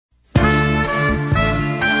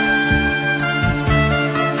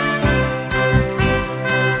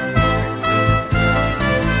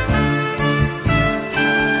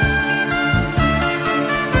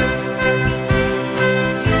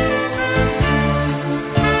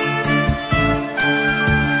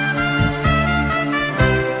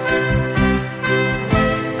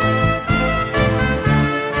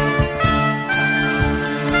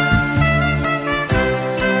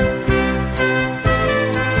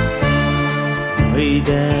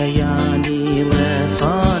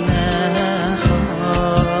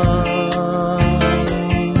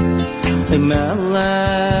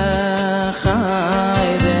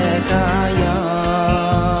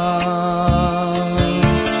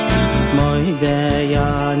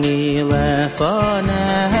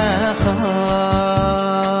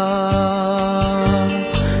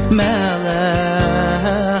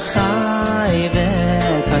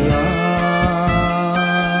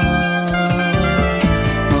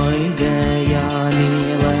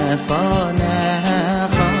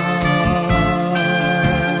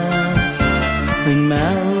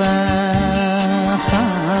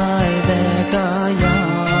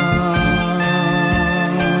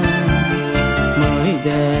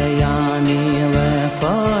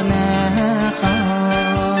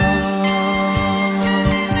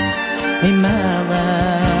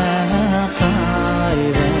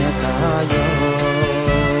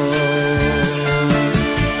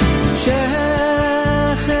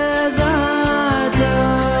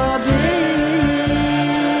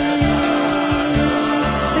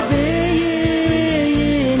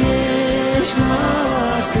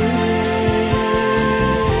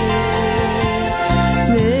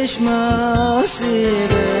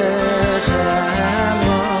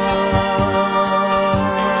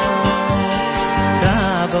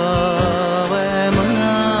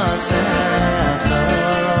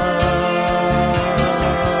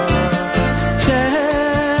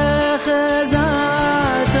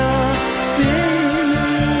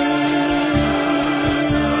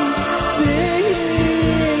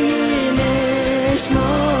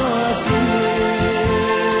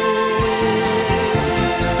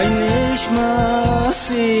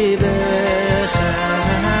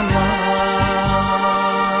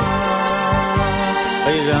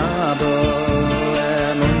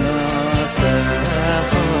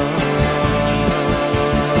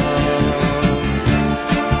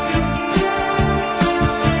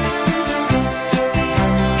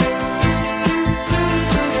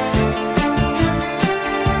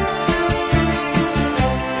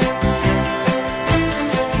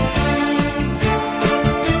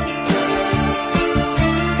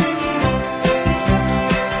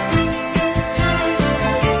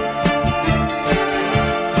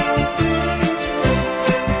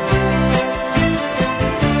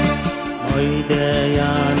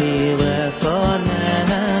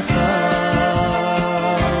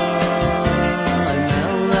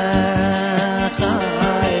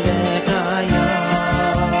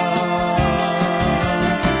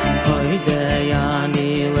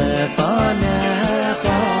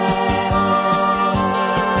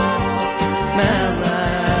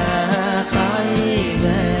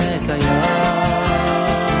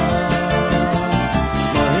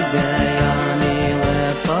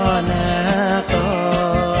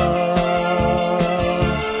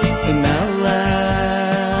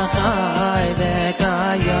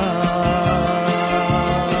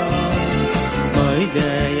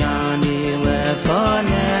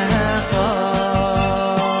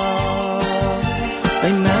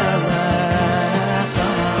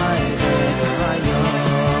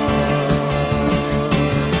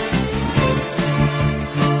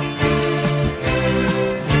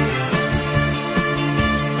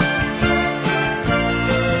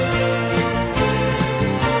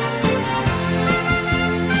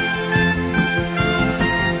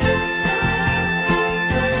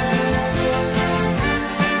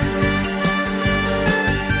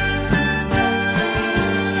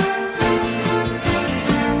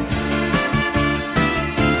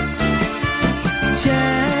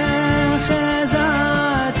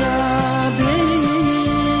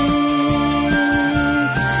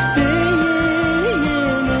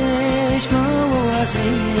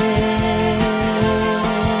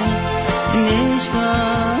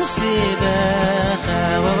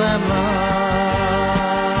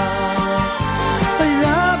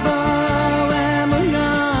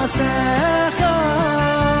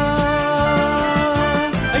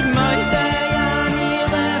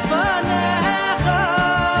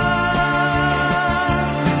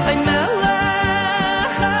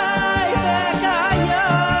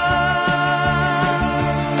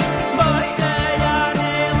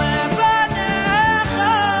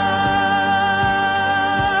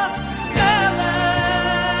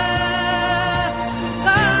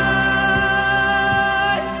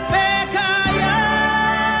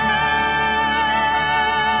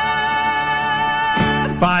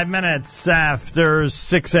Minutes after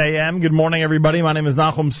 6 a.m. Good morning, everybody. My name is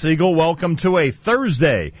Nachum Siegel. Welcome to a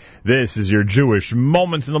Thursday. This is your Jewish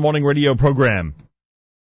Moments in the Morning radio program.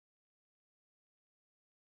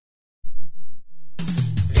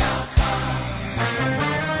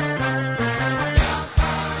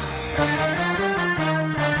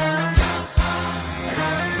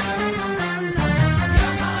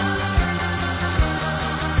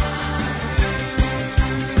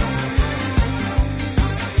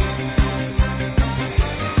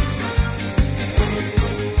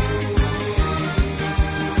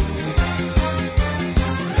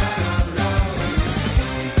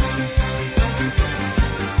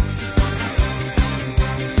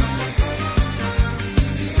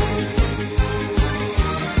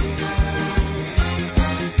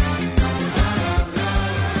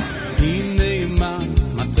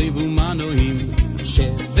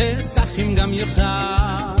 גם יוכל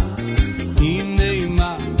הנה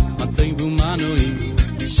מה מטוב ומנועים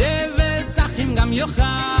שבסחים גם יוכל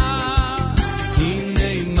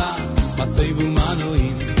הנה מה מטוב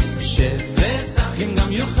ומנועים שבסחים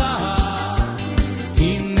גם יוכל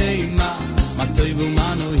הנה מה מטוב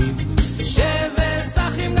ומנועים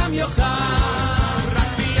שבסחים גם יוכל רק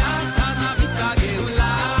ביחד נביא את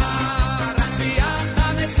הגאולה רק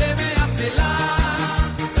ביחד נצא מאפלה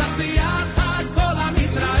רק ביחד כל עם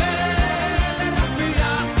ישראל רק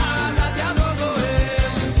ביחד עד יבוא גואל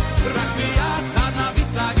רק ביחד נביא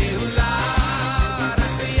את הגאולה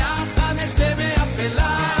רק ביחד נצא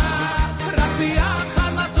מאפלה רק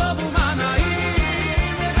ביחד מה טוב ומה נעים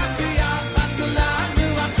רק ביחד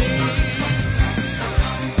כולנו אחים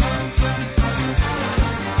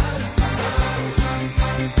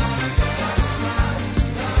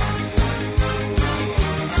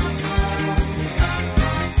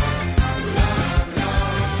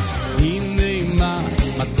הנה מה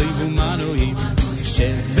מטוב ומנועים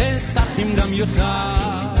שבסחים גם יוכל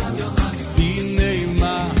הנה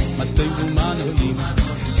מה מטוב ומנועים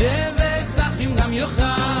שבסחים גם יוכל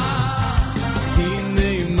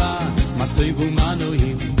הנה מה מטוב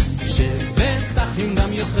ומנועים שבסחים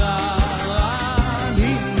גם יוכל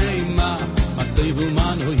הנה מה מטוב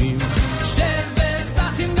ומנועים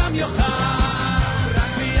שבסחים גם יוכל רק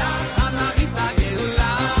ביחד נביא את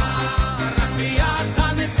הגאולה רק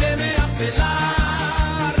ביחד נצא מאפלה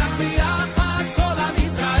רק ביחד כל עם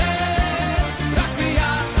ישראל רק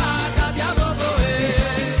ביחד עד יבוא גואל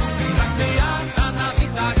רק ביחד נביא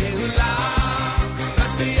את הגאולה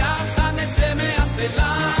רק ביחד נצא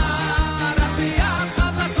מאפלה רק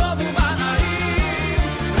ביחד מה טוב ומה נעים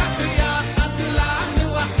רק ביחד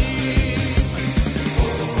כולנו אחים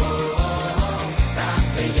רק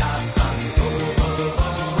ביחד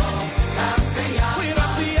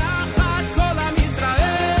רק ביחד כל עם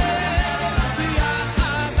ישראל רק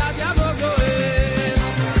ביחד עד יבוא גואל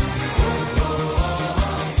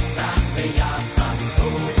רק ביחד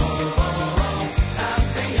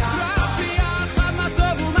רק ביחד מה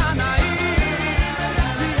טוב ומה נעים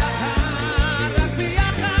רק ביחד רק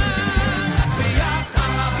ביחד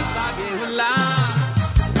נביא את הגאולה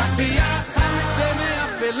רק ביחד נצא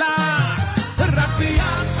מאפלה רק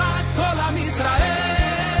ביחד כל עם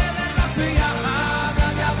ישראל רק ביחד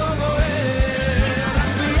עד יבוא גואל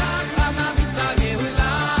רק ביחד נביא את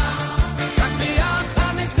הגאולה רק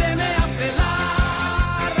ביחד נצא מאפלה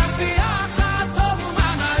רק ביחד טוב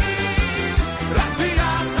ומה נעים רק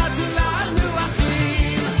ביחד כולנו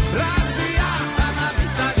אחים רק ביחד נביא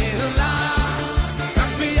את הגאולה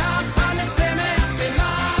רק ביחד נצא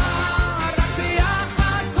מאפלה רק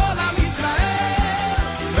ביחד כל עם ישראל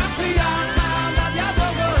רק ביחד עד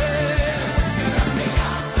יבוא גואל רק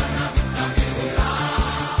ביחד נביא את הגאולה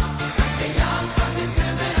רק ביחד נצא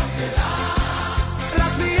מאפלה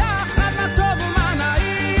רק ביחד מה טוב ומה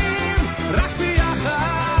נעים רק ביחד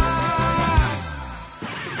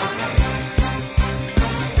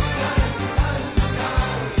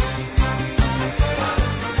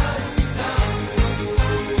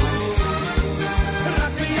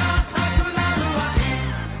רק ביחד כולנו אחים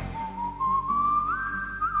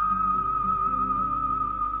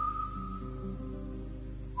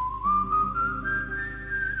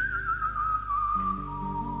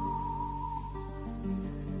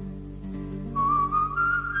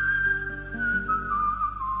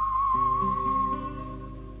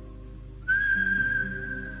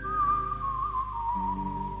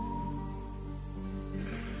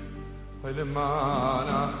למען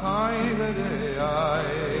החי ודאי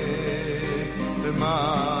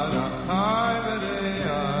למען החי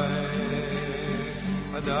ודאי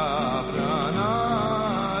אדברנה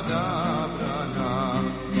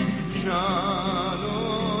שלום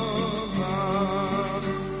בך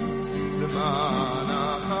למען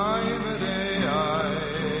החי ודאי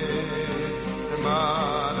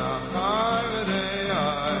למען החי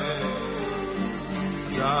ודאי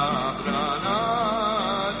אדברנה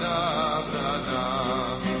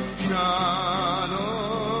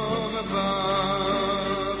שלום בך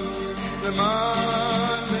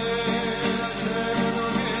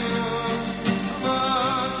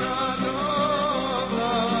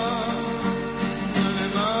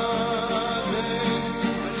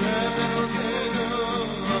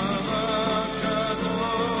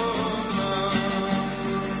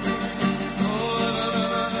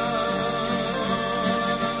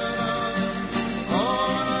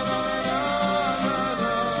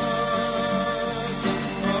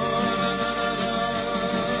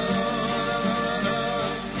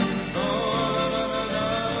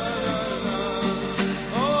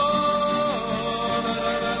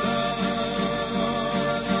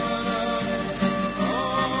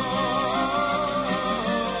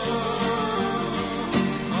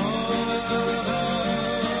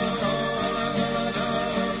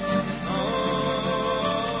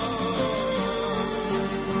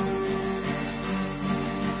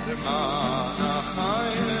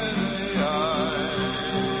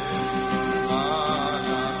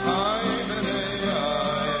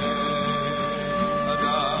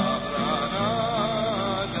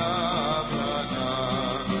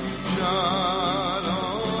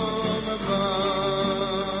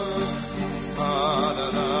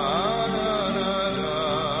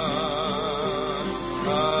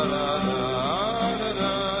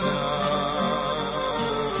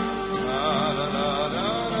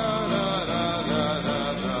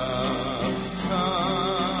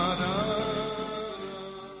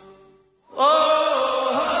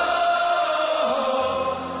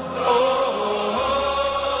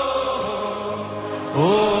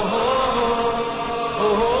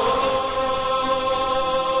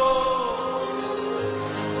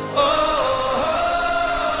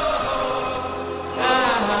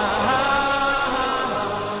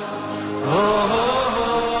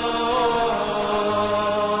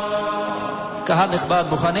קהל נכבד,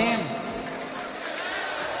 מוכנים?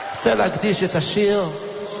 רוצה להקדיש את השיר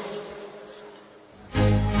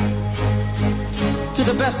to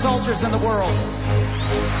the best soldiers in the world,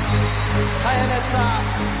 חיילי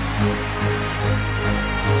צה"ל.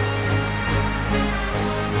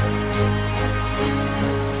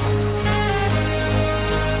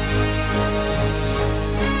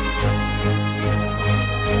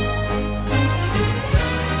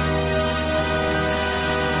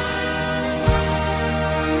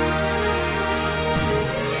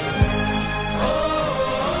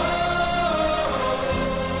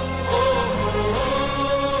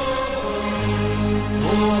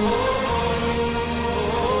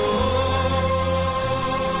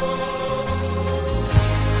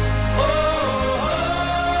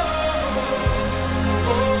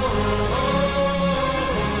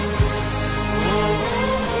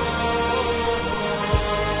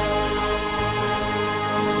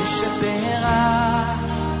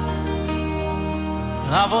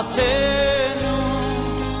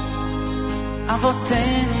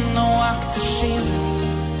 אבותינו הקדושים,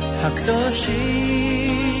 הקדושים,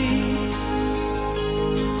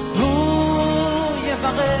 הוא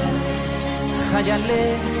יברך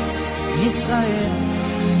חיילי ישראל,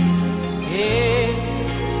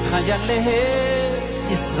 את חיילי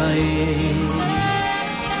ישראל,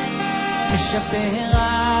 משפר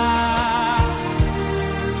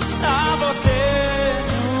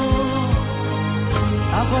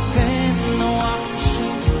אבותינו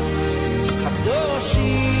הקדושים,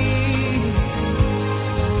 הקדושים,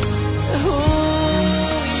 הוא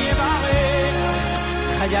יברך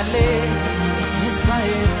חיילי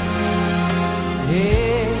ישראל,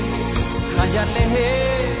 את חיילי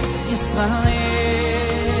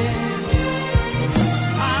ישראל,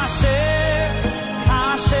 אשר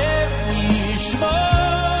ישמור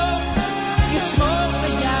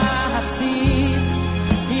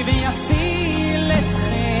ויציל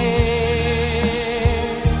אתכם,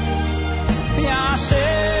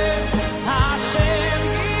 השם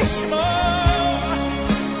ישמור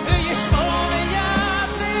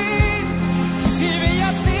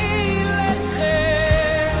ויציל אתכם,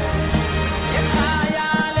 את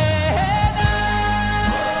חיילינו,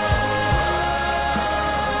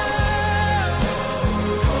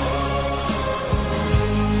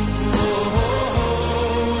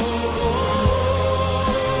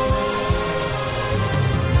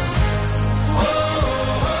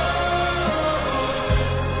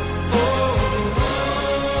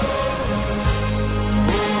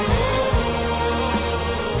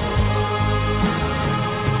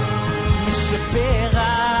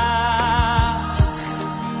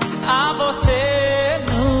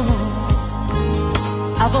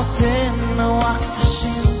 אבותינו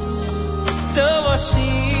הקדושים,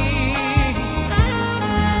 קדושים,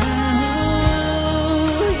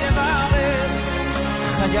 יברך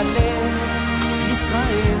חיילי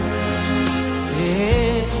ישראל,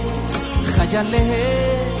 את חיילי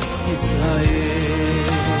ישראל,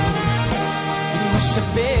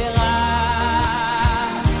 משפרה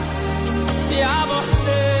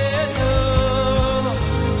יבוחתנו,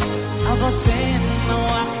 אבותינו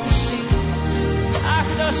הקדושים,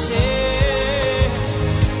 הקדושים,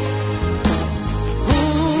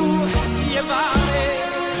 הוא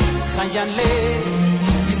יברך חיילי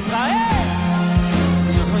ישראל,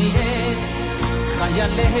 את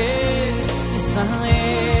חיילי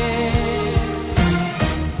ישראל,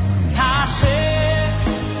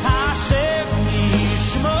 השם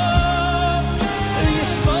ישמור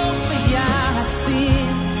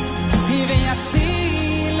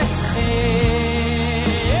ויציל אתכם,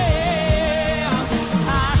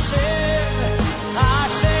 השם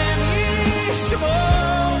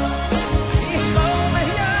ישמור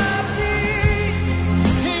ויציל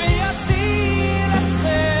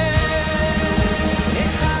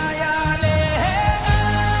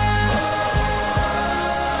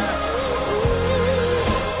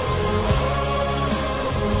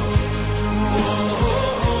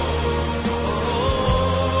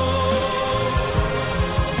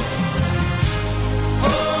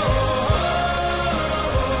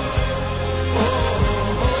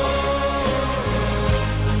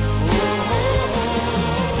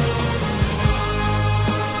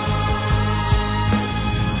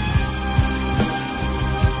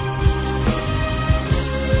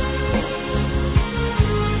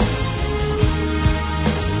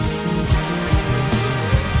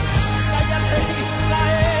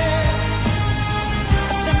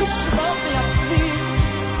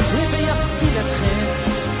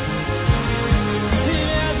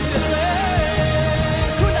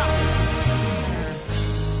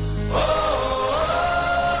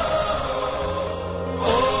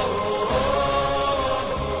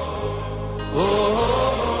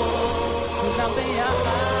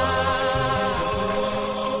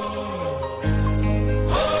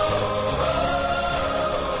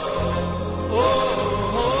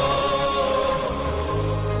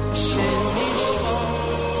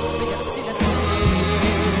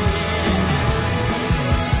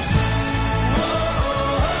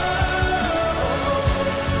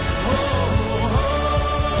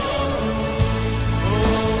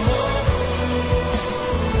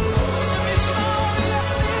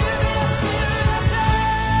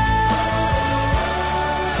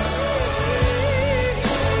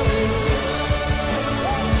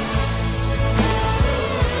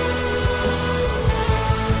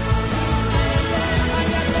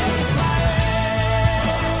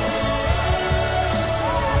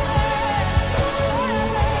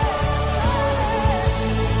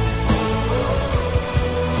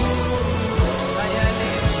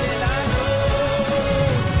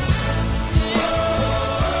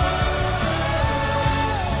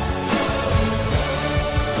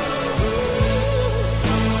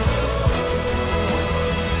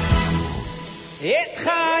את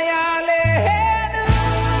חיילינו.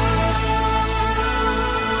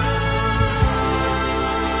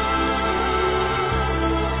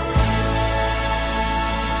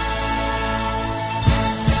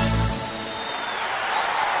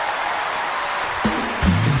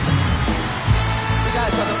 You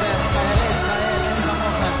guys are the best. חיילי ישראל, אין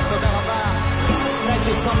כמוכם. תודה רבה. Thank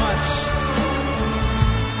you so much.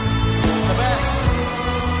 The best.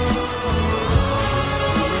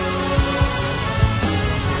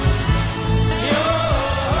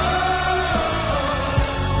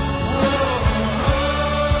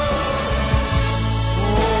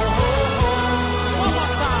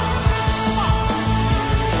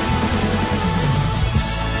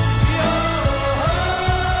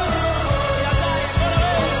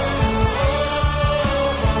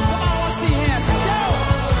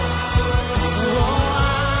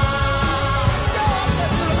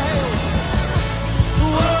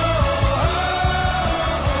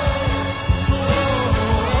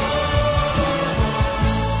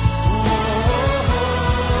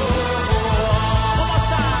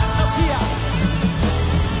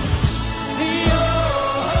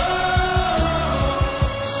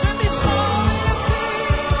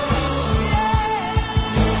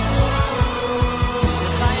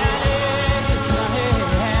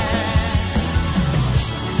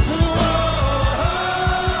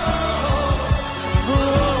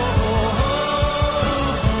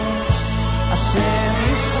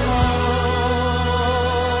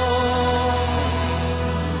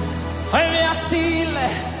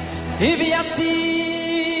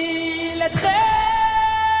 ויציל אתכם.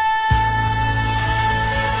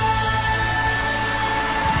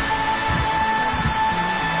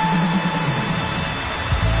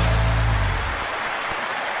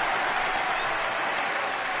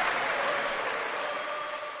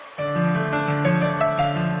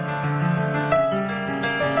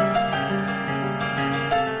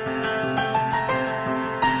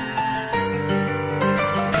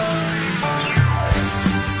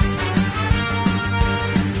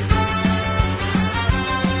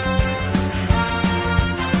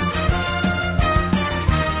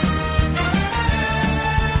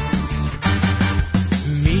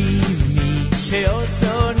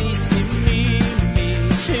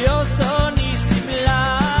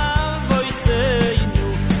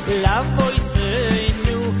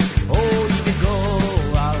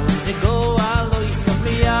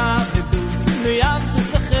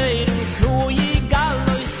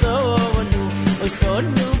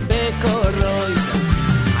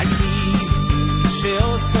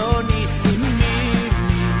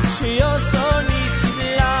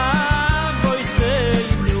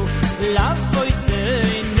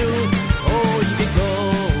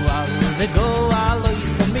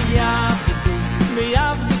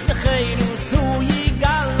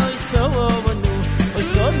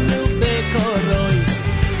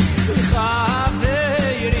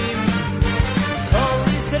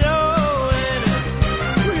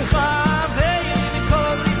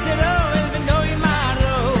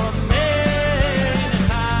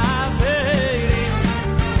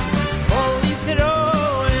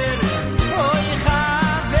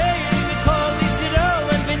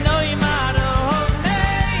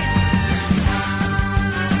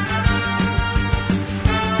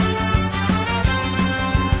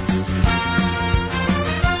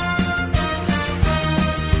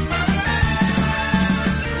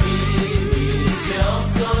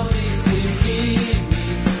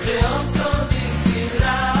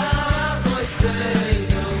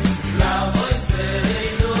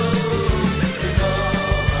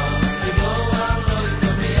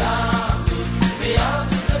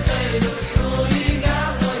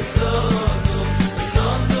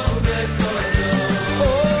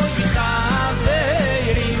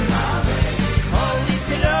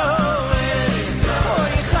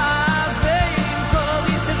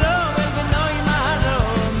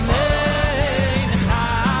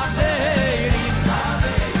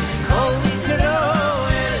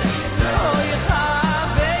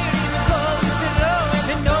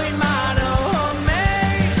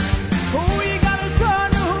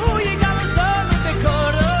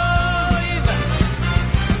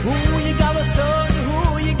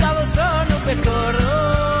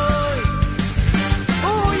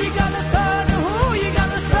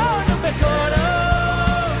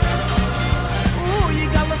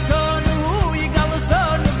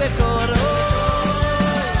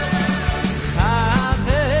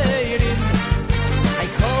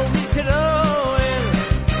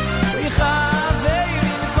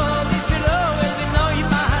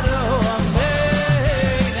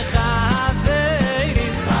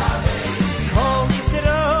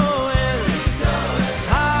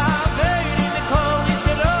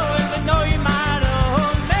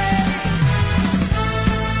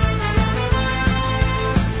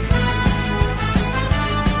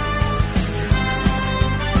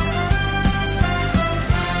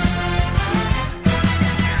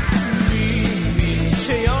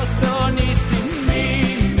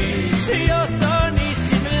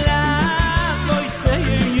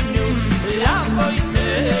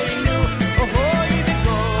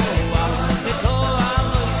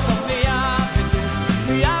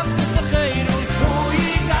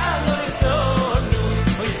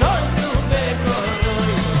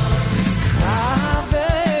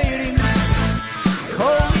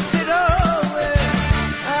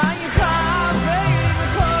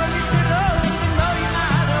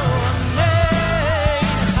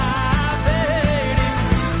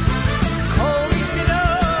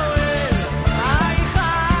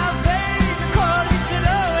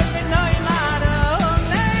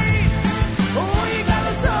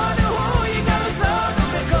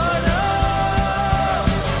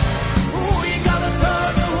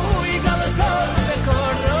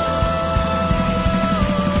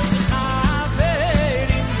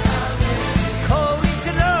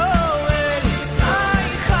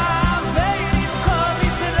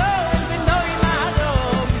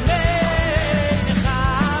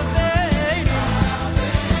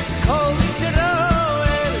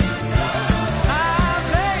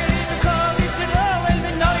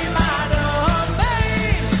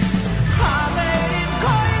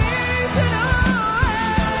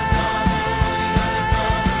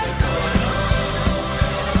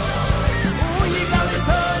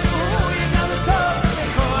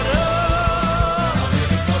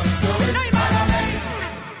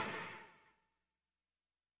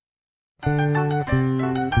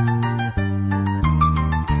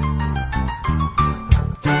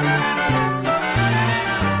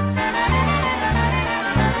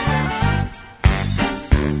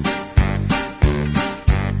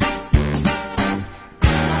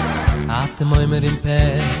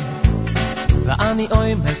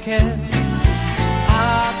 ואני אומר כן,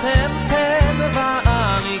 אתם כן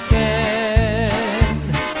ואני כן.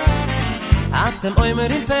 אתם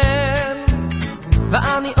אומרים פן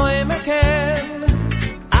ואני אומר כן,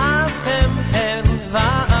 אתם כן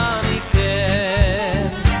ואני כן.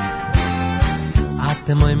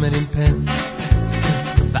 אתם אומרים פן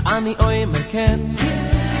ואני אומר כן,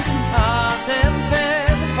 אתם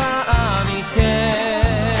פן ואני כן.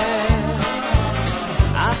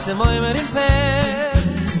 אתם אומרים פן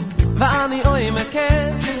ואני אומר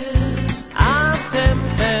כן, אתם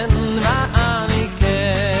פן ואני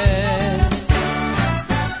כן.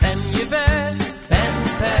 פן יבן, פן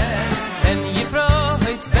פן, פן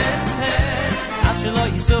יפרוץ, פן פן, עד שלא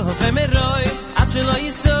יסוף מרוי, עד שלא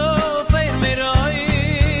יסוף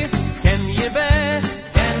מרוי. כן יבן,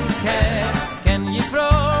 כן כן, כן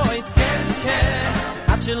יפרוץ, כן כן,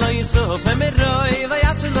 עד שלא יסוף מרוי,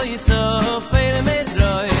 ועד שלא יסוף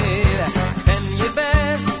מרוי. פן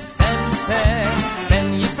יבן, פן פן,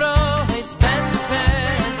 פן יפרוץ, פן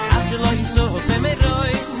פן, עד שלא יסוף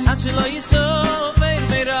מרוי, עד שלא יסוף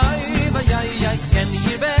מרוי. ויי כן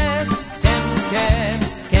יבן, כן כן,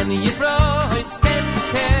 כן יפרוץ, כן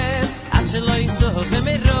כן, עד שלא יסוף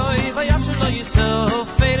מרוי, ועד שלא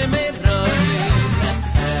יסוף מרוי.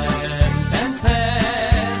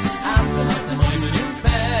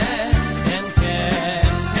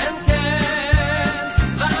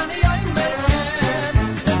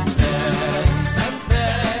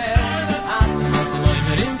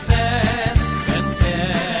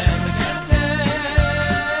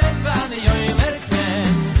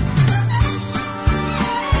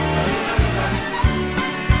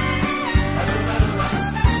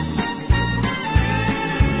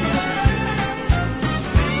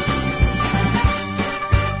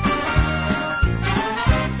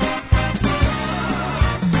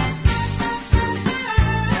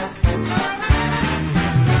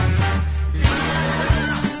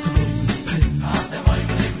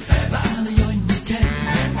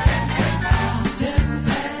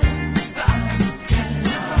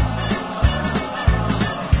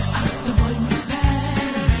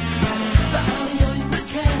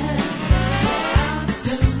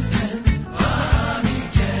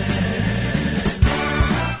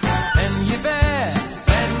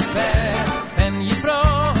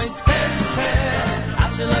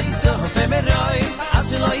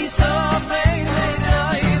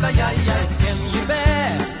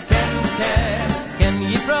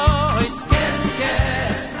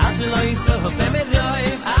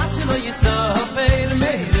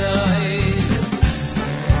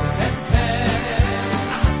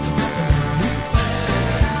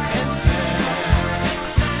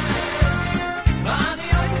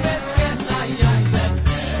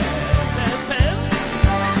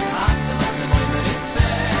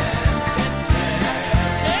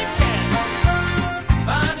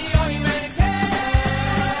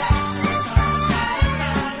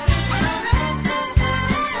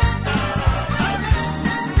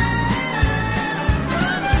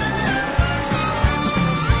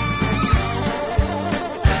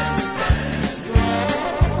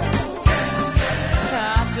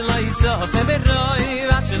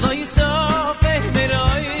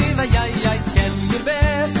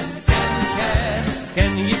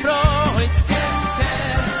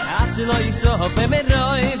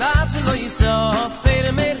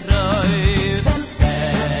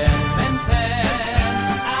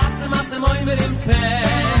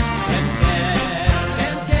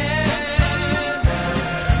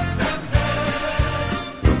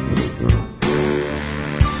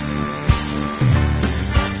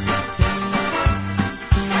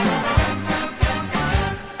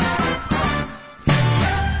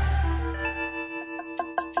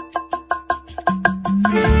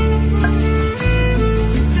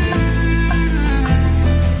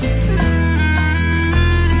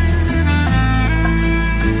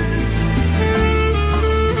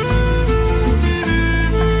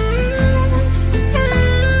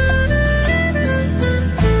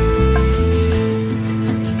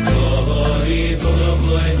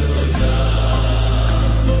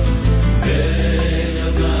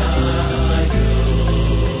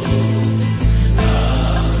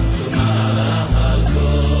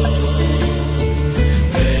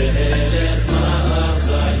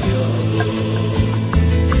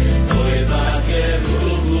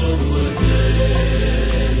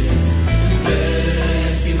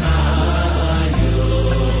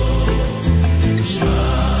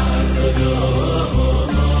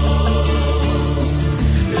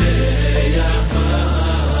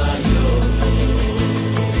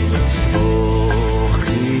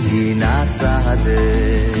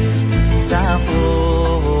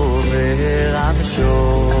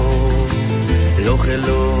 לא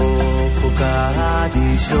חלוק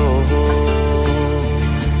וקדישו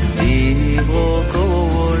דיברו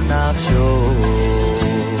כל נפשו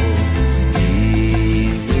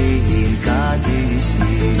דיבין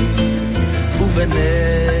קדישי ובני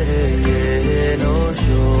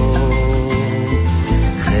אנושו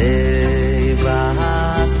חייבה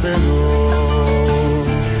הסברו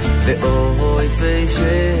ואוי פי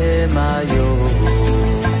שמאיו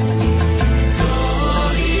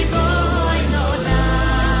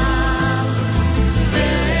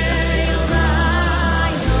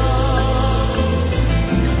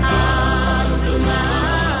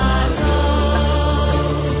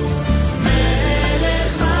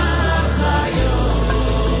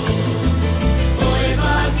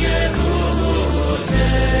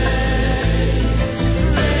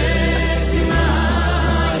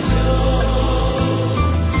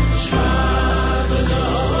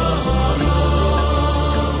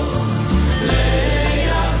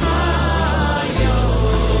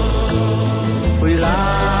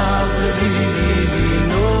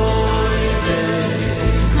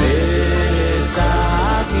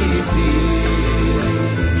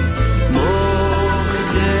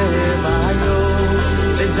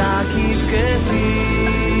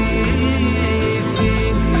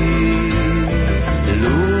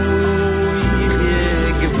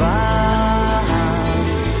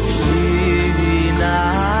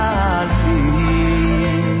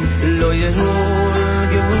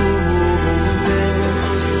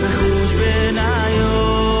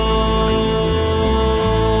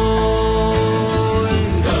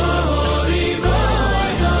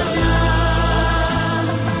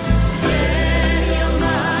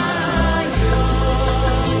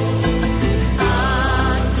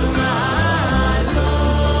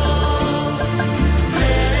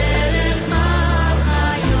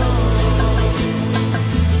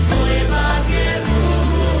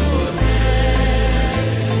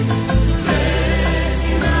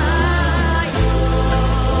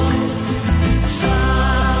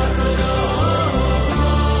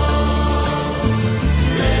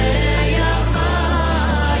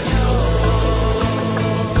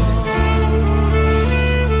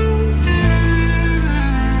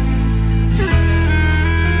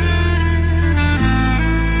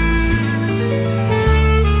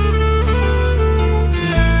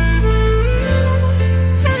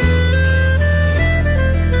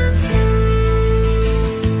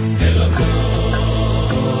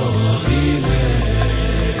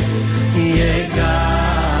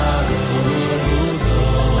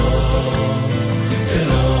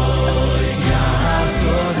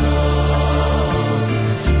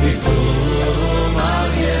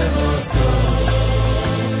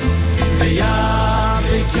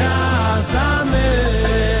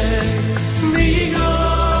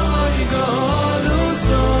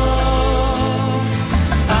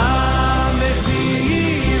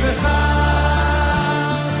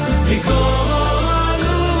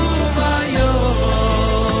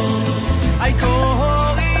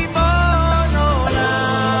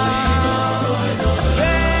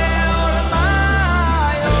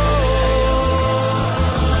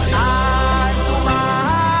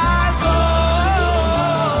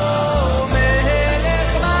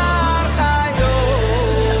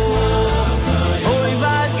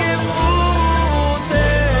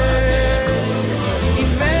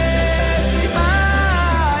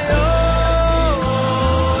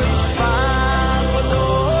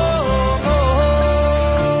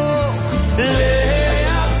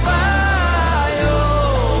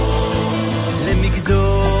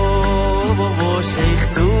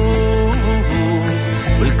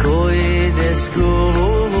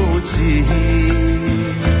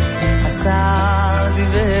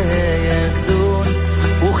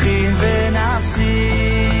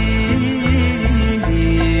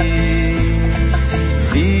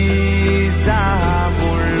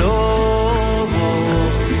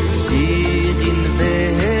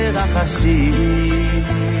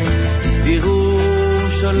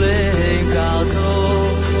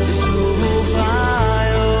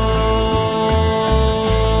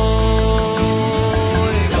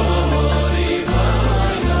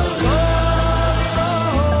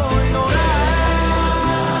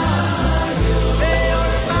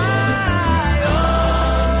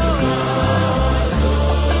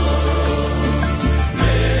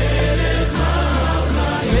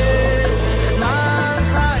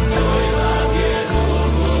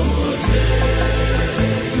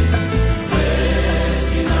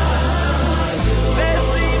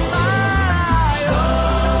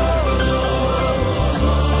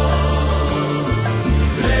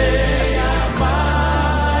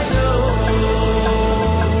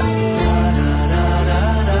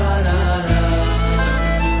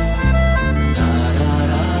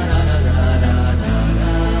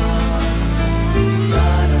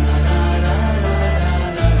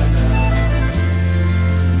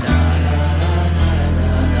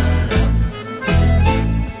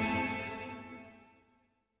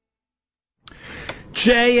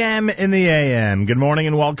JM in the AM. Good morning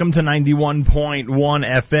and welcome to 91.1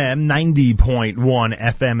 FM, 90.1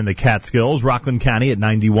 FM in the Catskills, Rockland County at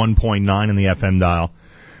 91.9 in the FM dial.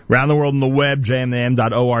 Around the world on the web,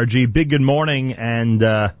 jmam.org. Big good morning and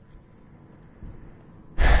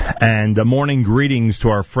morning greetings to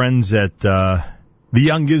our friends at the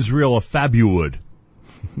Young Israel of Fabuwood,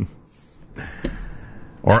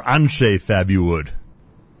 or Anshe Fabuwood,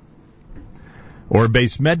 or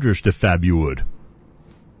Beis Medrash to Fabuwood,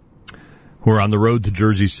 who are on the road to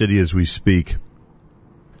Jersey City as we speak,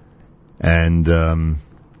 and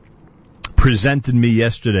presented me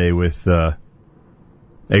yesterday with a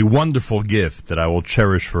wonderful gift that I will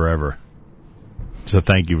cherish forever. So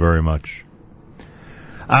thank you very much.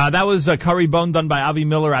 That was a curry bone done by Avi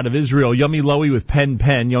Miller out of Israel. Yummy Lowy with Pen,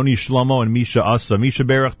 Yoni Shlomo and Misha Asa. Misha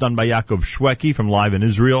Berach done by Yaakov Shweki from Live in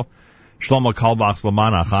Israel. Shlomo Kalbach's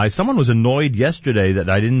Lamanachai. Someone was annoyed yesterday that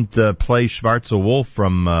I didn't play Schwarzer Wolf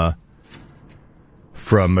from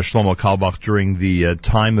Shlomo Kalbach during the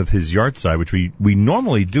time of his yahrzeit, which we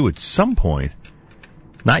normally do at some point.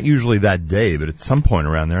 Not usually that day, but at some point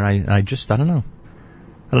around there. And I don't know.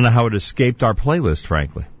 I don't know how it escaped our playlist,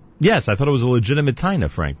 frankly. Yes, I thought it was a legitimate taina,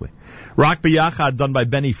 frankly. Rock B'Yachad done by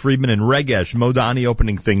Benny Friedman and Regesh. Modani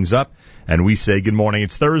opening things up. And we say good morning.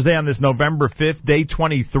 It's Thursday on this November 5th, day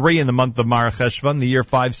 23 in the month of Mar Cheshvan, the year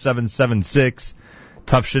 5776.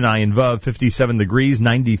 Tufshin Ayin Vav, 57 degrees,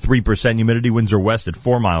 93% humidity, winds are west at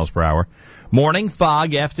 4 miles per hour. Morning,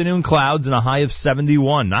 fog, afternoon clouds, and a high of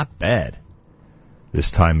 71. Not bad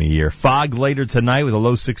this time of year. Fog later tonight with a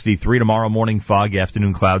low 63. Tomorrow morning, fog,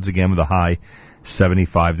 afternoon clouds again with a high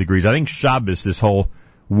 75 degrees. I think Shabbos, this whole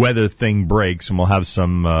weather thing breaks, and we'll have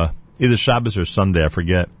some, either Shabbos or Sunday, I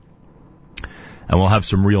forget. And we'll have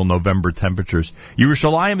some real November temperatures.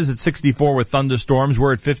 Yerushalayim is at 64 with thunderstorms.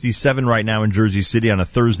 We're at 57 right now in Jersey City on a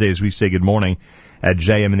Thursday as we say good morning at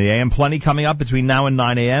JM in the AM. Plenty coming up between now and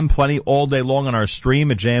 9 a.m. Plenty all day long on our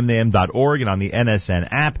stream at jmintheam.org and on the NSN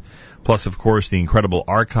app. Plus, of course, the incredible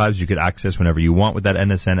archives you could access whenever you want with that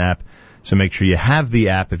NSN app. So make sure you have the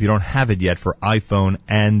app if you don't have it yet for iPhone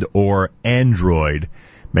and or Android.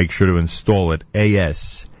 Make sure to install it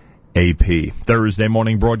ASAP. Thursday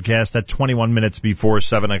morning broadcast at 21 minutes before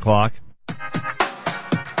 7 o'clock.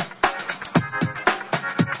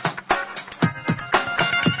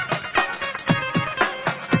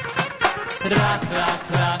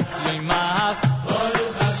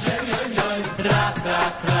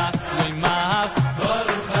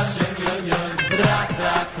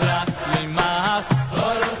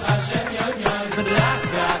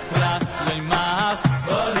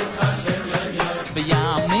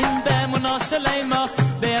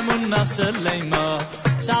 Selema,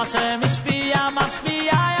 Shashem Ishpia,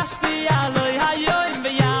 Mashpia, Yashpia, Loy Hayoim,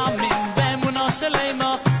 Beyamin, Bemuna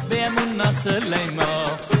Selema, Bemuna Selema,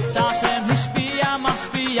 Shashem Ishpia,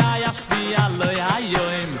 Mashpia, Yashpia, Loy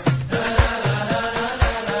Hayoim.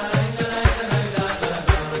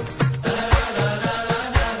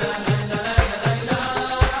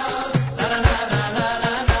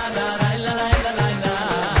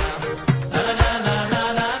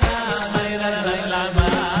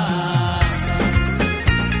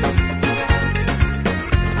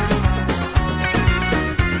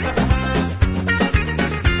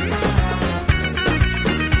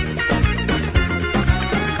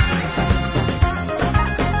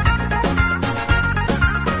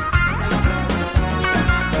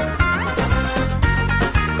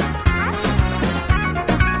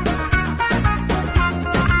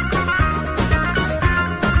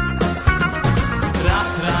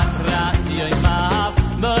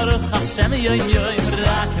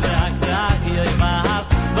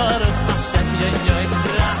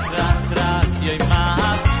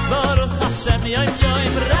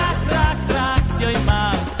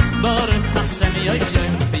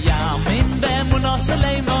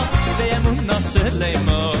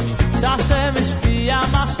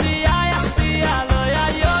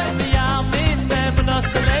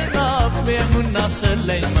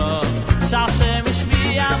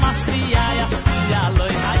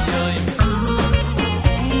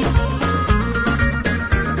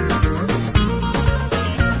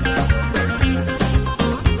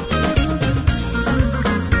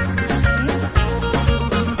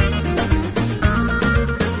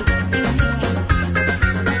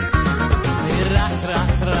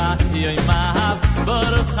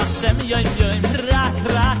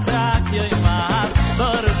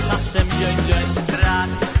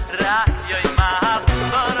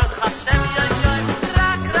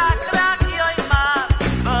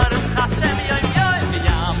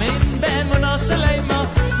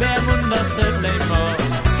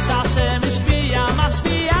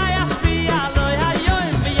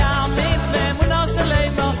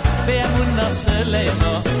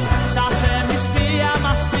 Selemo Shashem Ishpia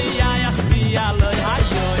Mashpia Yashpia Lo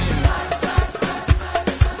Hayoim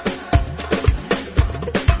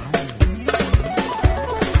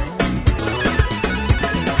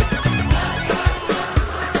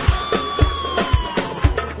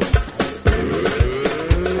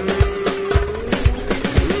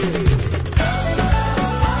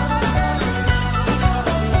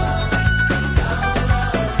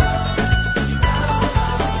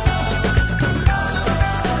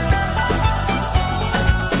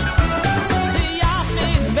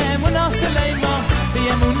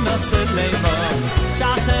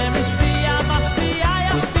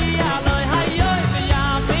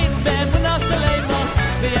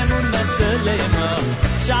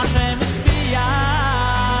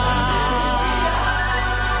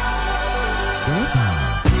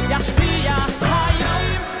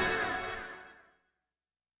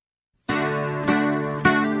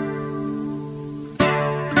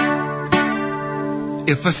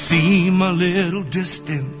If I seem a little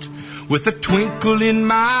distant with a twinkle in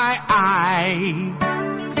my eye,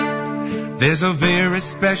 there's a very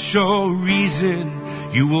special reason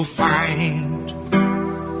you will find.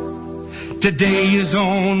 Today is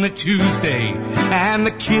only Tuesday and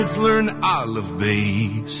the kids learn olive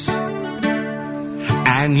base.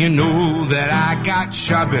 And you know that I got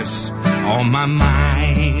Shabbos on my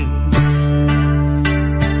mind.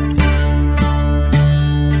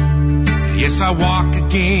 Yes, I walk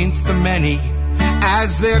against the many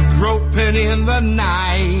as they're groping in the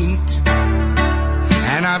night.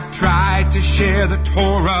 And I've tried to share the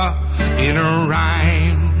Torah in a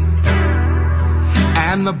rhyme.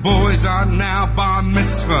 And the boys are now bar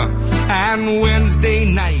mitzvah, and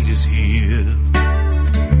Wednesday night is here.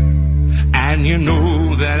 And you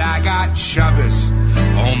know that I got Shabbos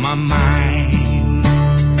on my mind.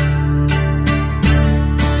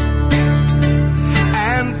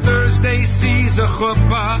 And Thursday sees a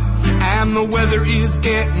chuppah, and the weather is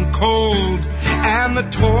getting cold, and the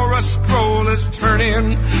Torah scroll is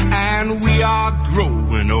turning, and we are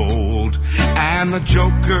growing old. And the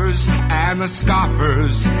jokers and the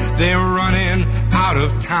scoffers, they're running out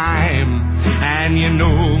of time. And you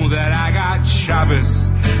know that I got Shabbos,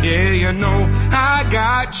 yeah, you know I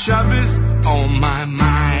got Shabbos on my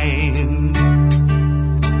mind.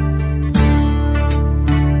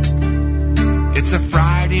 It's a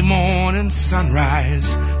Friday morning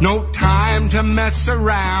sunrise, no time to mess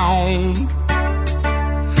around.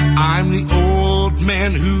 I'm the old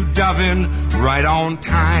man who daven right on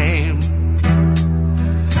time.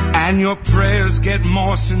 And your prayers get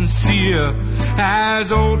more sincere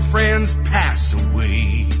as old friends pass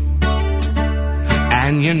away.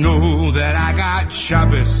 And you know that I got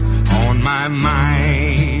Shabbos on my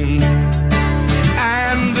mind.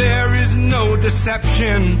 And there is no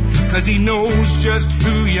deception, 'cause he knows just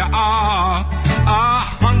who you are. A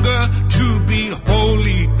hunger to be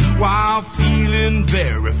holy while feeling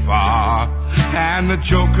very far. And the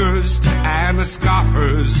jokers and the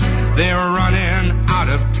scoffers, they're running out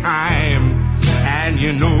of time. And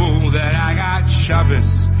you know that I got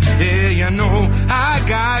Shabbos, yeah, you know I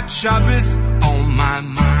got Shabbos on my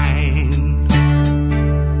mind.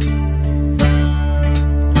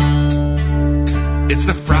 It's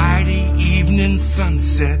a Friday evening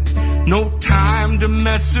sunset, no time to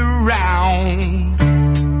mess around.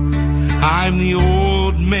 I'm the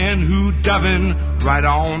old man who daven right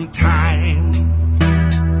on time.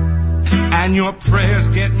 And your prayers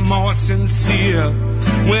get more sincere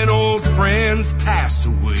when old friends pass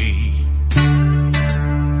away.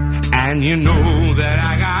 And you know that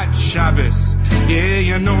I got Shabbos, yeah,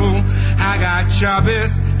 you know I got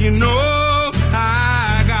Shabbos, you know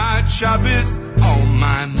I got Shabbos on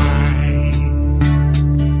my mind.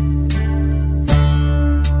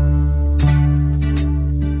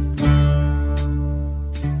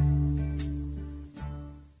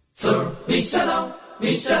 Mishalom,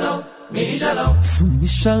 Mishalom, Mishalom,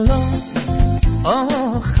 Mishalom,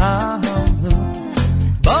 oh Chanu,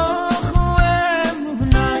 Boruch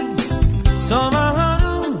Emunai,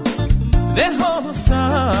 Somanu,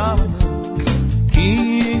 Vehosanu,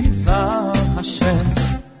 Kiva Hashem.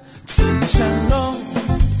 Mishalom,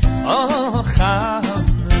 oh Chanu,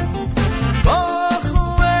 Boruch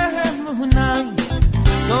Emunai,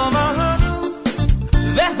 Somanu,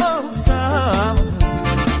 Vehosanu.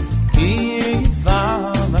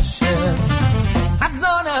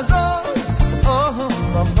 Azon, azon, oh,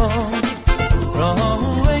 oh, oh,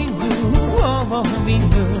 Roenu, oh,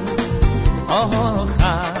 minu, oh,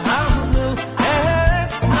 chanu,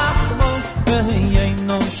 es nachmo,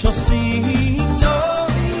 ve'yeino shosino,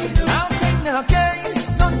 al kei,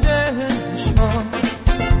 non deshmo,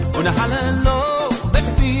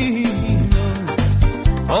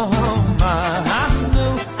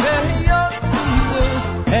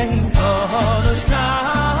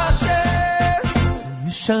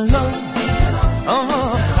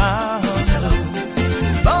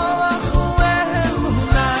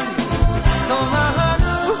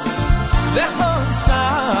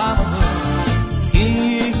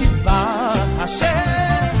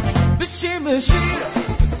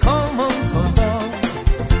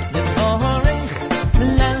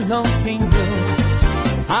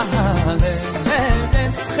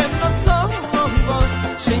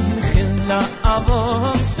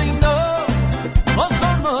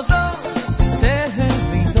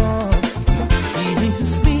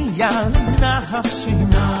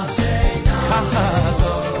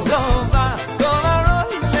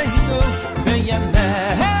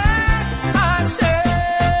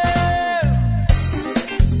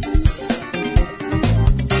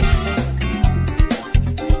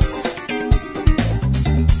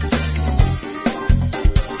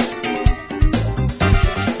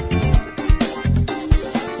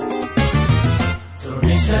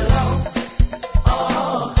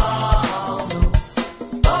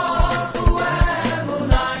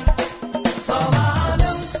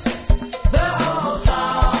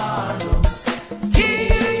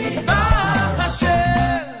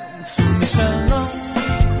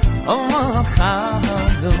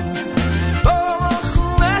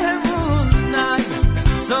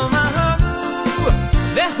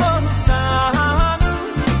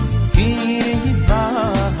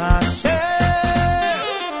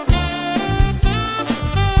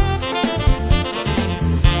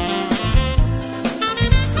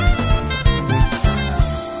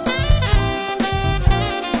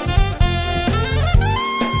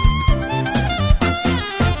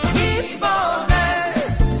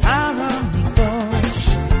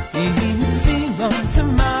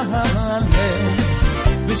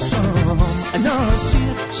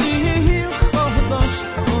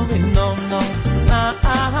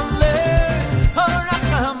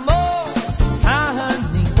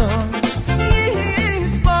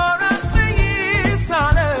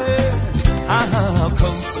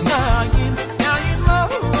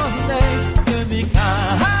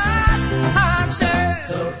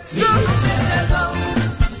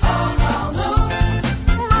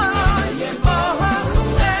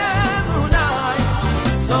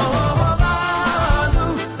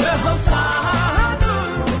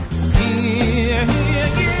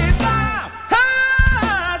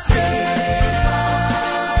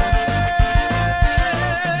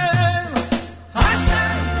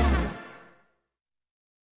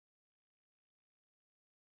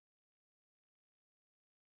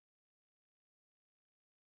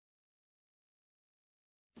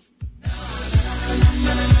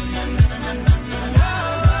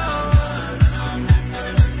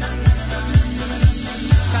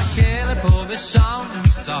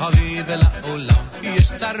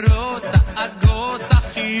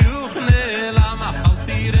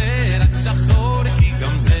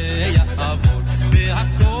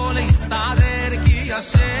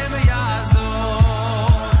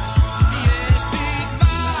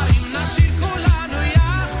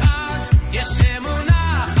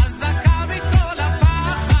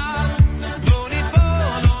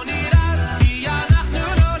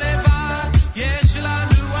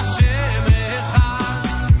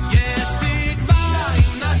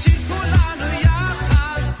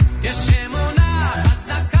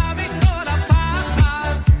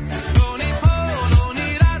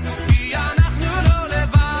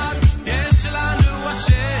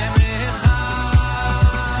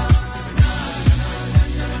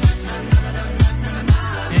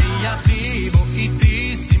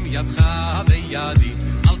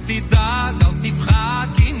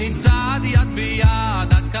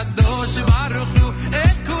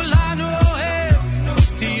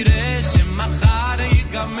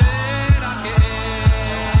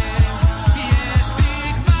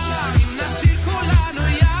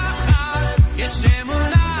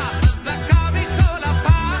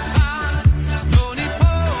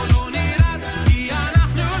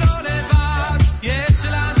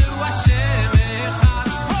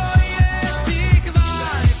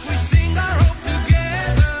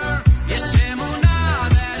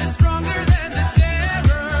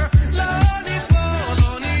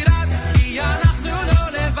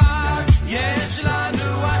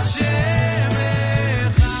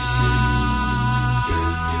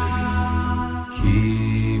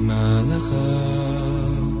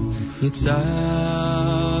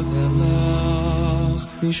 יצב אלך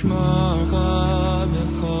ישמרך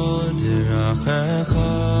בכל דרכך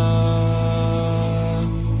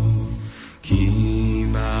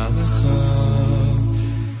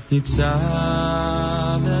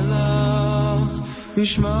ניצב אלך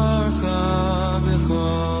ישמרך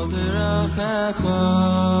בכל דרכך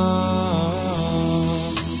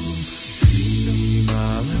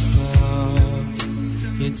מלך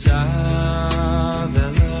ניצב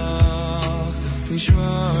אלך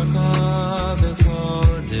ישמרך בכל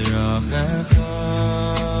דרכך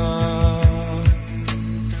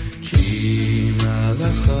כי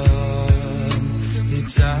מלך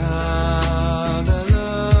ניצב אלך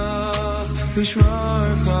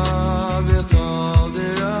ישמרך בכל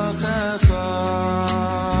דרכך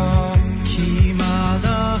כי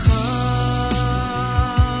מלך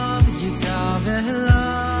ניצב אלך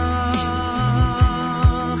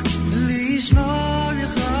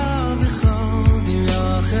לשמרך בכל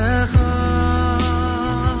דרכך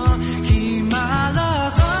כי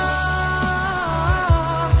מלך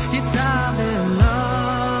ניצב אלך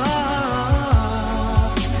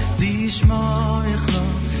לשמרך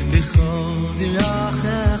בכל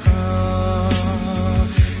דרכך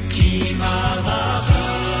כי מלך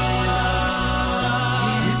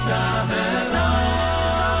ניצב אלך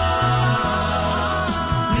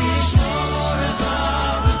לשמרך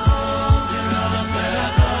בכל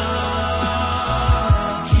דרכך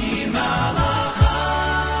כי מלך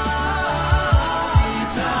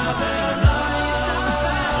ניצב אלך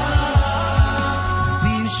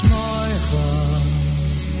לשמרך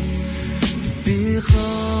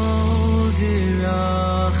בכל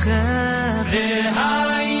דרכך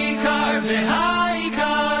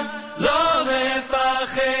והעיקר לא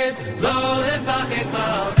לפחד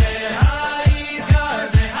כבר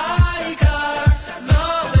והעיקר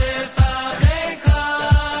לא לפחד כבר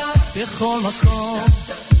בכל מקום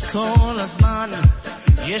כל הזמן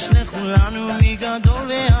יש לכולנו מגדול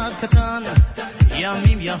ועד קטן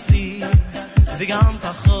ימים יפים וגם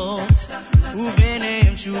פחות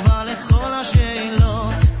וביניהם תשובה לכל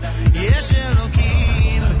השאלות יש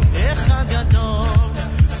אלוקים אחד גדול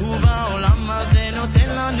ובעולם הזה נותן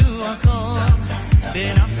לנו הכל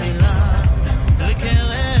בין אפלה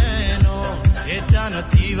לקרן אור את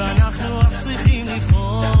הנתיב אנחנו רק צריכים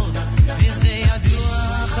לבחור וזה ידוע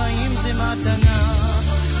החיים זה מתנה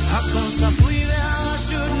הכל צפוי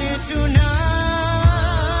והרשות נתונה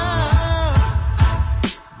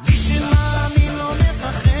מי שמאמין לא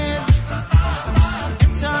מפחד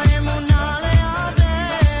את האמונה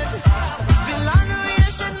לאבד ולנו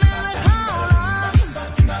יש את מלך העולם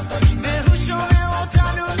והוא שומר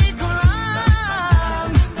אותנו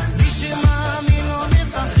מכולם מי שמאמין לא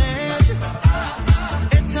מפחד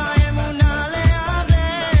את האמונה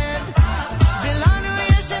לאבד ולנו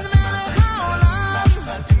יש את מלך העולם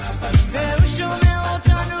והוא שומר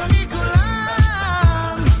אותנו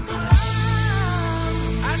מכולם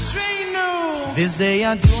אשרינו וזה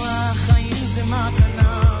ידוע החיים זה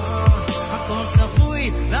מתנה הכל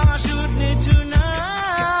צפוי והרשות נתונה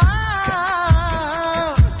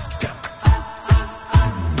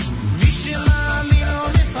מי שמאמין לא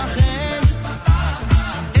מפחד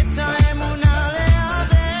את האמונה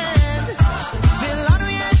לאבד ולנו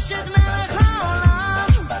יש את מלך העולם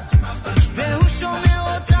והוא שומר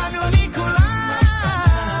אותנו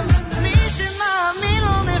מכולם מי שמאמין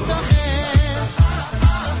לא מפחד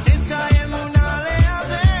את האמונה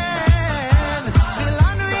לאבד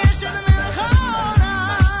ולנו יש את מלך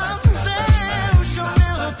העולם והוא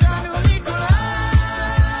שומר אותנו מכולם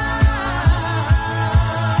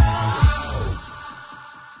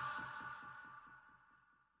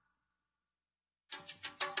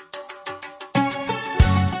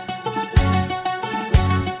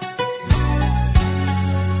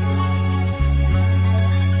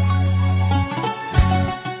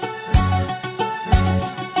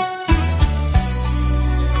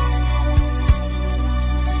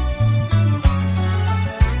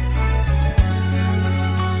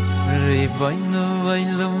Ribono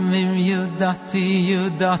Elohim yudati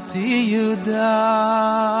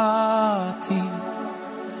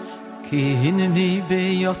Ki hineni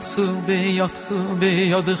beyotchu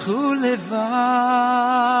levad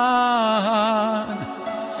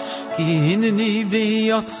Ki hineni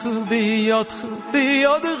beyotchu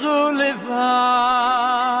levad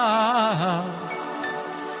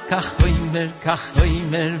Kach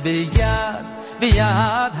hoimer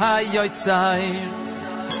beyad hayotzayr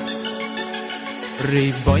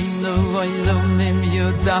Ribono Elohim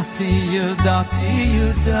yudati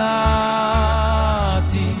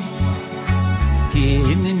Ki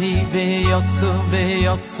hineni beyotchu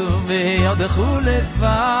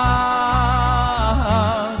levad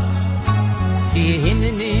Ki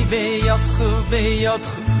hineni beyotchu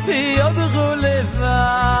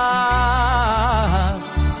levad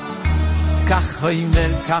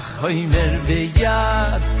כך hoimer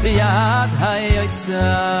biyad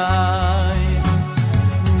hayotzai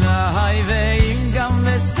Nay veim gam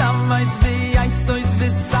vesamais vaytsois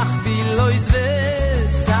vesach bilois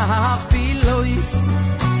vesach bilois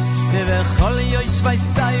Nevechol yosh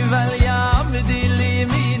vaysai val yam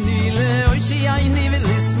dilimi nile oishi ayni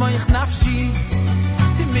velismoich nafshi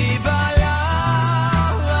mi bala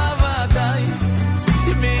avadai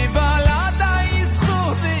mi bala dai schu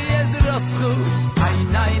bezroschu ay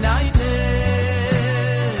nay nay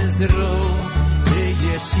nezro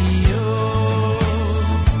yeshio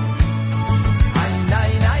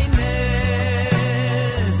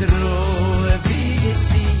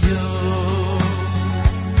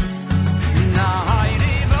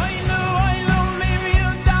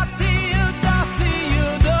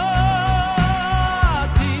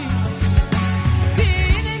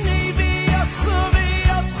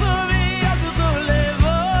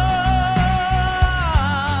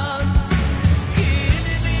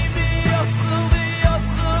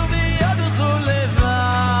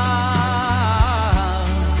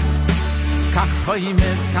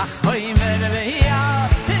Kach hoimer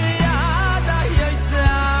veyad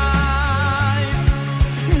hayotzai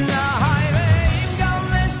Nay veim gam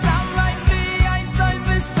vesamais vaytsois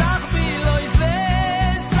vesach bilois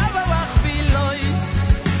vesavach bilois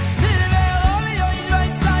Nevechol yosh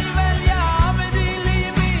vaysai vel yam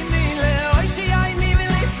dilimi nile oishi ayni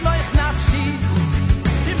velismoich nafshi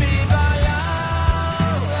mi bala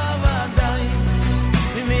avadai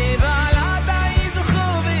mi bala dai zchu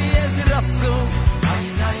v'yezraschu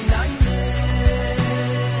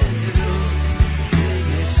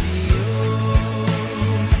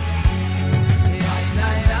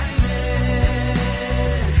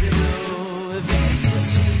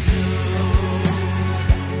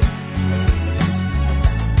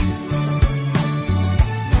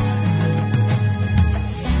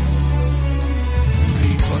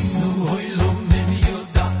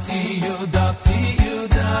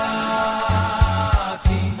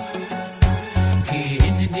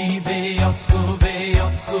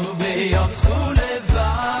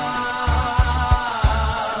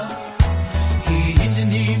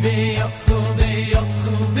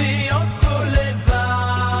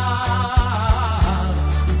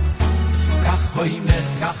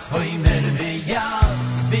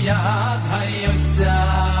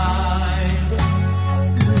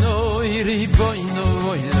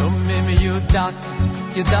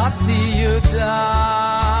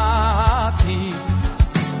Yudati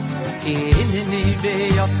Inni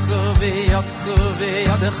beyotchu veyadchu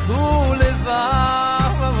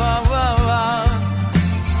levav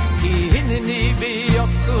Inni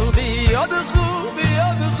beyotchu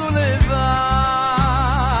veyadchu levav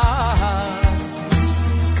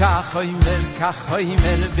Kach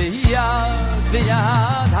hoimer beyad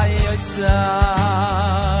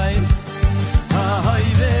hayotzai Hay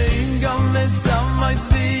veim gam vesamais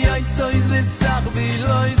vaytsois vesach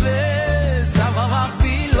bilois vesavach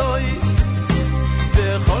bilois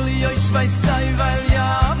Vechol yosh vaysai val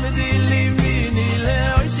yam dilimi nile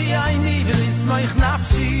oishi ayni velismoich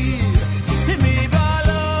nafshi mi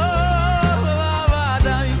bala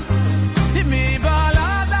avadai mi bala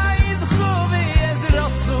dai zchu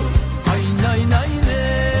v'yezroschu ay nay nay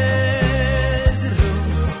nezru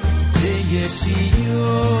yeshio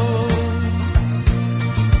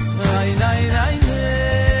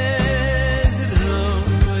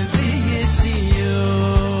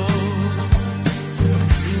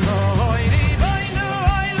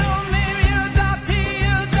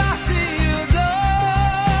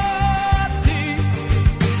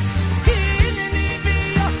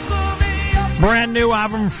Brand new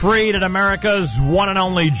Avram Fried at America's one and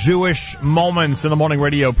only Jewish Moments in the Morning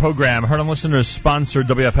radio program. Heard and listeners sponsored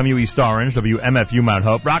WFMU East Orange, WMFU Mount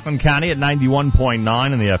Hope, Rockland County at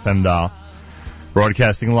 91.9 in the FM dial.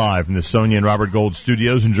 Broadcasting live from the Sonia and Robert Gold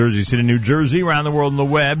studios in Jersey City, New Jersey, around the world on the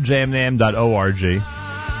web, jmnam.org.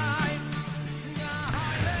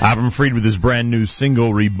 Avram Fried with his brand new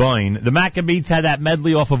single, Rebind. The Maccabees had that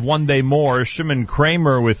medley off of One Day More. Shimon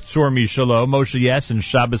Kramer with Tzur Mishalo, Moshe Yes and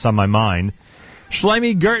Shabbos on My Mind.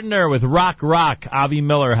 Shlomi Gertner with Rock Rock. Avi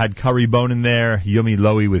Miller had Curry Bone in there. Yumi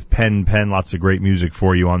Lowy with Pen. Lots of great music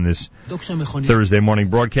for you on this Thursday morning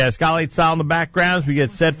broadcast. Galei Tzal in the background as we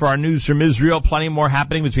get set for our news from Israel. Plenty more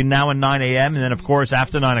happening between now and 9 a.m. And then, of course,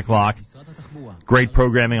 after 9 o'clock, great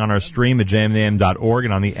programming on our stream at jmnam.org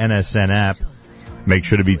and on the NSN app. Make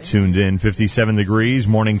sure to be tuned in. 57 degrees,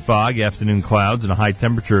 morning fog, afternoon clouds, and a high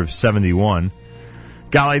temperature of 71.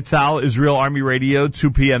 Galei Tzal, Israel Army Radio,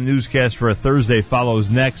 2 p.m. newscast for a Thursday follows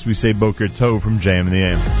next. We say Boker Tov from JM in the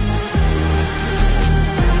AM.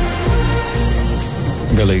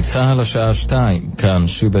 גלי צהל השעה 2, כאן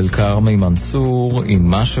שיבל קרמי מנסור עם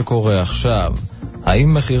מה שקורה עכשיו.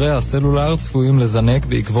 האם מחירי הסלולר צפויים לזנק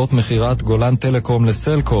בעקבות מחירת גולן טלקום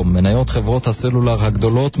לסלקום? מניות חברות הסלולר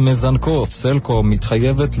הגדולות מזנקות. סלקום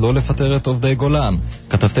מתחייבת לא לפטר את עובדי גולן.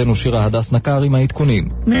 כתבתנו שירה הדס נקר עם העדכונים.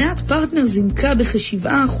 מניית פרטנר זינקה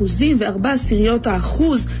בכ7.4%,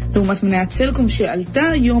 לעומת מניית סלקום שעלתה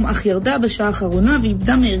היום אך ירדה בשעה האחרונה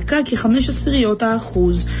ואיבדה מערכה כ0.5%.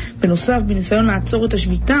 בנוסף, בניסיון לעצור את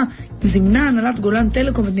השביתה, זימנה הנהלת גולן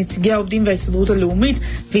טלקום את נציגי העובדים וההסתדרות הלאומית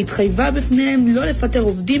והתחייבה בפניהם לא לפטר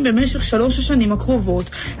עובדים במשך 3 השנים הקרובות.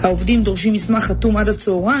 העובדים דורשים מסמך חתום עד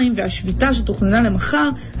הצהריים והשביתה שתוכננה למחר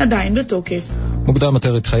עדיין בתוקף. מוקדם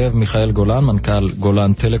יותר התחייב מיכאל גולן, מנכ"ל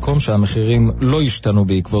גולן טלקום, שהמחירים לא השתנו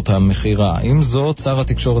בעקבות המחירה. עם זאת, שר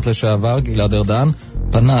התקשורת לשעבר גלעד ארדן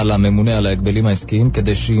פנה לממונה על ההגבלים העסקיים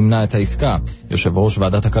כדי שימנע את העסקה. יושב ראש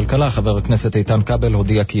ועדת הכלכלה, חבר הכנסת איתן כבל,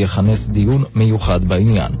 הודיע כי יכנס דיון מיוחד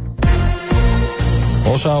בעניין.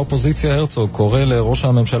 ראש האופוזיציה הרצוג קורא לראש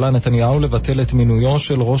הממשלה נתניהו לבטל את מינויו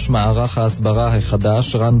של ראש מערך ההסברה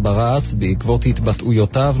החדש רן ברץ בעקבות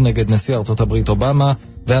התבטאויותיו נגד נשיא ארצות הברית אובמה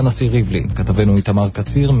והנשיא ריבלין. כתבנו איתמר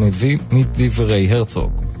קציר מביא מדברי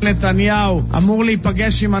הרצוג. נתניהו אמור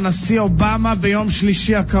להיפגש עם הנשיא אובמה ביום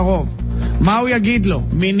שלישי הקרוב. מה הוא יגיד לו?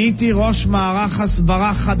 מיניתי ראש מערך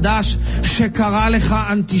הסברה חדש שקרא לך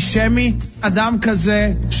אנטישמי? אדם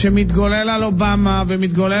כזה שמתגולל על אובמה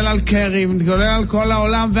ומתגולל על קרי ומתגולל על כל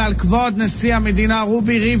העולם ועל כבוד נשיא המדינה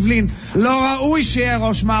רובי ריבלין, לא ראוי שיהיה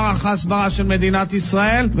ראש מערך ההסברה של מדינת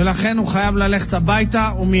ישראל, ולכן הוא חייב ללכת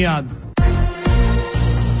הביתה ומיד.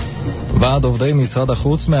 ועד עובדי משרד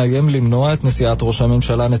החוץ מאיים למנוע את נסיעת ראש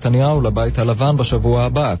הממשלה נתניהו לבית הלבן בשבוע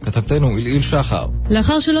הבא. כתבתנו איליל שחר.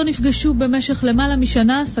 לאחר שלא נפגשו במשך למעלה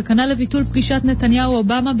משנה, סכנה לביטול פגישת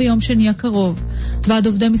נתניהו-אובמה ביום שני הקרוב. ועד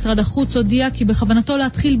עובדי משרד החוץ הודיע כי בכוונתו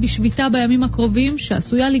להתחיל בשביתה בימים הקרובים,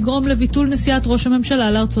 שעשויה לגרום לביטול נסיעת ראש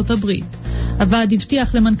הממשלה לארצות הברית. הוועד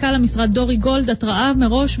הבטיח למנכ"ל המשרד דורי גולד התראה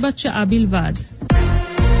מראש בת שעה בלבד.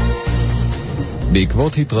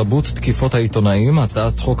 בעקבות התרבות תקיפות העיתונאים,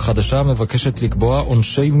 הצעת חוק חדשה מבקשת לקבוע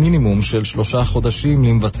עונשי מינימום של 3 חודשים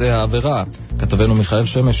למבצע העבירה. כתבנו מיכאל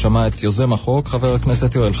שמש שמע את יוזם החוק, חבר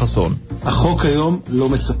הכנסת יואל חסון. החוק היום לא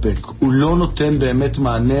מספק. הוא לא נותן באמת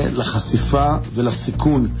מענה לחשיפה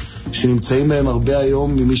ולסיכון שנמצאים בהם הרבה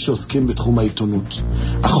היום ממי שעוסקים בתחום העיתונות.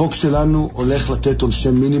 החוק שלנו הולך לתת עונשי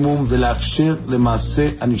מינימום ולאפשר למעשה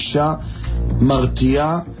ענישה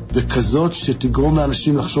מרתיעה וכזאת שתגרום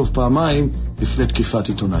לאנשים לחשוב פעמיים לפני תקיפת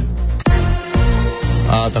עיתונאים.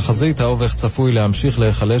 התחזית האובך צפוי להמשיך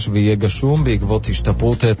להיחלש ויהיה גשום בעקבות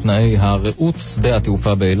השתפרות תנאי הרעות. שדה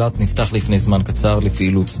התעופה באילת נפתח לפני זמן קצר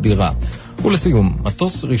לפעילות סדירה. ולסיום,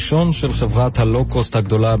 מטוס ראשון של חברת הלוקוסט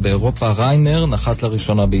הגדולה באירופה, ריינר, נחת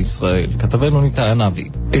לראשונה בישראל. כתבנו ניתאי ענבי.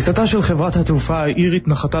 טיסתה של חברת התעופה האירית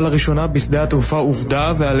נחתה לראשונה בשדה התעופה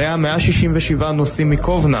עובדה, ועליה 167 נוסעים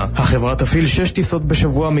מקובנה. החברה תפעיל 6 טיסות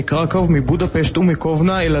בשבוע מקרקוב, מבודפשט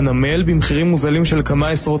ומקובנה אל הנמל במחירים מוזלים של כמה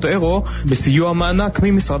עשרות אירו, בסיוע מענק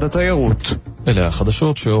ממשרד התיירות. אלה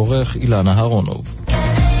החדשות שעורך אילנה הרונוב.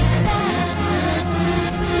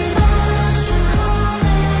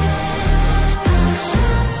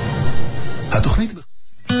 התוכנית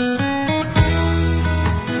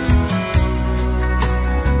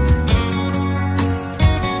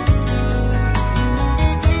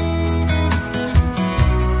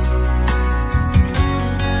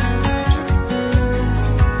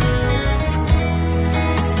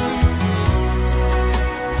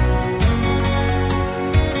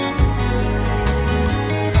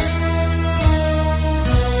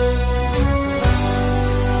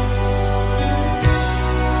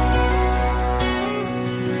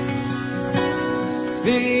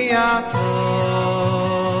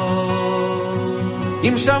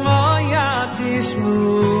אם שמויה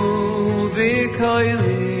תשמו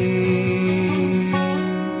וקוירי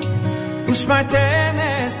ושמעתם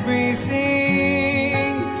אספריסי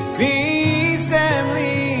ויסם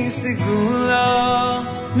לי סגולה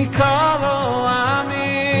מכל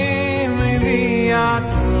העמים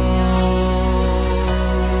ויעתו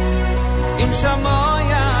אם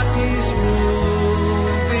שמויה תשמו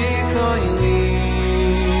וקוירי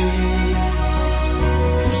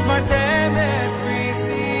ושמעתם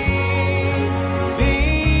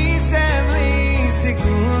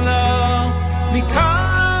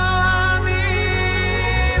מקמים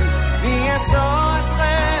ויעשו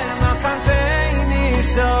אסכם על כנפי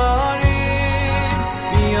נשארים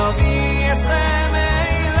ויביא אסכם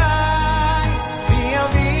אליי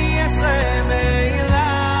ויביא אסכם אליי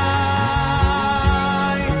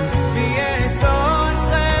ויעשו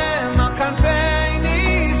אסכם על כנפי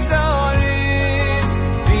נשארים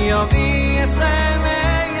ויביא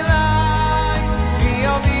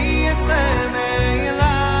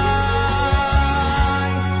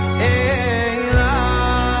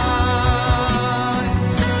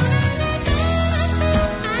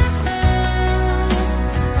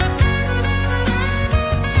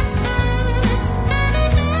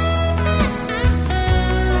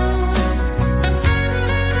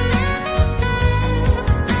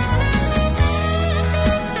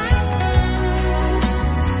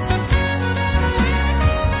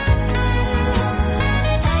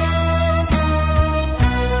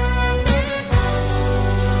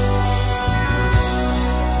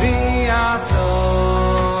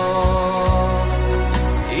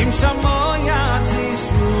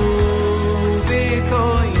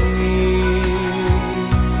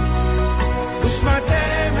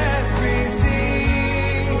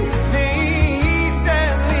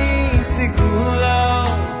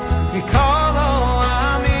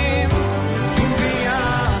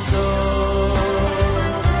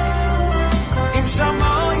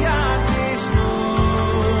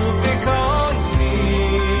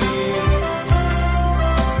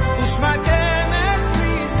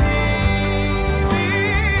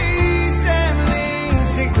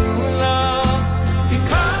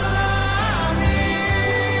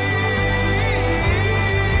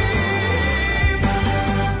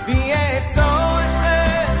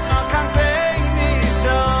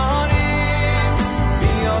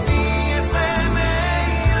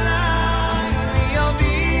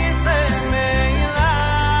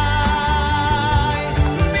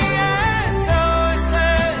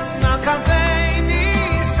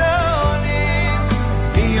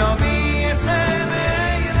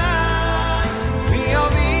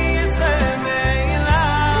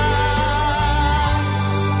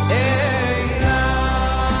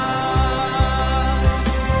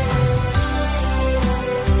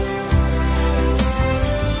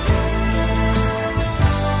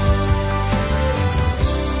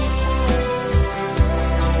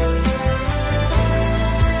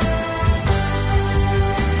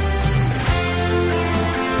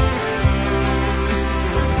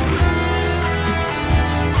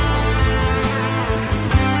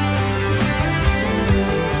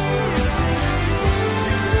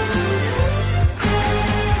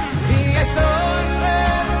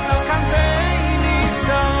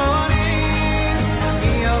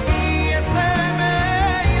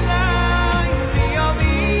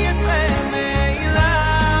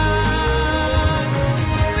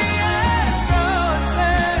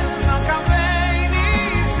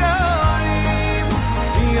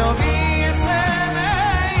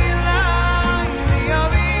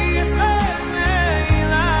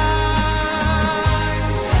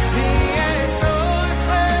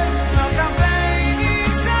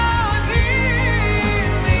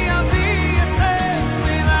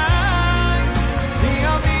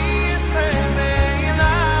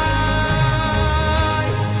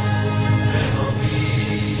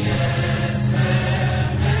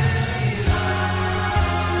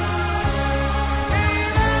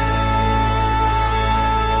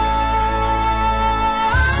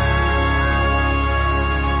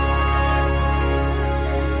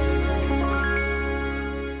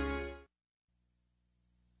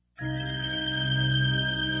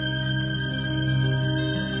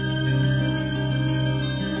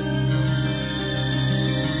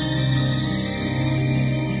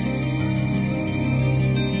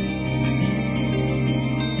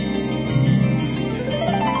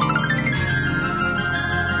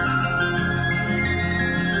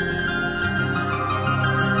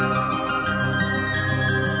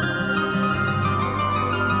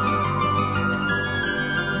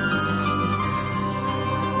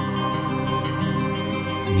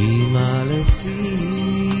אמא לפי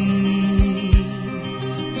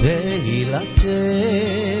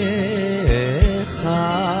תהילתך,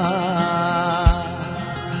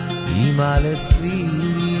 אמא לפי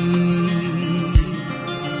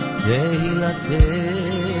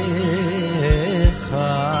תהילתך,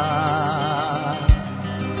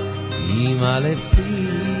 אמא לפי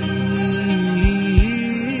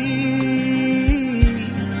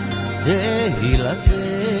תהילתך,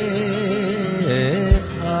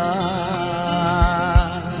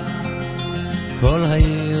 כל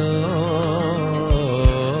היום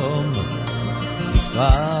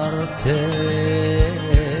תפארתך.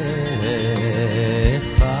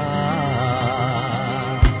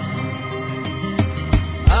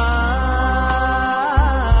 איי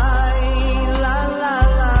לה לה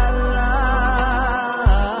לה לה,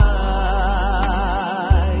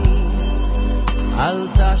 אל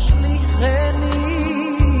תשליכני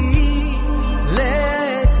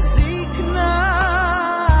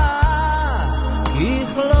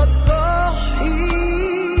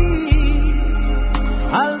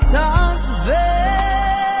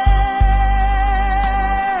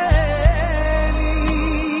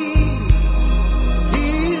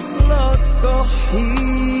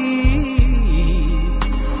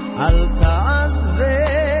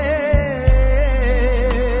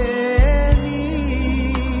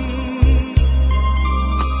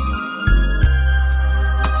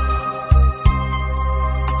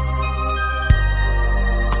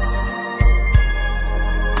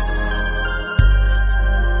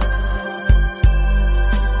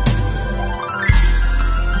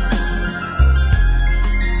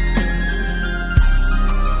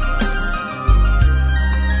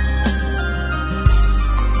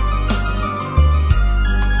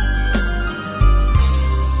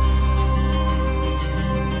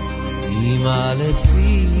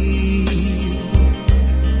לפי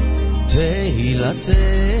תהילתך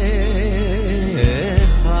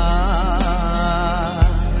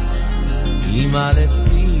אמא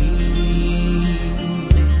לפי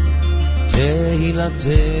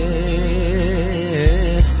תהילתך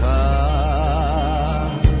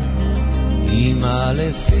אמא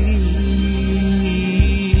לפי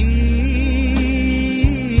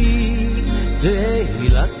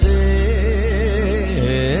תהילתך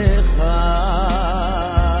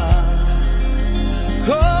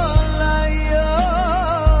כל היום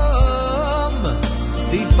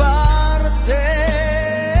תפארתך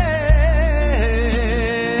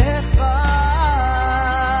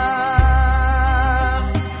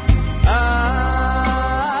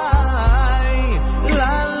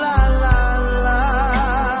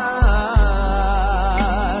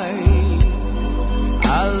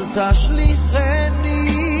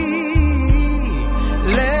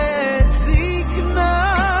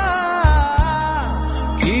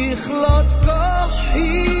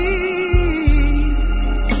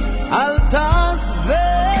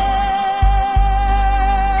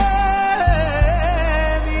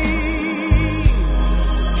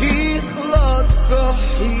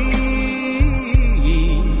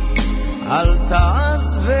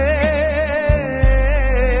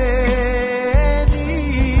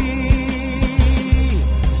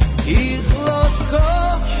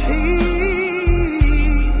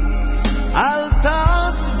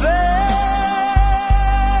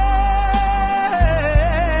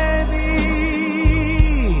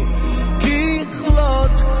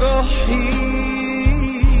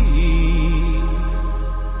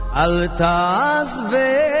אל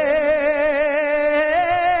תעזבני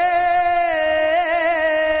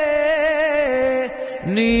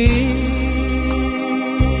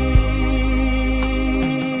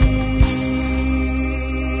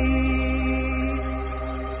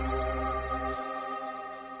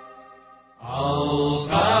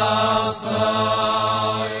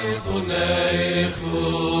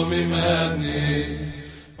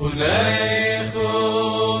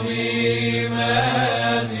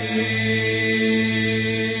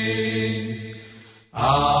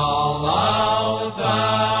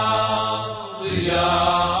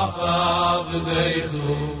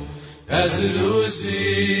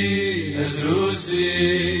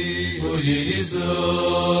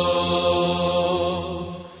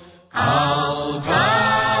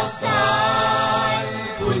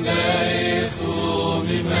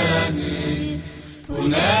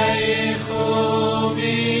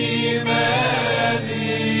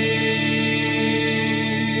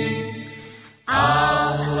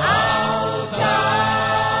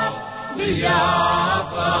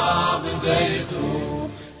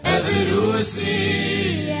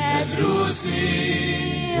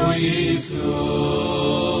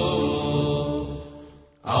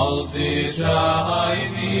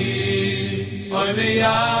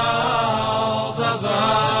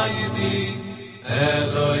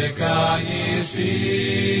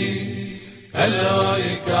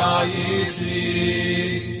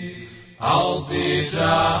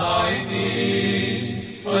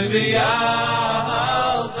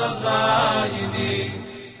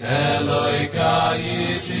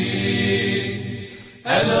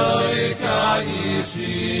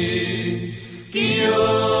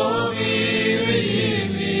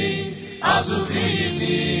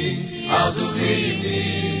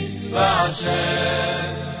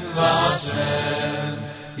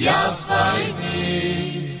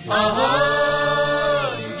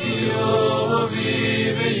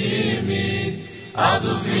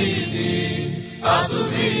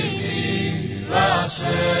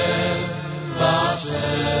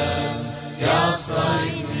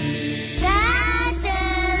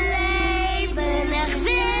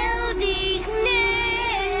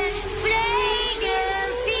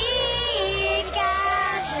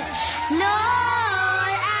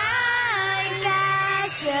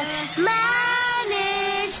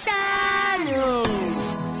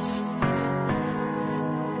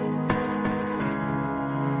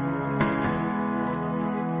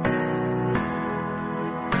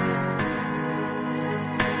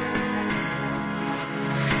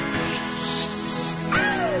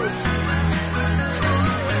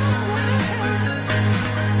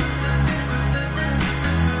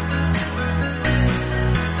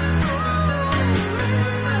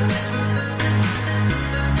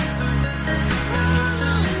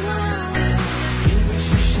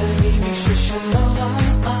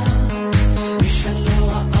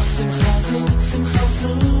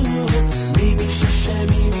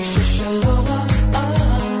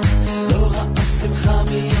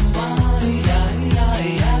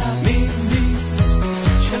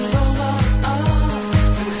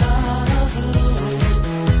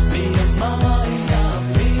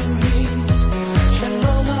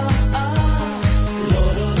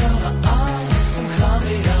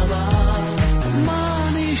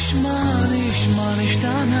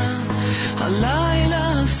השתנה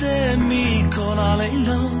הלילה הזה מכל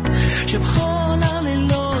הלילות שבכל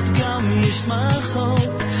הלילות גם יש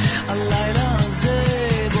שמחות הלילה הזה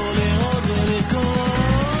בוא לראות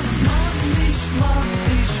ולרקוד מה נשמע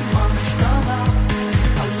נשתנה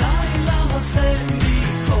הלילה הזה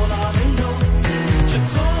מכל הלילות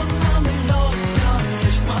שבכל הלילות גם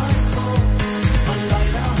יש שמחות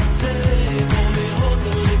הלילה הזה בוא לראות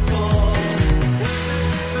ולרקוד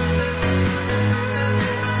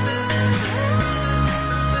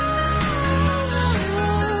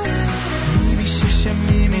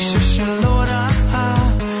מי ששלא ראה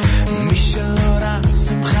מי שלא ראה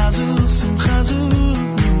שמחה זו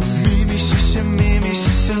מי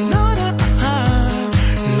ששלא ראה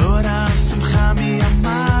לא ראה שמחה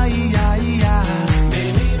מימי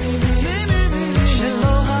שלא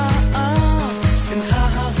ראה שמחה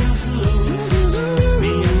זו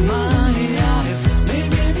מימי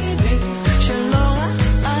שלא ראה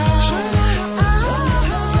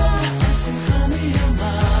שמחה מימי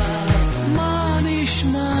מה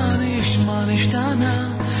נשמע נשתנה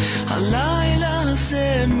הלילה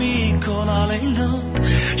הזה מכל הלילות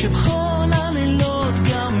שבכל הלילות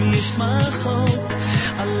גם יש שמחות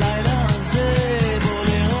הלילה הזה בוא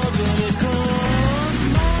לראות ולרקוד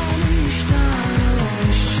מה נשתנה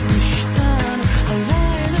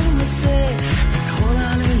הלילה הזה מכל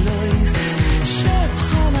הלילות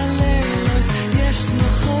שבכל הלילות יש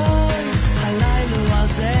שמחות הלילה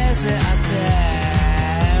הזה זה אתם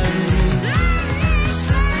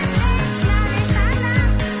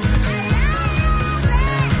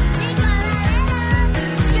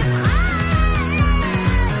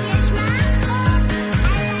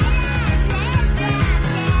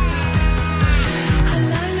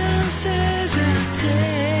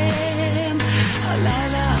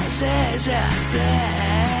זה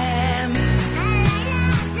אתם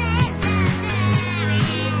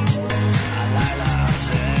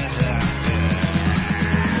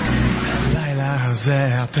הלילה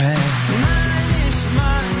הזה אתם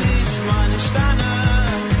מה נשמע נשתנה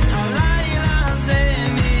הלילה הזה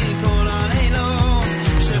מכל הלילות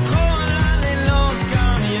שבכל הלילות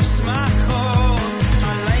גם יש שמחות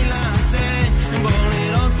הלילה הזה בוא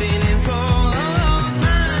לראות ולרקוד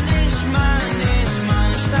מה נשמע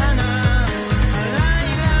נשתנה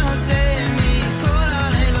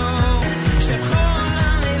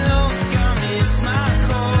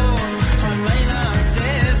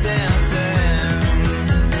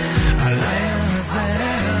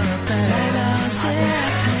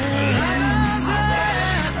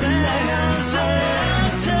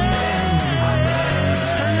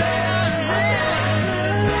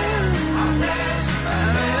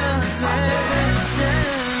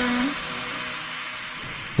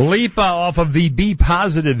Lipa off of the Be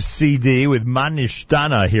Positive CD with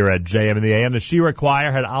Manishtana here at JM in the AM. The Shira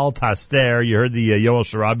Choir had Al Taster. You heard the Yoel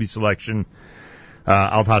Sharabi selection,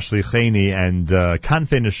 Al Tashlicheni, and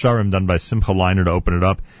Kanfei Nesharim done by Simcha Leiner to open it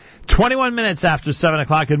up. 21 minutes after 7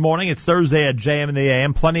 o'clock. Good morning. It's Thursday at JM in the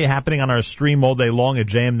AM. Plenty happening on our stream all day long at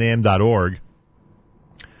jmintheam.org.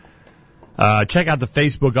 Check out the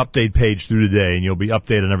Facebook update page through today, and you'll be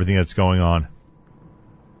updated on everything that's going on.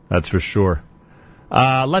 That's for sure.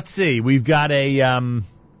 Let's see. We've got quite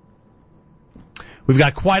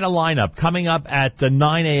a lineup coming up at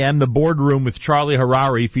 9 a.m. The Boardroom with Charlie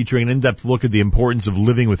Harari, featuring an in-depth look at the importance of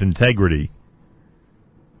living with integrity.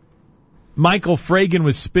 Michael Fragan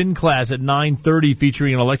with Spin Class at 9:30,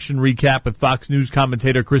 featuring an election recap with Fox News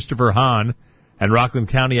commentator Christopher Hahn and Rockland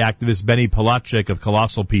County activist Benny Palachik of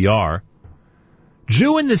Colossal PR.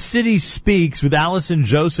 Jew in the City Speaks with Allison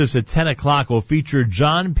Josephs at 10 o'clock will feature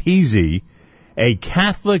John Peasy, a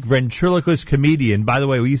Catholic ventriloquist comedian. By the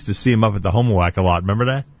way, we used to see him up at the Homewack a lot.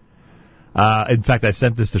 Remember that? In fact, I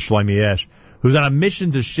sent this to Shlomi Esh, who's on a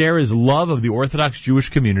mission to share his love of the Orthodox Jewish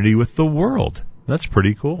community with the world. That's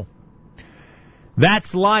pretty cool.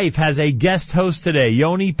 That's Life has a guest host today.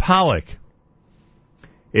 Yoni Pollack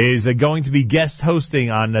is going to be guest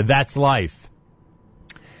hosting on That's Life.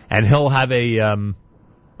 And he'll have a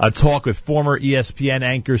talk with former ESPN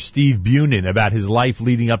anchor Steve Bunin about his life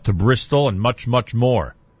leading up to Bristol and much, much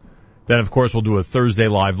more. Then, of course, we'll do a Thursday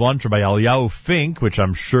live lunch by Eliyahu Fink, which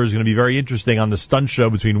I'm sure is going to be very interesting on the Stunt Show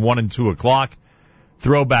between 1 and 2 o'clock.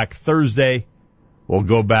 Throwback Thursday. We'll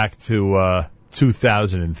go back to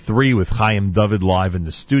 2003 with Chaim David live in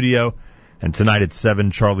the studio. And tonight at 7,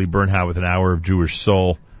 Charlie Bernhout with an hour of Jewish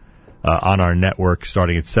Soul on our network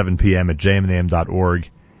starting at 7 p.m. at jmintheam.org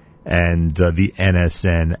and the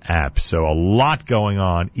NSN app. So a lot going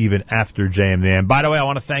on even after JM. By the way, I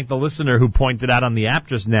want to thank the listener who pointed out on the app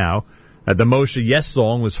just now that the Moshe Yes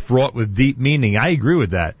song was fraught with deep meaning. I agree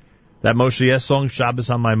with that. That Moshe Yes song, Shabbos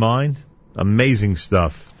on My Mind. Amazing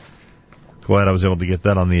stuff. Glad I was able to get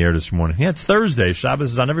that on the air this morning. Yeah, it's Thursday.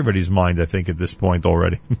 Shabbos is on everybody's mind, I think, at this point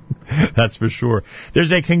already. That's for sure.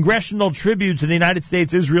 There's a congressional tribute to the United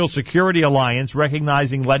States-Israel Security Alliance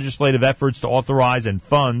recognizing legislative efforts to authorize and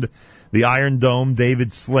fund the Iron Dome,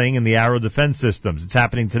 David Sling, and the Arrow defense systems. It's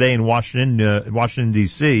happening today in Washington,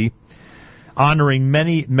 D.C., honoring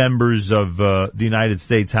many members of the United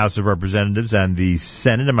States House of Representatives and the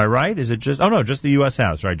Senate. Am I right? Is it just the U.S.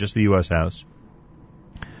 House, right? Just the U.S. House.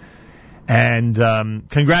 And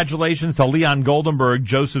congratulations to Leon Goldenberg,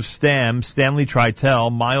 Joseph Stamm, Stanley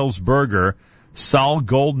Treitel, Miles Berger, Saul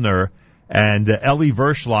Goldner, and Ellie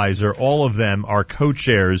Verschleiser. All of them are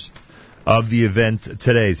co-chairs of the event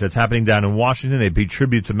today. So it's happening down in Washington. They pay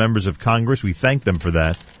tribute to members of Congress. We thank them for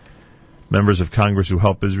that. Members of Congress who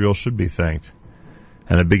help Israel should be thanked.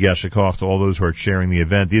 And a big yashikach to all those who are chairing the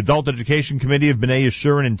event. The Adult Education Committee of B'nai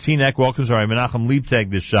Yeshurun and Teaneck welcomes Rabbi Menachem Liebtag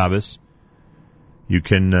this Shabbos. You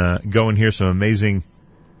can go and hear some amazing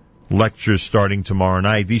lectures starting tomorrow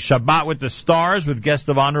night. The Shabbat with the Stars with guest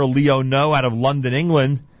of honor Leo No out of London,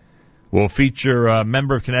 England, will feature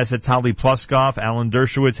member of Knesset Tali Pluskov, Alan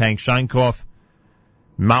Dershowitz, Hank Scheinkoff,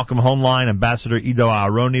 Malcolm Hoenlein, Ambassador Ido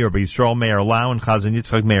Aharoni, Rabbi Yisrael Meir Lau, and Chazan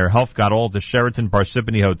Yitzchak Meir Helfgott, all at the Sheraton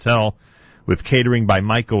Parsippany Hotel with catering by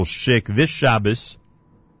Michael Schick this Shabbos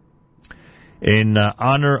in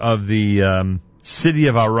honor of the city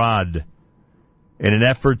of Arad, in an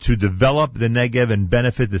effort to develop the Negev and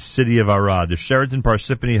benefit the city of Arad. The Sheraton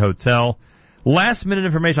Parsippany Hotel. Last minute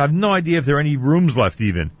information. I have no idea if there are any rooms left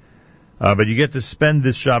even. But you get to spend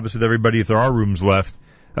this Shabbos with everybody if there are rooms left.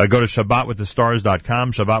 Go to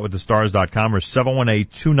ShabbatWithTheStars.com, ShabbatWithTheStars.com, or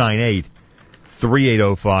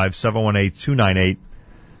 718-298-3805,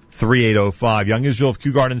 718-298-3805. Young Israel of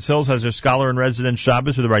Kew Gardens Hills has their Scholar-in-Residence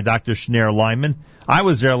Shabbos with Rabbi Dr. Shneur Lyman. I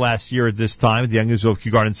was there last year at this time. The Young Israel of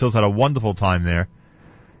Kew Gardens Hills had a wonderful time there.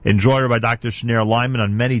 Enjoyed by Dr. Shneur Lyman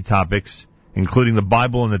on many topics, including the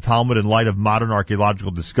Bible and the Talmud in light of modern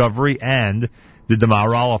archaeological discovery, and did the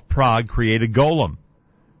Maharal of Prague create a golem?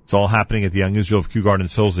 It's all happening at the Young Israel of Kew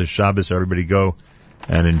Gardens Hills this Shabbos. Everybody go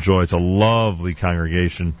and enjoy. It's a lovely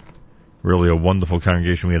congregation, really a wonderful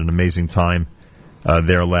congregation. We had an amazing time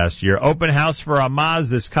there last year. Open house for Ramaz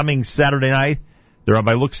this coming Saturday night. The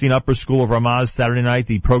Rabbi Luxstein Upper School of Ramaz Saturday night.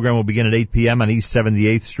 The program will begin at 8 p.m. on East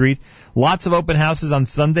 78th Street. Lots of open houses on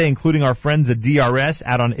Sunday, including our friends at DRS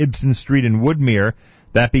out on Ibsen Street in Woodmere.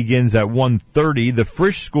 That begins at 1:30. The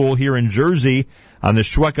Frisch School here in Jersey on the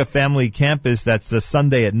Shweka Family Campus. That's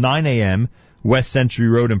Sunday at 9 a.m. West Century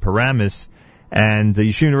Road in Paramus. And the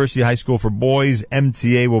Yeshiva University High School for Boys,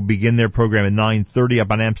 MTA, will begin their program at 9:30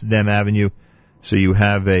 up on Amsterdam Avenue. So you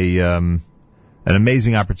have an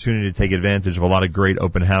amazing opportunity to take advantage of a lot of great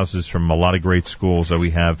open houses from a lot of great schools that we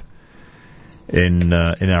have in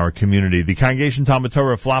our community. The Congregation Talmud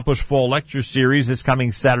Torah Flatbush Fall Lecture Series this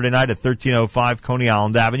coming Saturday night at 1305 Coney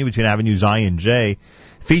Island Avenue between Avenues I and J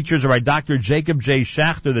features by Dr. Jacob J.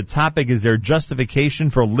 Schachter. The topic is their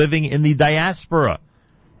justification for living in the diaspora.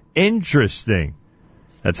 Interesting.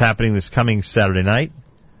 That's happening this coming Saturday night,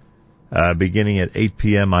 beginning at 8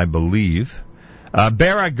 p.m., I believe.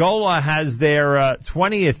 Baragola has their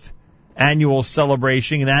 20th annual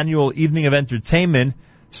celebration, an annual evening of entertainment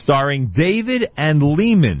starring David and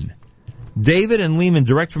Lehman. David and Lehman,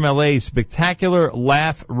 direct from L.A., spectacular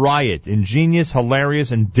laugh riot, ingenious,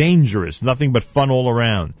 hilarious, and dangerous. Nothing but fun all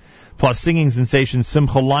around. Plus, singing sensation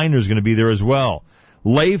Simcha Leiner is going to be there as well.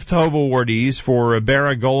 Lev Tov awardees for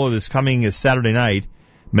Baragola this coming Saturday night.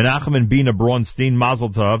 Menachem and Bina Bronstein, Mazel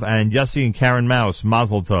Tov, and Yossi and Karen Maus,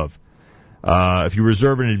 Mazel Tov. If you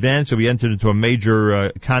reserve in advance, you'll be entered into a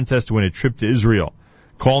major contest to win a trip to Israel.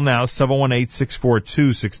 Call now,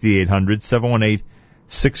 718-642-6800,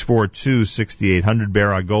 718-642-6800,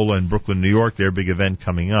 Baragola in Brooklyn, New York, their big event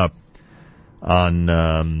coming up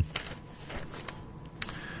on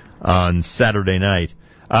Saturday night.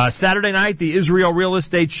 Saturday night, the Israel Real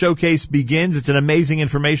Estate Showcase begins. It's an amazing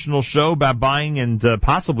informational show about buying and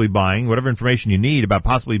possibly buying, whatever information you need about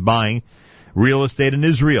possibly buying real estate in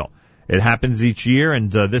Israel. It happens each year,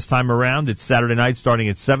 and this time around, it's Saturday night starting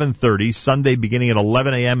at 7:30, Sunday beginning at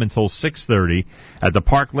 11 a.m. until 6:30 at the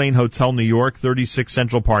Park Lane Hotel, New York, 36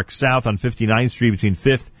 Central Park South on 59th Street between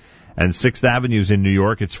 5th and 6th Avenues in New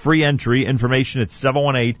York. It's free entry. Information at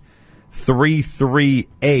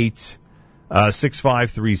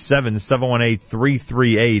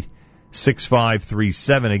 718-338-6537,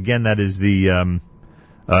 718-338-6537. Again, that is the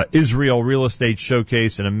Israel Real Estate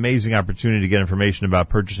Showcase, an amazing opportunity to get information about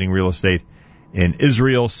purchasing real estate in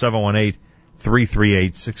Israel.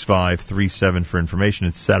 718-338-6537 for information.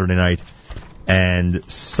 It's Saturday night and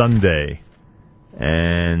Sunday.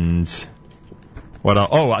 And what else?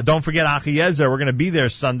 Oh, don't forget Achiezer. We're going to be there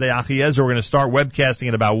Sunday. Achiezer, we're going to start webcasting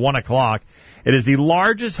at about 1 o'clock. It is the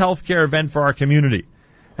largest healthcare event for our community.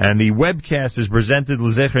 And the webcast is presented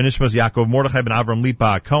L'Zecher Nishmas Yaakov Mordechai ben Avram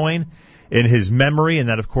Lipa Cohen in his memory, and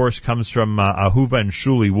that, of course, comes from Ahuva and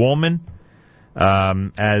Shuli Woolman.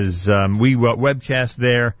 We webcast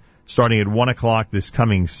there starting at 1 o'clock this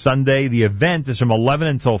coming Sunday. The event is from 11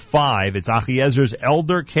 until 5. It's Achiezer's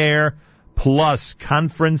Elder Care Plus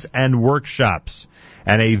Conference and Workshops,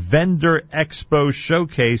 and a vendor expo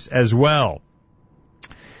showcase as well.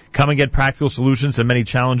 Come and get practical solutions to many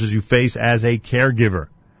challenges you face as a caregiver.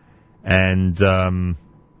 And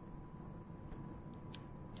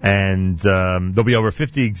there'll be over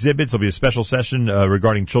 50 exhibits. There'll be a special session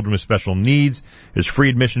regarding children with special needs. There's free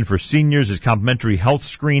admission for seniors. There's complimentary health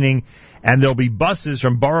screening. And there'll be buses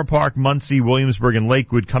from Borough Park, Muncie, Williamsburg, and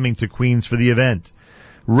Lakewood coming to Queens for the event.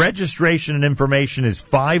 Registration and information is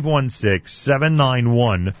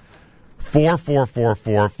 516-791-4444,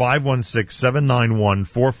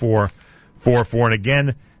 516-791-4444. And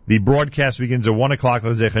again, the broadcast begins at 1 o'clock.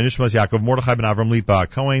 L'Zecher Nishmas Yaakov Mordechai ben Avram Lipa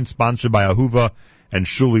Cohen, sponsored by Ahuva and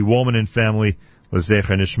Shuli Woolman and family.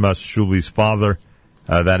 L'Zecher Nishmas, Shuli's father.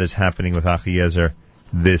 That is happening with Achiezer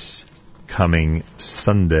this coming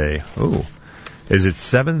Sunday. Oh, is it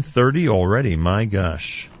 7:30 already? My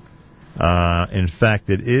gosh. In fact,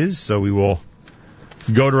 it is. So we will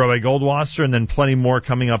go to Rabbi Goldwasser, and then plenty more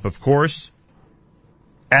coming up, of course,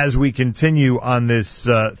 as we continue on this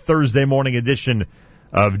Thursday morning edition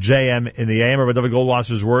of JM in the AM. Rabbi David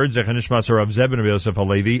Goldwasser's words, Zecher Nishmas Rav Zeb ben Rabbi Yosef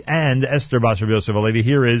Halevi and Esther Bas Rabbi Yosef Halevi.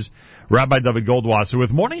 Here is Rabbi David Goldwasser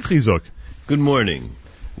with Morning Chizuk. Good morning.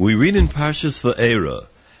 We read in Parshas Va'era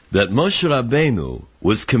that Moshe Rabbeinu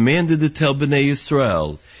was commanded to tell Bnei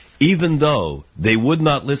Yisrael, even though they would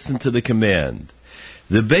not listen to the command.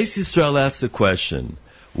 The Beis Yisrael asked the question,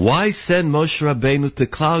 why send Moshe Rabbeinu to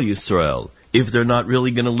Klal Yisrael if they're not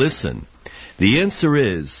really going to listen? The answer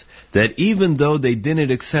is that even though they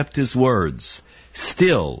didn't accept his words,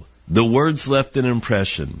 still the words left an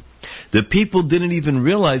impression. The people didn't even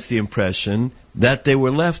realize the impression that they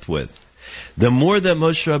were left with. The more that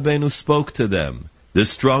Moshe Rabbeinu spoke to them, the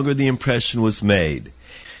stronger the impression was made.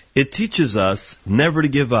 It teaches us never to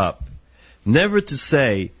give up, never to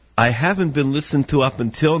say, I haven't been listened to up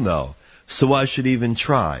until now, so I should even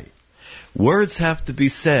try. Words have to be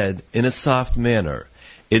said in a soft manner.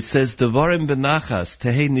 It says, Devarim benachas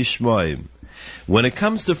tehei nishmoim. When it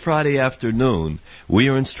comes to Friday afternoon, we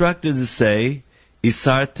are instructed to say,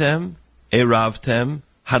 Isartem, Eravtem,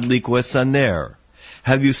 Hadlik Wesaner.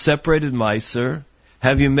 Have you separated Meiser?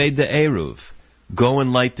 Have you made the Eruv? Go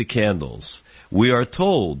and light the candles. We are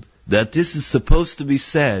told that this is supposed to be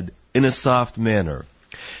said in a soft manner.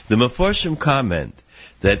 The Meforshim comment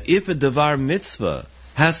that if a Devar Mitzvah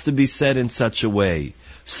has to be said in such a way,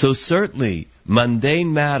 so certainly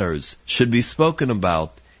mundane matters should be spoken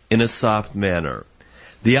about in a soft manner.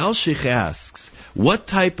 The Alshich asks, what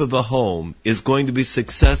type of a home is going to be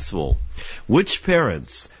successful? Which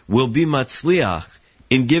parents will be matzliach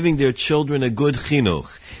in giving their children a good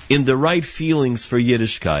chinuch, in the right feelings for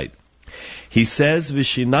Yiddishkeit? He says,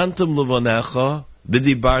 Vishinantum levonecha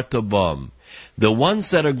b'dibarta bam. The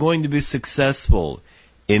ones that are going to be successful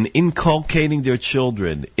in inculcating their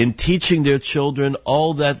children, in teaching their children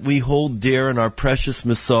all that we hold dear in our precious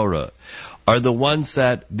Masorah, are the ones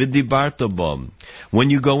that b'dibarta bam. When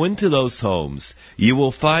you go into those homes, you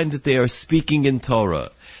will find that they are speaking in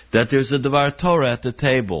Torah, that there's a Devar Torah at the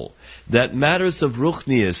table, that matters of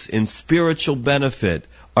ruchnius in spiritual benefit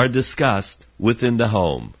are discussed within the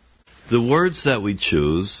home. The words that we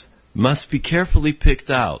choose must be carefully picked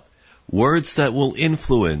out, words that will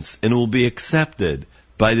influence and will be accepted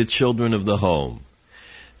by the children of the home.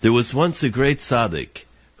 There was once a great tzaddik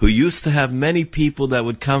who used to have many people that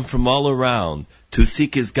would come from all around to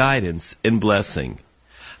seek his guidance and blessing.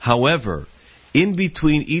 However, in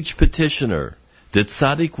between each petitioner, the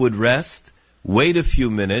tzaddik would rest, wait a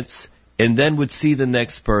few minutes, and then would see the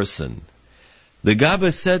next person. The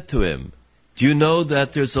Gabba said to him, do you know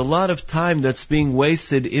that there's a lot of time that's being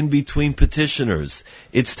wasted in between petitioners?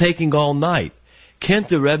 It's taking all night. Can't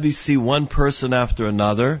the Rebbe see one person after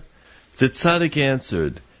another? The tzaddik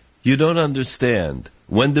answered, you don't understand.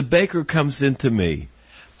 When the baker comes into me,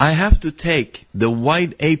 I have to take the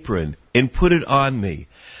white apron and put it on me.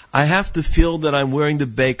 I have to feel that I'm wearing the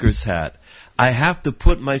baker's hat. I have to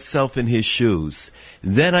put myself in his shoes.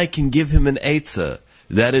 Then I can give him an eitzah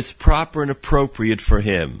that is proper and appropriate for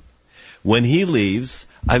him. When he leaves,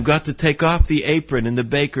 I've got to take off the apron and the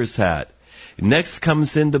baker's hat. Next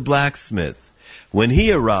comes in the blacksmith. When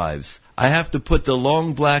he arrives, I have to put the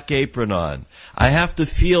long black apron on. I have to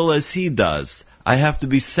feel as he does. I have to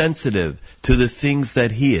be sensitive to the things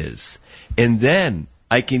that he is. And then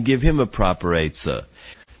I can give him a proper eitzah.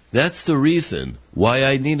 That's the reason why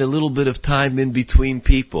I need a little bit of time in between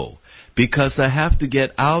people, because I have to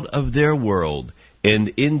get out of their world and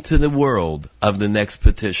into the world of the next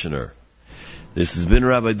petitioner. This has been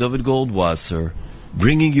Rabbi David Goldwasser,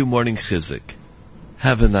 bringing you Morning Chizuk.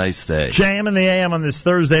 Have a nice day. JM in the AM on this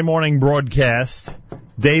Thursday morning broadcast.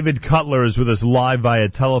 David Cutler is with us live via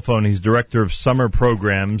telephone. He's director of summer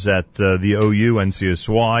programs at the OU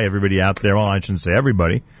NCSY. Everybody out there, well, I shouldn't say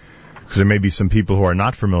everybody, because there may be some people who are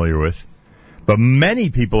not familiar with, but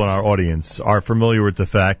many people in our audience are familiar with the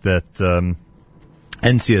fact that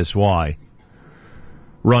NCSY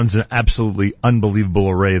runs an absolutely unbelievable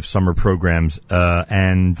array of summer programs,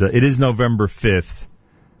 and it is November 5th,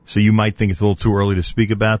 so you might think it's a little too early to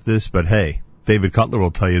speak about this, but hey, David Cutler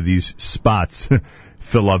will tell you these spots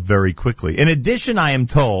fill up very quickly. In addition, I am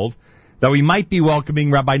told that we might be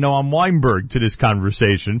welcoming Rabbi Noam Weinberg to this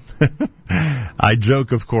conversation. I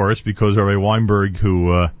joke, of course, because Rabbi Weinberg,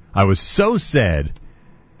 who I was so sad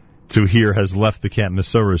to hear has left the Camp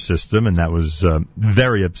Mesorah system, and that was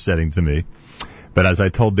very upsetting to me. But as I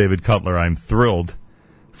told David Cutler, I'm thrilled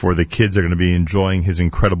for the kids are going to be enjoying his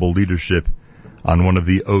incredible leadership on one of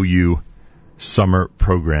the OU summer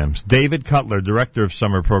programs. David Cutler, director of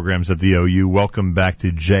summer programs at the OU, welcome back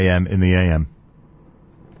to JM in the AM.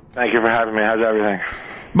 Thank you for having me. How's everything?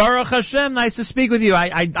 Baruch Hashem, nice to speak with you.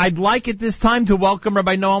 I'd like at this time to welcome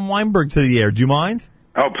Rabbi Noam Weinberg to the air. Do you mind?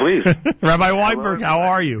 Oh, please. Rabbi Weinberg, how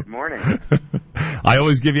are you? Good morning. I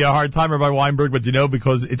always give you a hard time, Rabbi Weinberg, but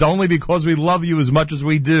because it's only because we love you as much as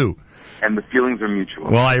we do. And the feelings are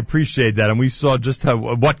mutual. Well, I appreciate that, and we saw just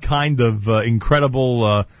what kind of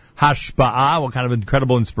incredible hashpa'ah, what kind of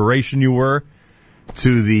incredible inspiration you were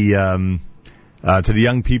to the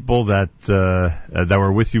young people that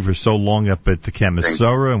were with you for so long up at the Camp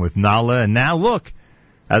Mesorah and with Nala. And now look,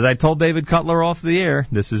 as I told David Cutler off the air,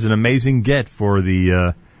 this is an amazing get for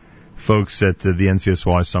the folks at the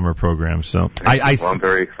NCSY summer program. So I'm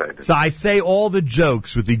very excited. So I say all the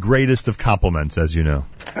jokes with the greatest of compliments, as you know.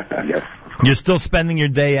 Yes. You're still spending your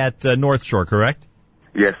day at North Shore, correct?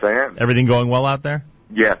 Yes, I am. Everything going well out there?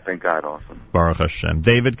 Yeah, thank God. Awesome. Baruch Hashem.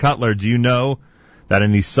 David Cutler, do you know that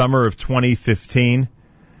in the summer of 2015,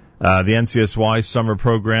 the NCSY summer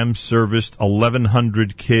program serviced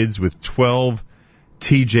 1,100 kids with 12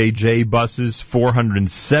 TJJ buses,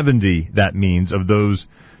 470, that means, of those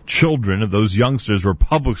children, of those youngsters, were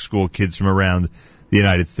public school kids from around the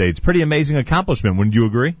United States. Pretty amazing accomplishment, wouldn't you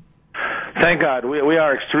agree? Thank God. We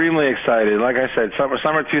are extremely excited. Like I said, summer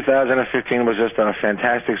 2015 was just a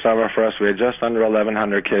fantastic summer for us. We had just under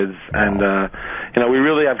 1,100 kids, and we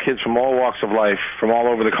really have kids from all walks of life, from all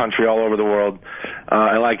over the country, all over the world.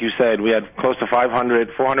 And like you said, we had close to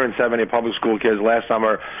 470 public school kids last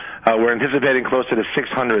summer. We're anticipating closer to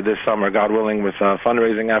 600 this summer, God willing, with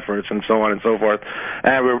fundraising efforts and so on and so forth.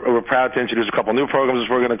 And we're proud to introduce a couple new programs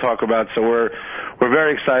we're going to talk about. So we're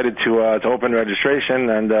very excited to open registration,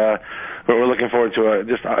 and we're looking forward to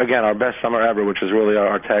just again our best summer ever, which is really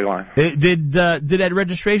our tagline. Did that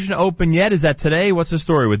registration open yet? Is that today? What's the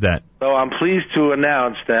story with that? So I'm pleased to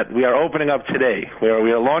announce that we are opening up today. We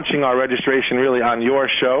are launching our registration really on your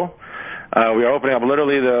show. We are opening up,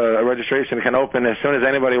 literally the registration can open as soon as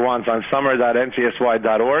anybody wants on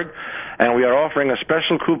summer.ncsy.org, and we are offering a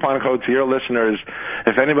special coupon code to your listeners.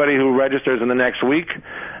 If anybody who registers in the next week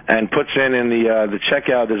and puts in the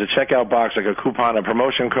checkout, there's a checkout box, like a coupon, a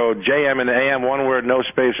promotion code, JM in the AM, one word, no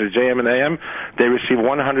spaces, JM in the AM, they receive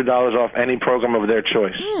 $100 off any program of their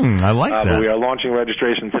choice. I like that. But we are launching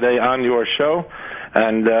registration today on your show,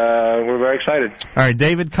 and we're very excited. All right,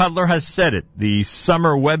 David Cutler has said it. The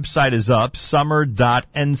summer website is up,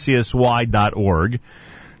 summer.ncsy.org,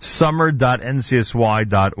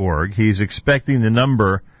 summer.ncsy.org. He's expecting the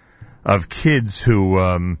number of kids who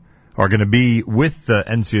are going to be with the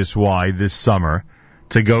NCSY this summer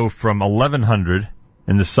to go from 1,100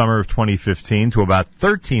 in the summer of 2015 to about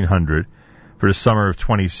 1,300 for the summer of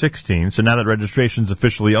 2016. So now that registration's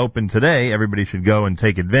officially open today, everybody should go and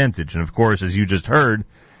take advantage. And of course, as you just heard,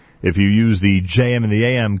 if you use the JM in the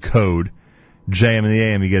AM code, JM in the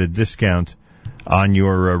AM, you get a discount on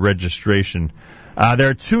your registration. There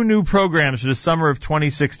are two new programs for the summer of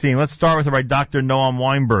 2016. Let's start with by Dr. Noam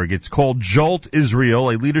Weinberg. It's called Jolt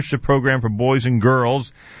Israel, a leadership program for boys and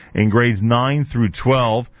girls in grades 9 through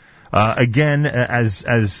 12. Again,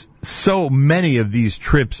 as so many of these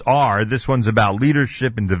trips are, this one's about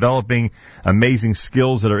leadership and developing amazing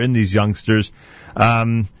skills that are in these youngsters.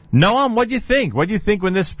 Noam, what do you think? What do you think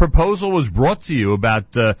when this proposal was brought to you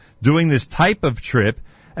about doing this type of trip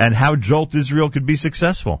and how Jolt Israel could be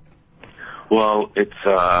successful? Well, it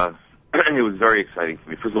was very exciting for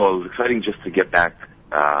me. First of all, it was exciting just to get back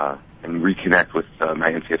and reconnect with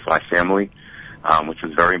my NCSY family, which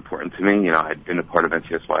was very important to me. You know, I'd been a part of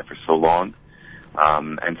NCSY for so long.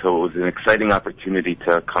 And so it was an exciting opportunity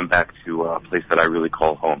to come back to a place that I really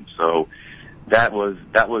call home. So that was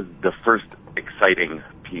the first exciting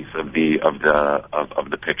piece of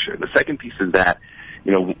the picture. The second piece is that,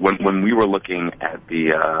 you know, when we were looking at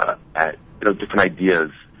different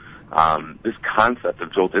ideas, this concept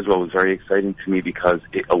of Jolt Israel was very exciting to me because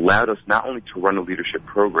it allowed us not only to run a leadership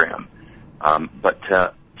program, but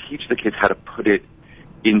to teach the kids how to put it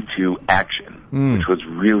into action, which was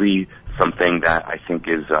really something that I think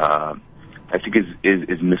is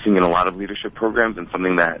missing in a lot of leadership programs, and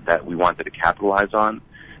something that we wanted to capitalize on.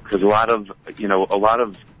 Because a lot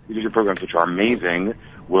of leadership programs, which are amazing,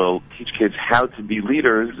 will teach kids how to be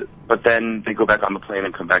leaders, but then they go back on the plane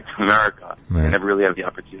and come back to America. Right. They never really have the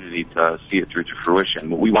opportunity to see it through to fruition.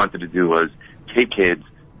 What we wanted to do was take kids,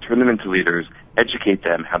 turn them into leaders, educate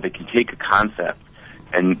them how they can take a concept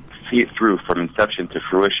and see it through from inception to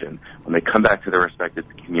fruition when they come back to their respective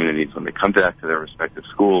communities, when they come back to their respective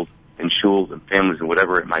schools and shuls and families and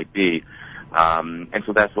whatever it might be. And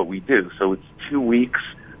so that's what we do. So it's 2 weeks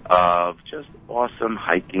of just awesome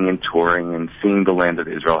hiking and touring and seeing the land of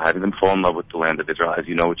Israel, having them fall in love with the land of Israel, as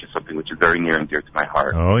you know, which is something which is very near and dear to my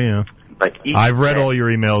heart. Oh, yeah. But I've read all your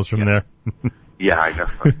emails from there. Yeah, I know.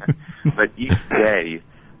 But each day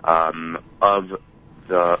of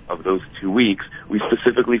those 2 weeks, we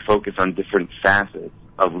specifically focus on different facets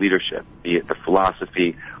of leadership, be it the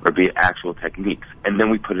philosophy or be it actual techniques, and then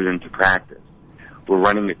we put it into practice. We're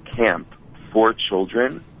running a camp for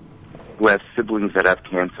children who have siblings that have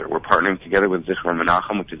cancer. We're partnering together with Zichron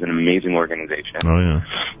Menachem, which is an amazing organization. Oh, yeah.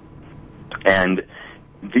 And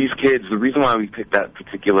these kids, the reason why we picked that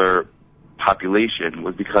particular population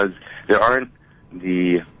was because there aren't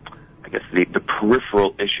the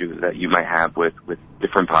peripheral issues that you might have with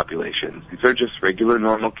different populations. These are just regular,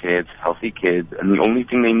 normal kids, healthy kids, and the only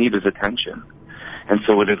thing they need is attention. And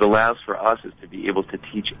so what it allows for us is to be able to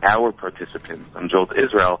teach our participants on Jolt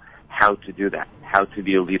Israel how to do that, how to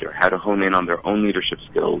be a leader, how to hone in on their own leadership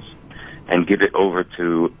skills and give it over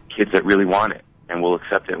to kids that really want it and will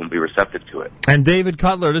accept it and will be receptive to it. And David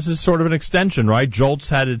Cutler, this is sort of an extension, right? Jolt's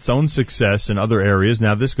had its own success in other areas.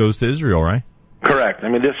 Now this goes to Israel, right? Correct. I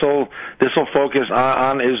mean, this will focus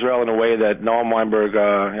on Israel in a way that Noam Weinberg,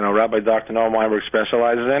 Rabbi Dr. Noam Weinberg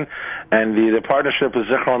specializes in, and the partnership with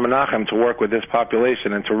Zichron Menachem to work with this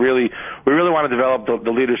population and we really want to develop the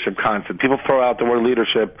leadership concept. People throw out the word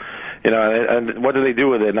leadership, and what do they do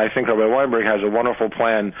with it? And I think Rabbi Weinberg has a wonderful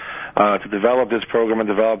plan to develop this program and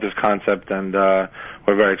develop this concept, and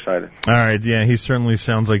we're very excited. All right, yeah, he certainly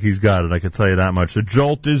sounds like he's got it, I can tell you that much. So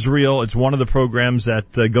Jolt Israel, it's one of the programs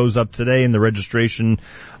that goes up today in the registration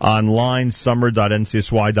online,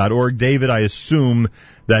 summer.ncsy.org. David, I assume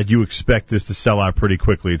that you expect this to sell out pretty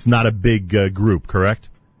quickly. It's not a big group, correct?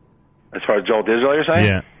 As far as Jolt Israel, you're saying?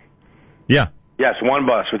 Yeah. Yeah. Yes, one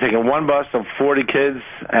bus. We're taking one bus of 40 kids,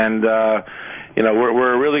 and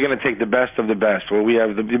we're really going to take the best of the best. Well, we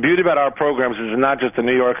have the beauty about our programs is it's not just a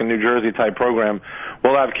New York and New Jersey type program.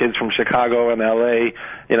 We'll have kids from Chicago and LA,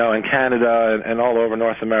 and Canada and all over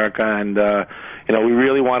North America, and we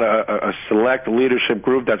really want a select leadership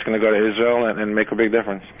group that's going to go to Israel and make a big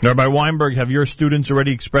difference. Rabbi Weinberg, have your students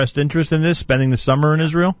already expressed interest in this, spending the summer in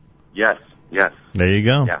Israel? Yes. There you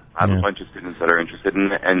go. Yeah, I have a bunch of students that are interested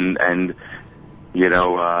in it, and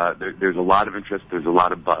there's a lot of interest. There's a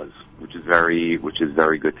lot of buzz, which is very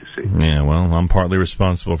good to see. Yeah, well, I'm partly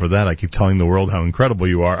responsible for that. I keep telling the world how incredible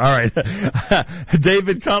you are. All right.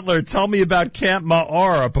 David Cutler, tell me about Camp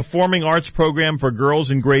Ma'ar, a performing arts program for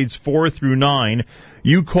girls in grades 4 through 9.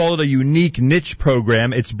 You call it a unique niche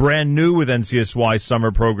program. It's brand new with NCSY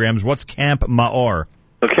summer programs. What's Camp Ma'ar?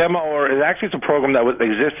 So Camp Ma'or is actually a program that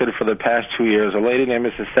existed for the past 2 years. A lady named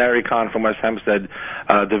Mrs. Sari Khan from West Hempstead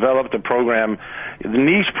developed a program. The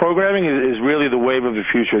niche programming is really the wave of the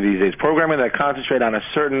future these days. Programming that concentrate on a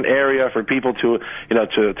certain area for people to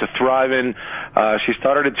thrive in. She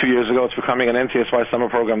started it 2 years ago. It's becoming an NCSY summer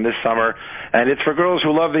program this summer, and it's for girls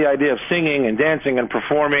who love the idea of singing and dancing and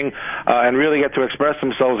performing and really get to express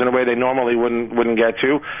themselves in a way they normally wouldn't get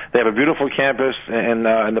to. They have a beautiful campus in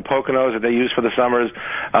the Poconos that they use for the summers.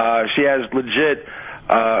 She has legit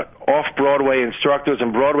off-Broadway instructors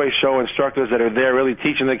and Broadway show instructors that are there really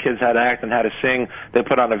teaching the kids how to act and how to sing. They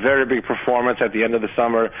put on a very big performance at the end of the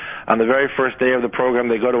summer. On the very first day of the program,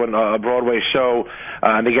 they go to a Broadway show,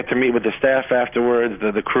 and they get to meet with the staff afterwards,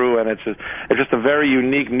 the crew, and it's just a very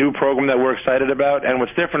unique new program that we're excited about. And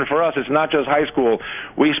what's different for us, it's not just high school.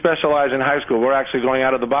 We specialize in high school. We're actually going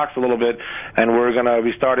out of the box a little bit, and we're going to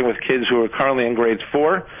be starting with kids who are currently in grades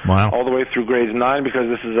 4 all the way through grades 9, because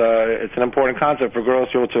this is it's an important concept for girls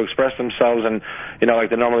to be able to express themselves and, like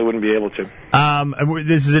they normally wouldn't be able to.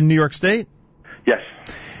 This is in New York State? Yes.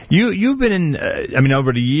 You've been in,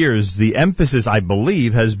 over the years, the emphasis, I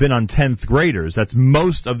believe, has been on 10th graders. That's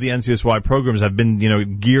most of the NCSY programs have been,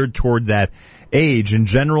 geared toward that age. In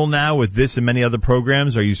general now, with this and many other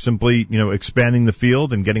programs, are you simply, expanding the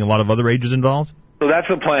field and getting a lot of other ages involved? So that's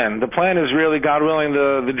the plan. The plan is really, God willing,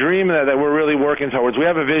 the dream that we're really working towards. We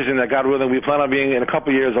have a vision that, God willing, we plan on being, in a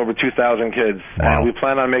couple of years, over 2,000 kids. Wow. And we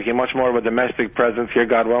plan on making much more of a domestic presence here,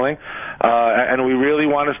 God willing. And we really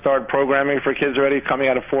want to start programming for kids already coming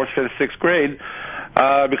out of 4th, 5th, 6th grade.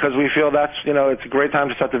 Because we feel that's, it's a great time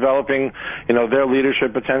to start developing, their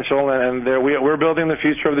leadership potential, and we're building the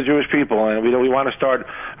future of the Jewish people, and we want to start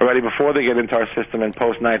already before they get into our system in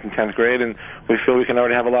post 9th and 10th grade, and we feel we can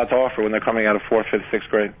already have a lot to offer when they're coming out of 4th, 5th, 6th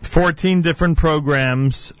grade. 14 different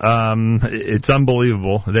programs. It's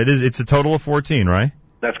unbelievable. It's a total of 14, right?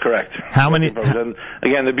 That's correct. How many? And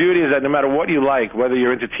again, the beauty is that no matter what you like, whether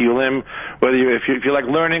you're into Tiyulim, if you like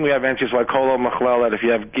learning, we have NCSY Kolo Machlel. If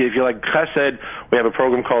you like Chesed, we have a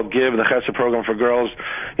program called Give, the Chesed program for girls.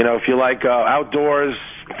 If you like outdoors,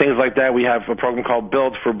 things like that, we have a program called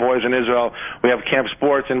Build for boys in Israel. We have Camp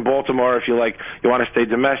Sports in Baltimore. If you want to stay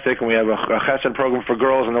domestic, and we have a Chesed program for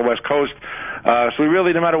girls on the West Coast. So we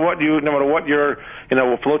really, no matter what you're,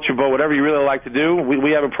 we'll float your boat, whatever you really like to do,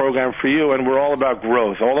 we have a program for you, and we're all about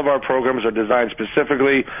growth. All of our programs are designed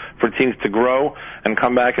specifically for teens to grow and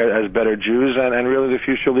come back as better Jews and really the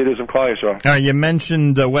future leaders of Klal Yisrael. All right, you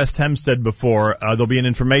mentioned West Hempstead before. There'll be an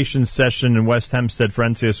information session in West Hempstead for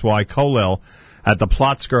NCSY Kollel at the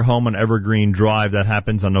Plotzker home on Evergreen Drive. That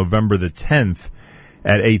happens on November the 10th.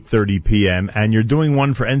 At 8:30 p.m. And you're doing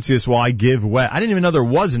one for NCSY Give West. I didn't even know there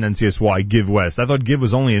was an NCSY Give West. I thought Give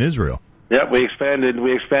was only in Israel. Yep, we expanded.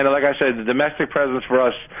 Like I said, the domestic presence for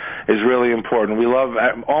us is really important. We love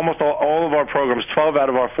almost all of our programs. 12 out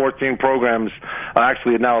of our 14 programs,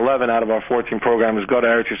 actually now 11 out of our 14 programs go to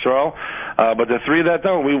RPRY Yisrael. But the 3 that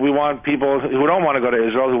don't, we want people who don't want to go to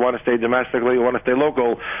Israel, who want to stay domestically, who want to stay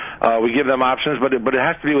local. We give them options, but it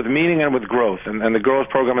has to be with meaning and with growth. And the girls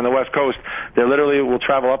program in the West Coast, they literally will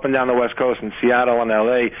travel up and down the West Coast in Seattle and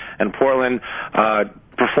LA and Portland,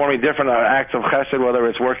 performing different acts of chesed, whether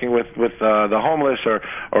it's working with the homeless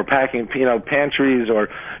or packing pantries or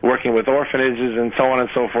working with orphanages and so on and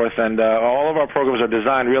so forth. And all of our programs are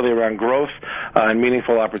designed really around growth and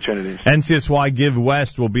meaningful opportunities. NCSY Give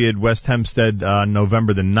West will be at West Hempstead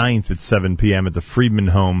November the 9th at 7 p.m. at the Friedman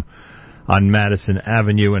Home on Madison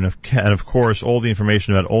Avenue. And of course, all the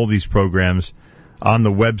information about all these programs on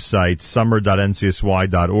the website,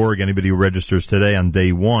 summer.ncsy.org. Anybody who registers today on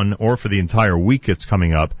day 1 or for the entire week that's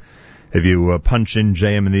coming up, if you punch in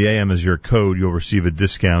JM and the AM as your code, you'll receive a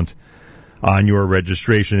discount on your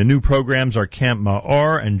registration. The new programs are Camp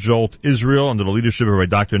Ma'ar and Jolt Israel under the leadership of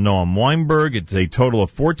Dr. Noam Weinberg. It's a total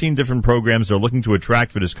of 14 different programs they're looking to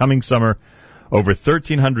attract for this coming summer. Over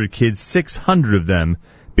 1,300 kids, 600 of them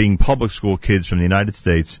being public school kids from the United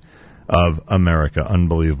States of America.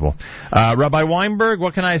 Unbelievable. Rabbi Weinberg,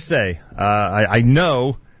 what can I say? I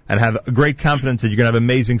know and have great confidence that you're going to have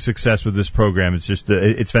amazing success with this program. It's just,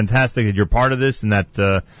 it's fantastic that you're part of this and that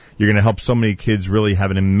you're going to help so many kids really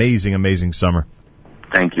have an amazing, amazing summer.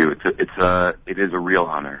 Thank you. It is a real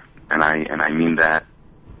honor, and I mean that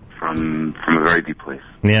from a very deep place.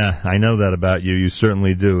 Yeah, I know that about you. You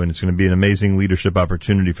certainly do, and it's going to be an amazing leadership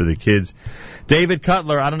opportunity for the kids. David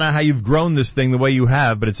Cutler, I don't know how you've grown this thing the way you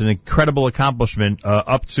have, but it's an incredible accomplishment,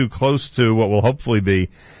 up to close to what will hopefully be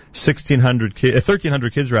 1,300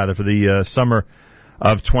 kids rather for the summer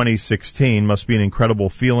of 2016. Must be an incredible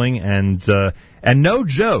feeling, and no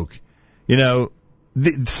joke,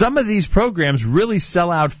 some of these programs really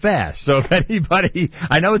sell out fast. So if anybody,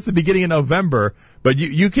 I know it's the beginning of November, but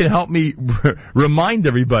you can help me remind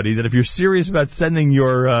everybody that if you're serious about sending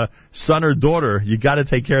your son or daughter, you got to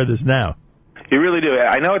take care of this now. You really do.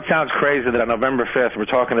 I know it sounds crazy that on November 5th we're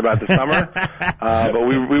talking about the summer, but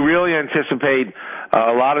we really anticipate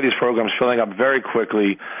a lot of these programs filling up very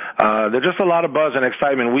quickly. there's just a lot of buzz and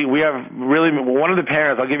excitement. We have really, one of the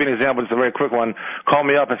parents, I'll give you an example, it's a very quick one, called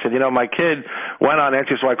me up and said, my kid went on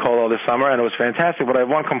NCSY Colo this summer and it was fantastic, but I have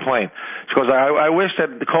one complaint. She goes, I wish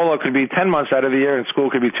that the Colo could be 10 months out of the year and school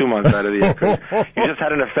could be 2 months out of the year. 'Cause you just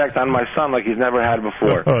had an effect on my son like he's never had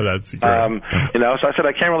before. Oh, that's great. So I said,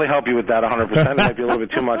 I can't really help you with that 100%. It might be a little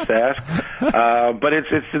bit too much to ask. But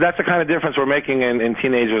that's the kind of difference we're making in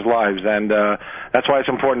teenagers' lives. And that's why it's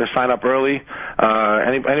important to sign up early.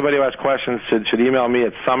 Anybody who has questions should email me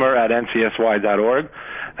at summer@ncsy.org.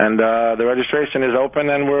 And the registration is open,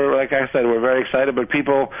 and like I said, we're very excited, but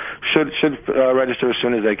people should register as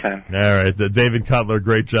soon as they can. All right. David Cutler,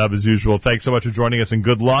 great job as usual. Thanks so much for joining us, and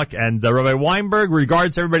good luck. And Rabbi Weinberg,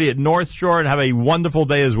 regards to everybody at North Shore, and have a wonderful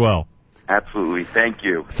day as well. Absolutely. Thank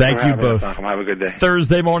you. Thank you both. Have a good day.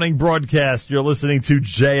 Thursday morning broadcast. You're listening to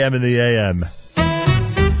JM in the AM.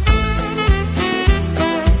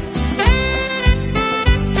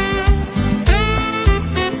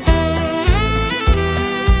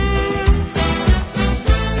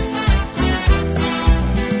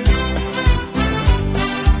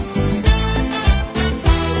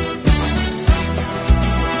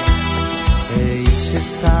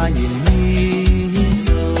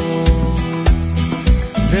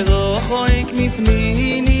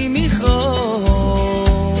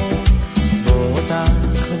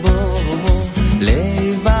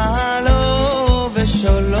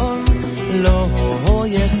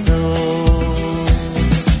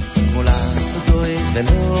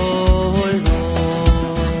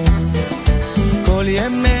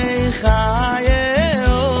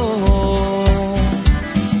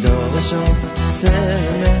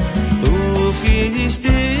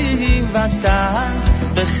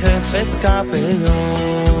 בחפץ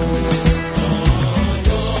כפיות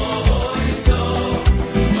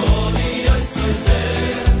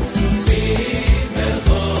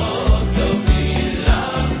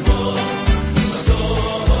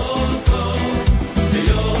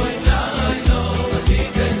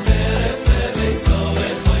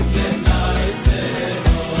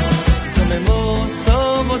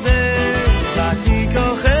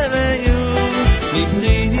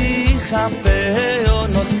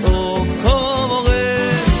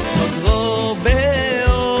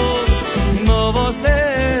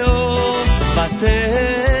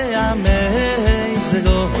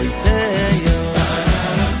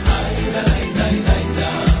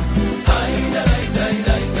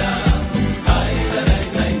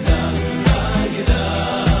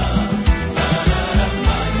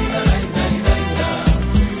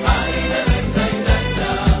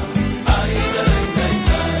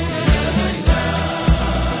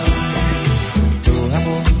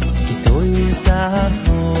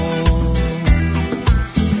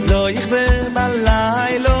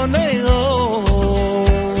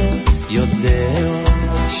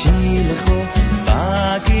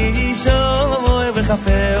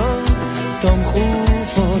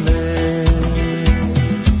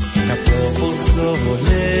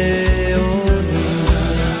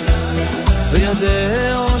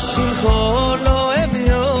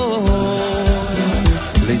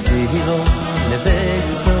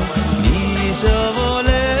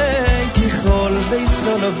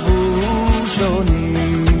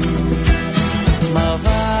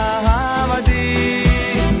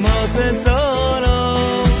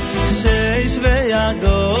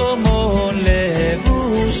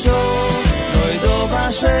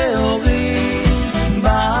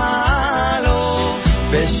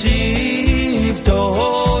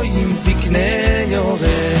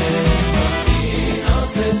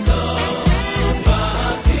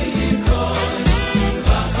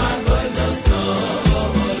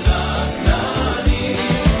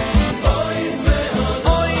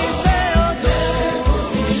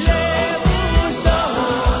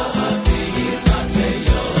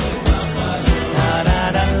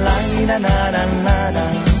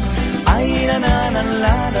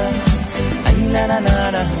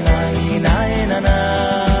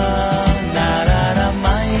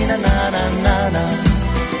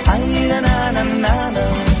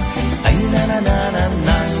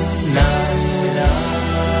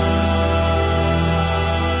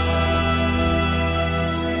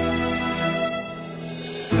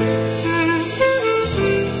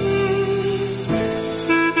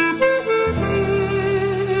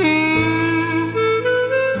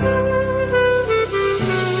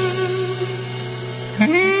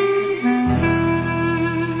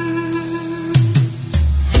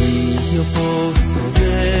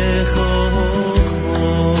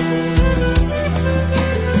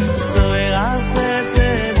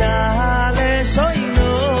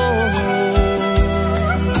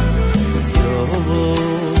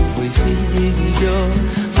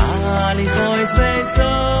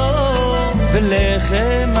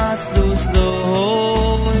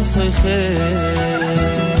אחר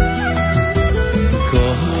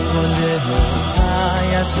כל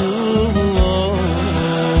דעותיי ישובו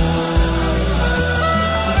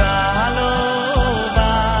ועלו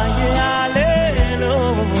ויעלנו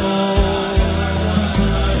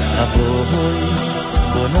הבויס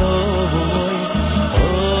בונויס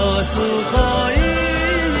עשו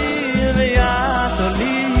חיים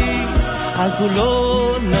ויעתוליס על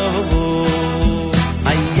כולו נבוא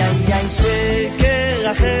איי איי איי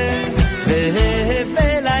שקר אחר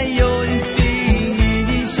והבל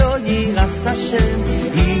היופי שוי רס השם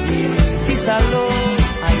יגיד תסלו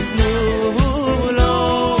היתנו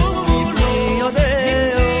לו יתני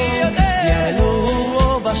יודעו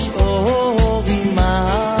יעלו בשאור עם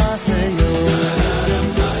מעשיו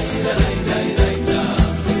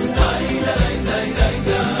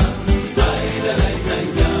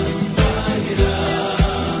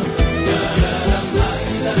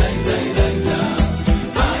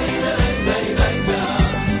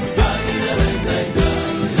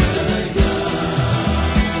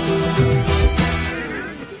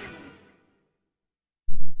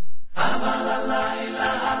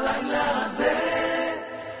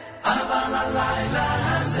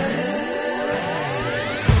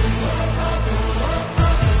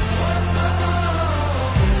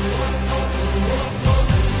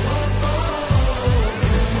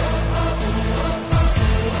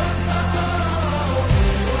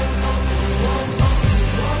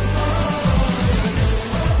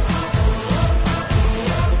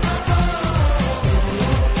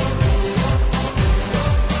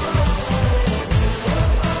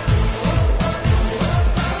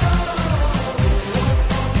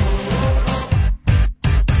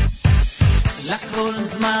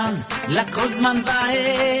לכל זמן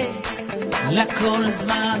בעת,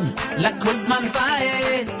 לכל זמן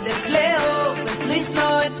בעת, את לאהוב,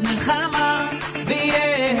 לשנוא את מלחמה,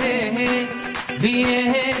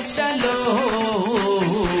 ויהיה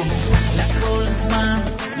שלום.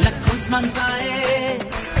 לכל זמן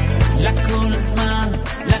בעת, לכל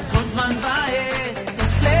זמן בעת,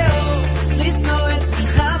 את לאהוב, לשנוא את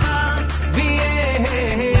מלחמה,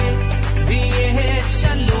 ויהיה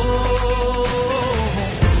שלום.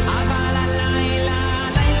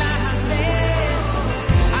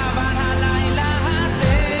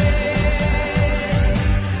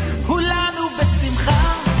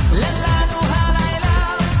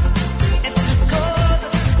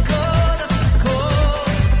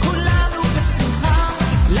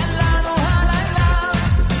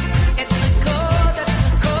 את ריקוד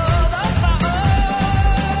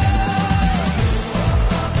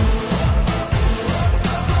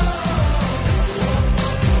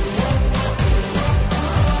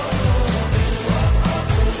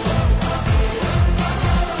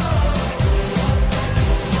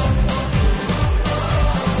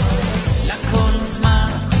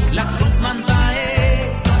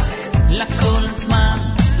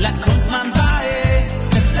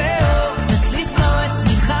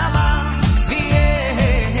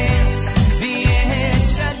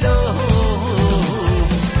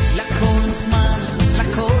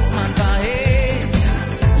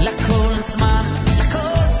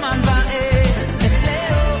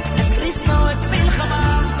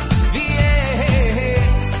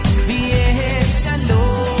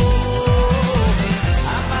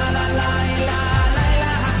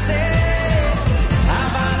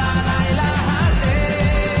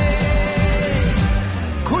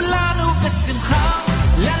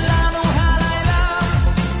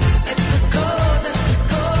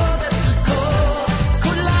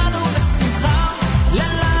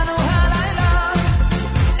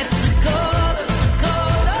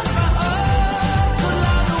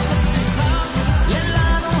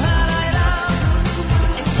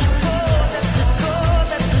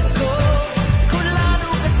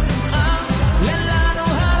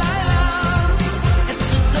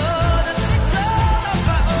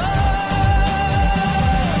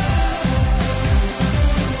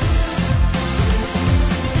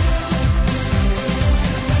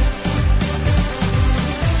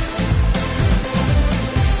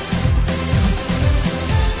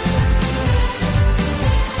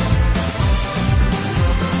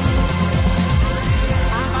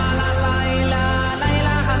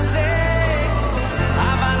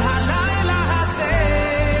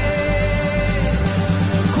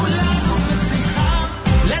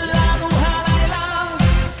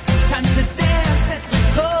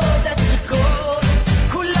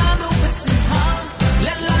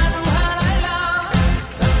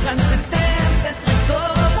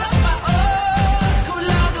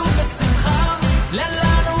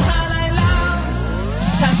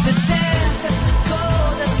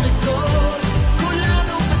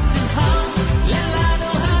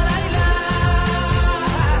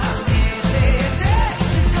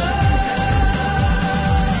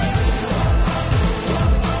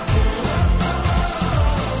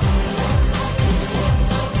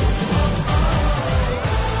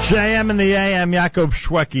JM in the AM, Yaakov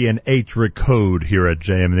Shweki and Eitre Code here at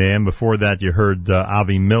JM in the AM. Before that, you heard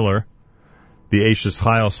Avi Miller, the Ashes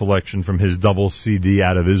Chayil selection from his double CD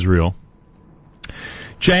out of Israel.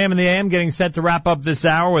 JM in the AM getting set to wrap up this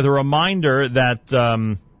hour with a reminder that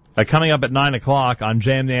coming up at 9 o'clock on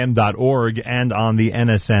jmintheam.org and on the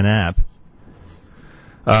NSN app,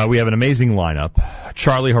 we have an amazing lineup.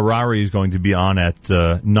 Charlie Harari is going to be on at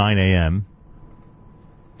 9 a.m.,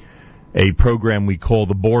 a program we call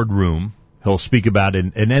The Boardroom. He'll speak about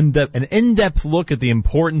an in-depth look at the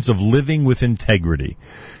importance of living with integrity.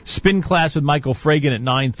 Spin Class with Michael Fragan at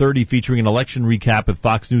 9:30, featuring an election recap with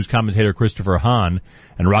Fox News commentator Christopher Hahn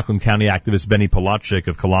and Rockland County activist Benny Polachek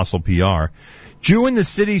of Colossal PR. Jew in the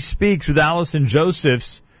City Speaks with Allison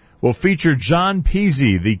Josephs will feature John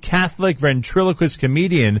Peasy, the Catholic ventriloquist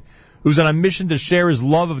comedian who's on a mission to share his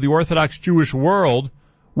love of the Orthodox Jewish world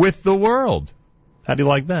with the world. How do you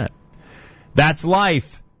like that? That's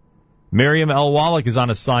Life. Miriam L. Wallach is on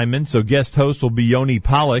assignment, so guest host will be Yoni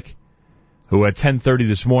Pollock, who at 10:30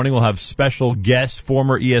 this morning will have special guest,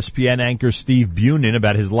 former ESPN anchor Steve Bunin,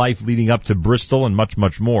 about his life leading up to Bristol and much,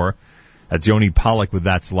 much more. That's Yoni Pollock with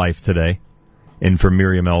That's Life today, in for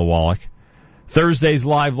Miriam L. Wallach. Thursday's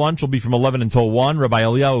live lunch will be from 11 until 1. Rabbi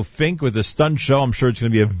Eliyahu Fink with a stunt show. I'm sure it's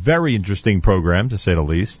going to be a very interesting program, to say the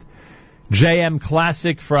least. JM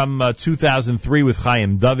Classic from 2003 with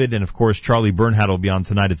Chaim David, and of course Charlie Bernhardt will be on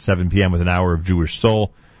tonight at 7 p.m. with an hour of Jewish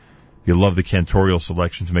Soul. If you love the cantorial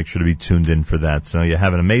selections, make sure to be tuned in for that. So you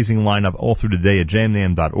have an amazing lineup all through the day at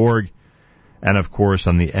jmintheam.org, and of course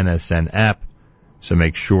on the NSN app, so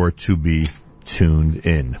make sure to be tuned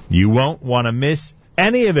in. You won't want to miss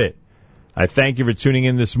any of it. I thank you for tuning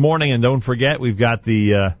in this morning, and don't forget, we've got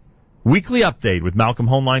the weekly update with Malcolm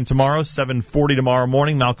Hoenlein tomorrow, 7:40 tomorrow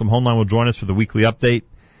morning. Malcolm Hoenlein will join us for the weekly update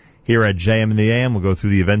here at JM in the AM. We'll go through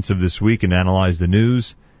the events of this week and analyze the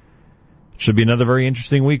news. Should be another very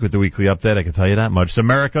interesting week with the weekly update, I can tell you that much. It's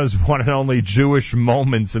America's one and only Jewish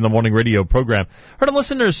Moments in the Morning radio program. Heard and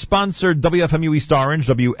listeners sponsored WFMU East Orange,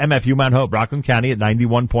 WMFU Mount Hope, Rockland County at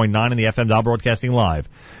 91.9 and the FM dial, broadcasting live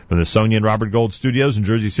from the Sonia and Robert Gold studios in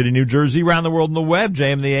Jersey City, New Jersey, around the world on the web,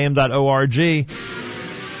 jmtheam.org.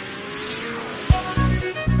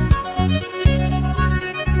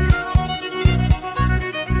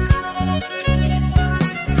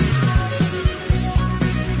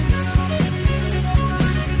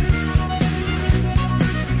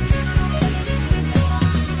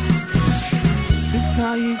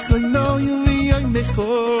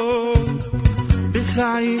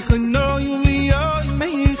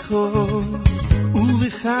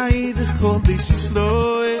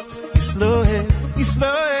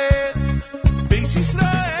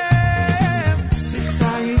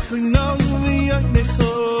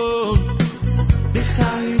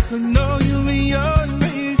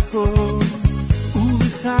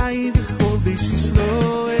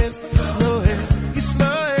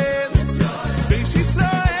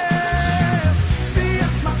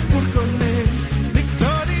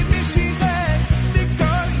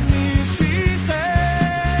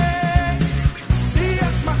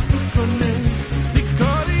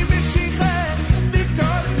 Victoria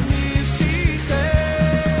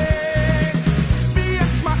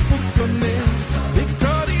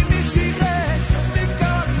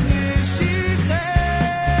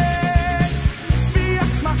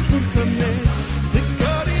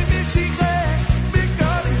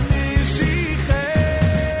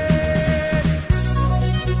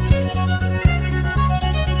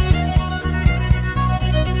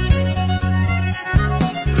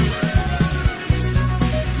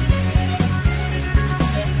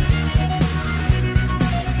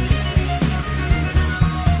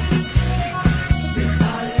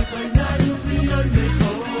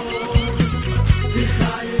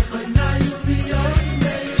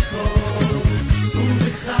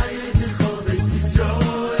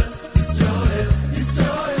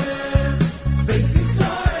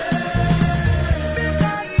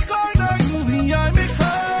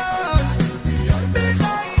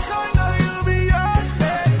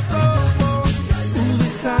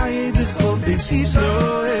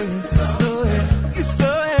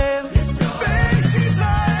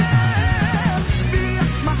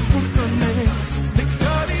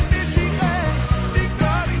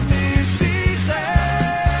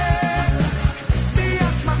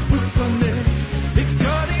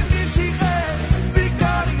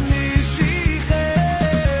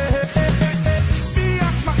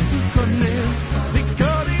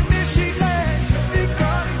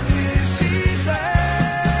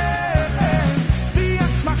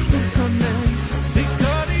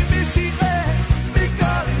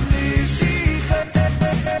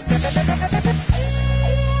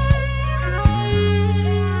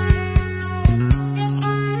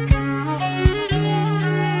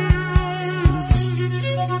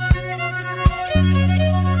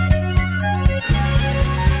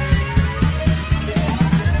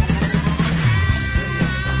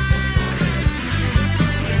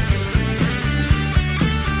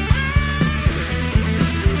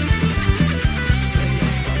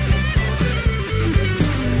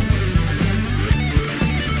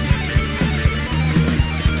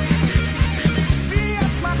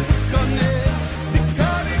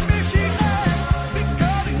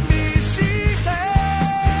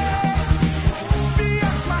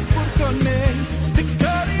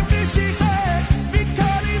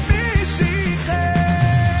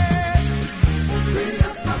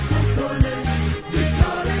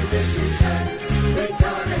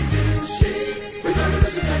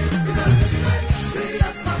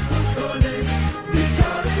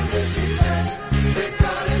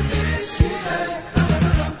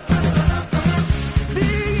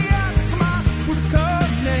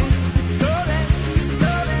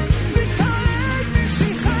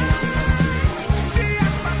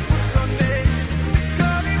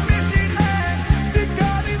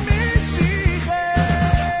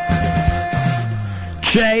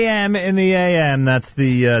JM in the AM. That's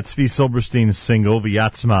the Tzvi Silberstein single,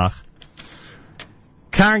 V'yatzmach.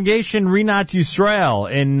 Congregation Rinat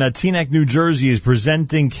Yisrael in Teaneck, New Jersey is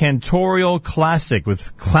presenting Cantorial Classics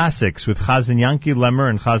with Chazan Yanki Lemmer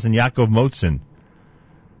and Chazan Yaakov Motzin.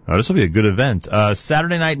 Oh, this will be a good event.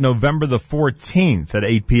 Saturday night, November the 14th at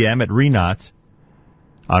 8 p.m. at Rinat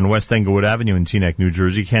on West Englewood Avenue in Teaneck, New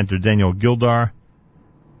Jersey. Cantor Daniel Gildar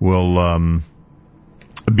will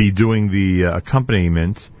be doing the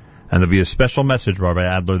accompaniment, and there'll be a special message by Rabbi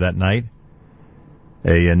Adler that night.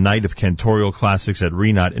 A night of Cantorial Classics at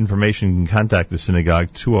Rinat. Information, you can contact the synagogue,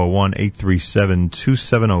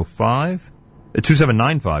 201-837-2705,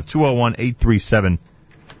 2795,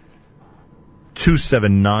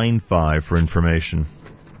 201-837-2795 for information.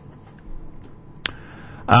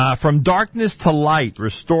 From darkness to light,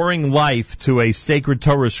 restoring life to a sacred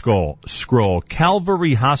Torah scroll.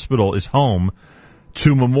 Calvary Hospital is home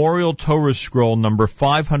to Memorial Torah Scroll number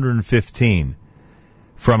 515.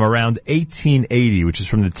 From around 1880, which is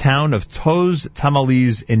from the town of Toz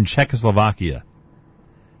Tamaliz in Czechoslovakia.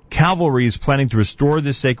 Calvary is planning to restore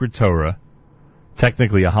this sacred Torah,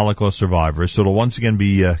 technically a Holocaust survivor, so it'll once again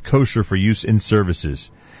be kosher for use in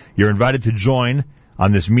services. You're invited to join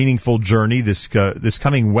on this meaningful journey this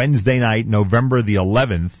coming Wednesday night, November the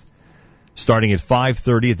 11th, starting at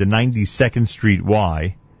 5:30 at the 92nd Street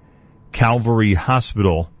Y,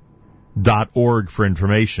 calvaryhospital.org for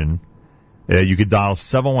information. You could dial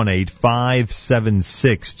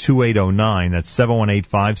 718-576-2809. That's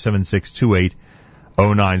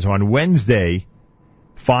 718-576-2809. So on Wednesday,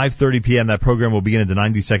 5:30 p.m., that program will begin at the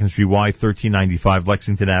 92nd Street Y, 1395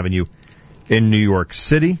 Lexington Avenue in New York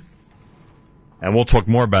City. And we'll talk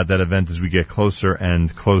more about that event as we get closer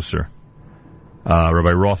and closer.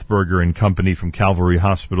 Rabbi Rothberger and company from Calvary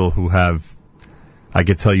Hospital, who have, I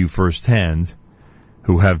can tell you firsthand,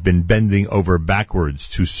 who have been bending over backwards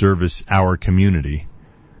to service our community,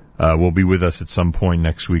 will be with us at some point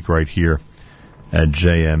next week right here at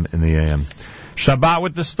JM in the AM. Shabbat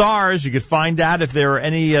with the Stars. You could find out if there are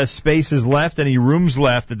any spaces left, any rooms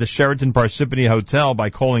left at the Sheraton Parsippany Hotel by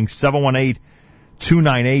calling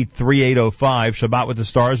 718-298-3805. Shabbat with the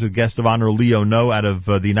Stars with guest of honor Leo No out of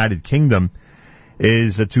the United Kingdom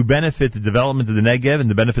is to benefit the development of the Negev and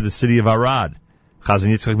to benefit the city of Arad.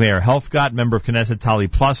 Chazan Yitzchak Meir Helfgott, member of Knesset Tali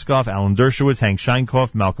Ploskov, Alan Dershowitz, Hank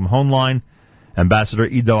Scheinkoff, Malcolm Hoenlein, Ambassador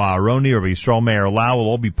Ido Aharoni, Rabbi Yisrael Meir Lau will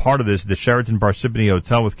all be part of this at the Sheraton Parsippany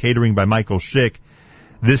Hotel with catering by Michael Schick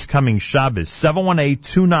this coming Shabbos.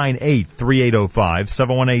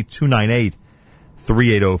 718-298-3805, 718-298-3805,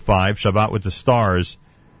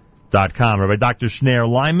 ShabbatWithTheStars.com. Rabbi Dr. Shneir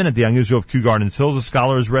Lyman at the Young Israel of Kew Gardens Hills, a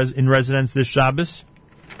scholar is in residence this Shabbos.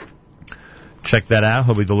 Check that out.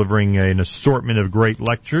 He'll be delivering an assortment of great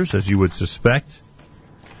lectures, as you would suspect.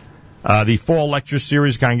 The fall lecture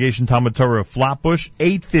series, Congregation Talmud Torah of Flatbush,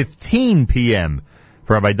 8:15 p.m.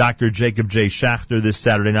 for Rabbi Dr. Jacob J. Schachter this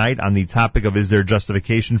Saturday night on the topic of Is There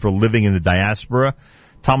Justification for Living in the Diaspora?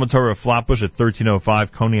 Talmud Torah of Flatbush at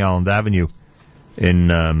 1305 Coney Island Avenue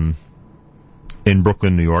in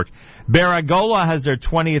Brooklyn, New York. Baragola has their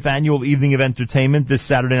 20th annual evening of entertainment this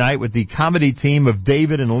Saturday night with the comedy team of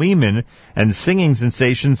David and Lehman and singing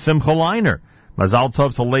sensation Simcha Leiner. Mazal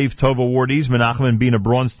Tov to Lev Tov awardees Menachem and Bina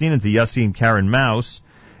Braunstein and to Yossi and Karen Mouse.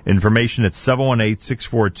 Information at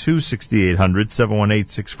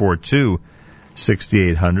 718-642-6800,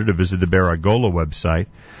 718-642-6800 to visit the Baragola website.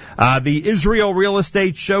 The Israel Real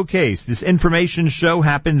Estate Showcase. This information show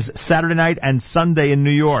happens Saturday night and Sunday in New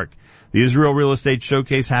York. The Israel Real Estate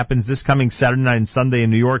Showcase happens this coming Saturday night and Sunday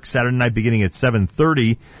in New York. Saturday night beginning at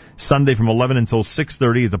 7:30, Sunday from 11 until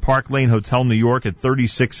 6:30 at the Park Lane Hotel, New York at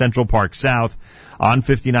 36 Central Park South on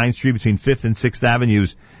 59th Street between 5th and 6th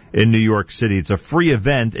Avenues in New York City. It's a free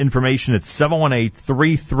event. Information at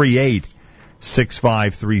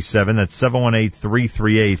 718-338-6537. That's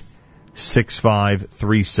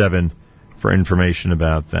 718-338-6537 for information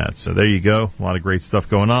about that. So there you go. A lot of great stuff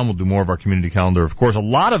going on. We'll do more of our community calendar. Of course, a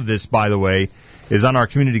lot of this, by the way, is on our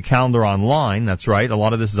community calendar online. That's right. A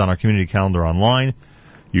lot of this is on our community calendar online.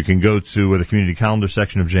 You can go to the community calendar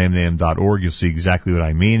section of jmnam.org. You'll see exactly what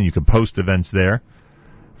I mean. You can post events there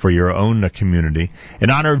for your own community. In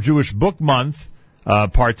honor of Jewish Book Month,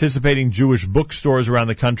 participating Jewish bookstores around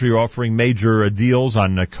the country are offering major deals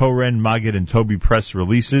on Koren, Maggid, and Toby Press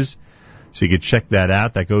releases. So you can check that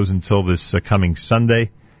out. That goes until this coming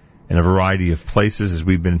Sunday in a variety of places as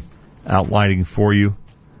we've been outlining for you.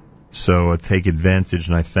 So take advantage,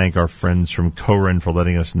 and I thank our friends from Koren for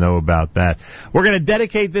letting us know about that. We're going to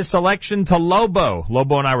dedicate this selection to Lobo.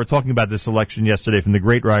 Lobo and I were talking about this selection yesterday from the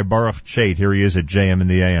great Rabbi Baruch Chait. Here he is at JM in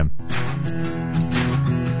the AM.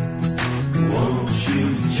 Won't you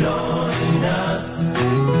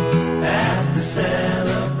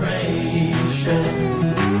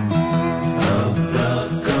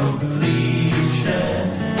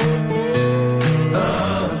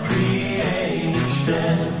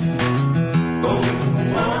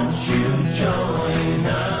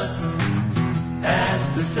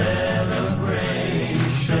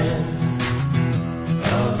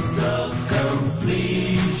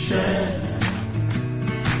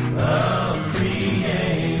of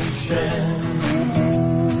creation.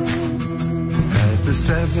 As the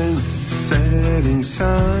seventh setting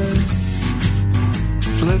sun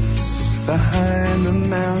slips behind the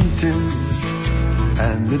mountains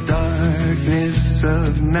and the darkness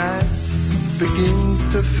of night begins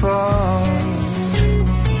to fall.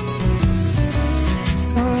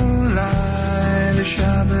 Oh, light a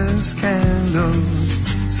Shabbos candle,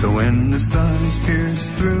 so when the stars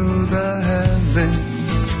pierce through the heavens,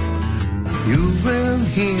 you will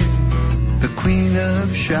hear the Queen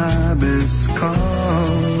of Shabbos call.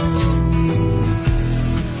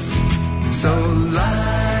 So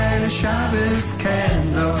light a Shabbos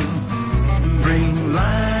candle, bring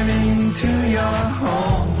light into your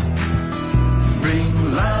home,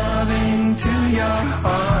 bring love into your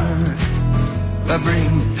heart,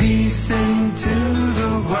 bring peace into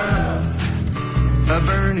the world, a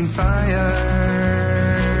burning fire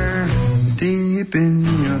deep in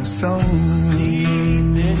your soul. Deep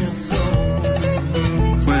in your soul.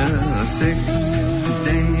 Well, 6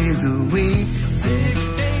 days a week,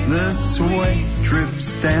 the sweat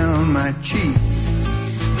drips down my cheek.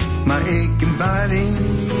 My aching body,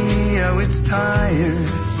 oh, it's tired.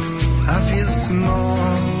 I feel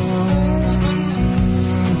small.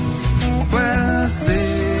 Well,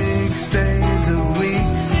 6 days a week,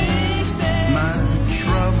 my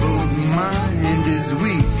troubled mind is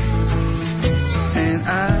weak, and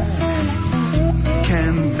I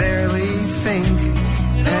can barely think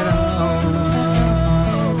at all.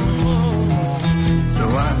 So I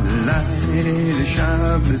light a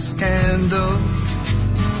Shabbos candle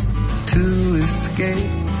to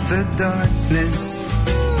escape the darkness,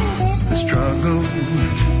 the struggle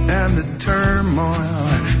and the turmoil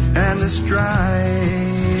and the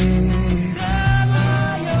strife.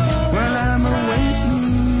 Well, I'm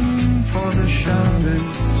waiting for the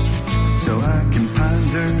Shabbos so I can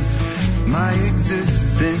ponder my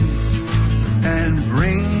existence and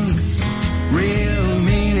bring real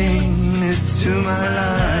meaning to my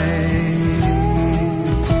life.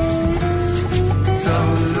 So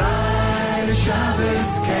light a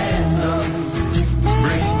Shabbos candle,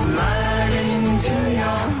 bring light into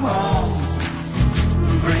your home,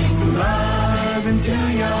 bring love into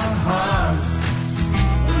your heart,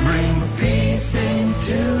 bring peace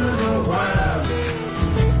into the world,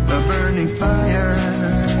 a burning fire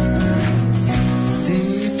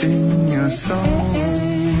deep in your soul.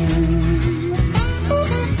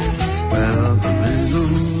 Well, the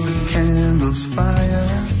little candle's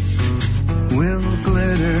fire will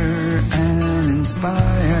glitter and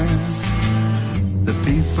inspire the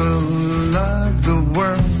people of the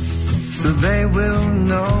world, so they will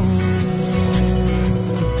know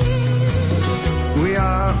we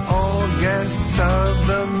are all guests of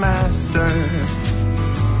the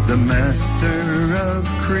Master of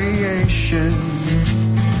creation.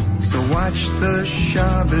 So watch the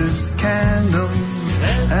Shabbos candles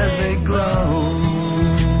as they glow.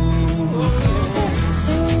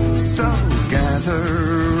 So gather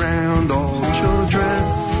round all children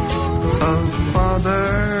of Father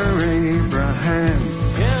Abraham.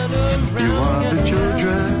 You are the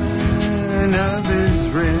children of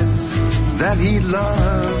Israel that he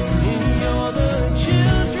loved.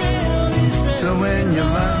 So when you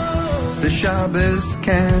light the Shabbos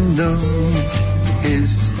candle, his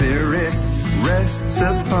spirit rests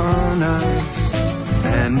upon us,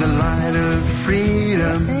 and the light of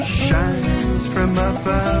freedom shines from up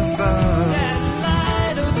above.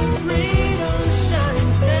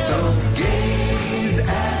 So gaze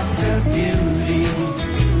at the beauty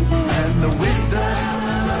and the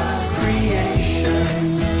wisdom of creation,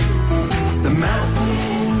 the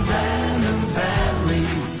mountains and the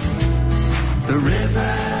valleys, the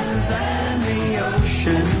rivers and the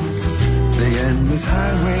ocean, the endless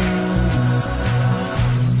highways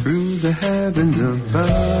through the heavens above.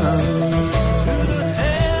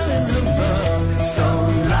 So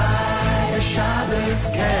light a Shabbos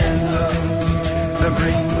candle,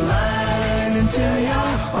 bring light into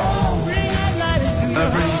your home, bring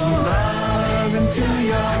love into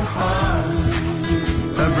your heart,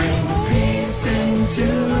 bring peace into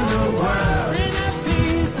the world,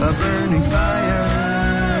 a burning fire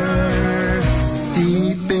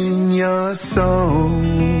deep in your soul.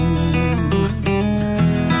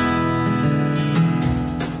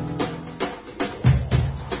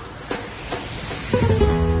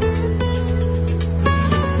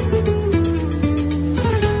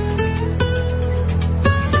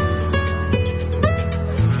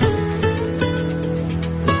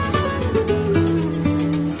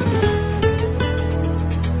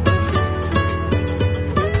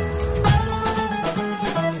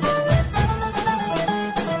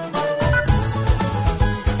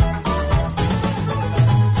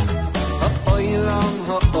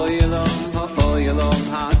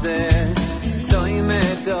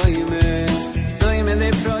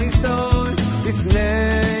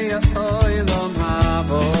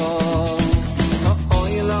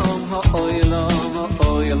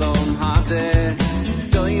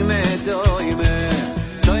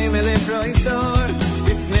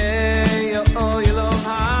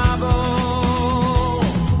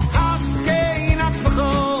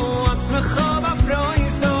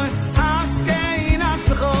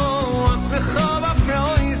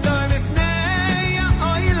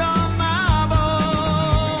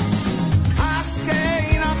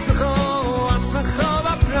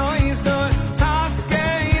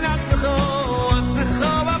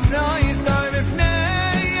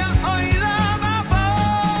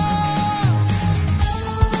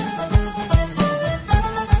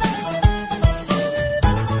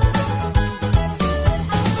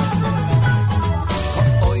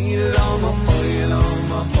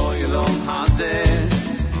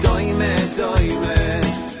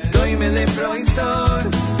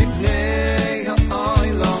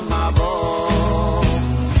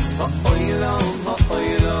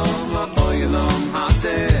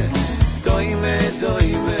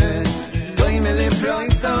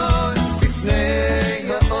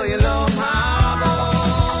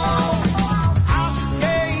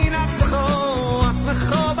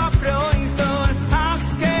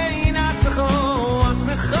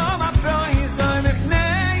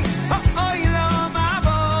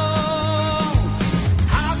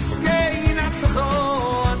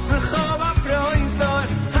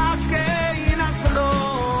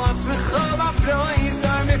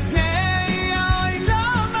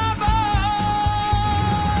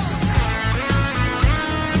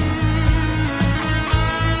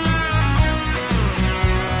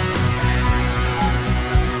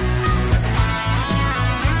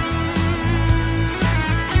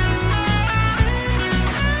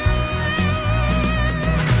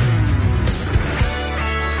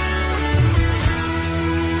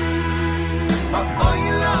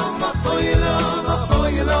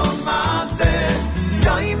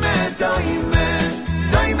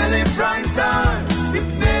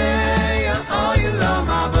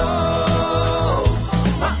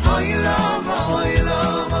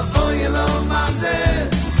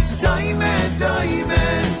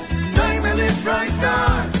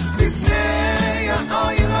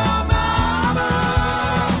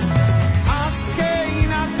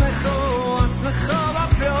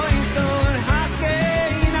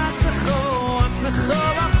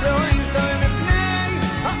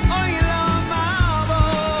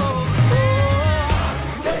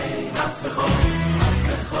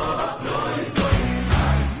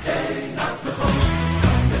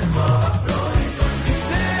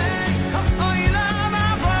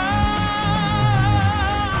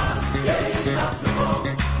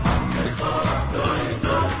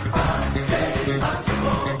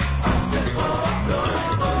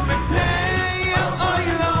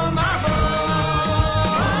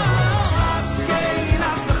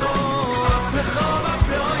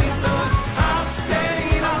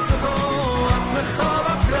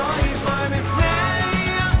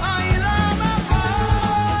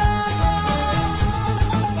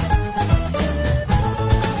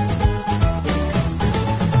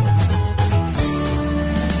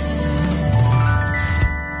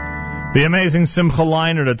 The amazing Simcha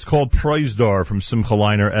Liner that's called Proisdor from Simcha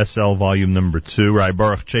Liner SL Volume Number 2. Rabbi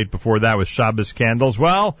Boruch Chait before that was Shabbos Candles.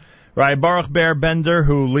 Well, Rabbi Baruch Ber Bender,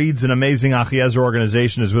 who leads an amazing Achiezer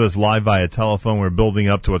organization, is with us live via telephone. We're building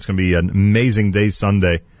up to what's going to be an amazing day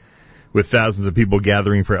Sunday with thousands of people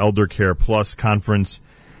gathering for Elder Care Plus conference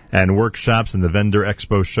and workshops and the Vendor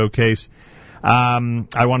Expo Showcase.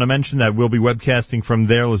 I want to mention that we'll be webcasting from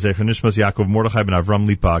there. L'Zecher Nishmas Yaakov Mordechai ben Avram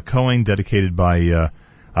Lipa Cohen, dedicated by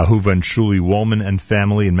Ahuva and Shuli Wolman and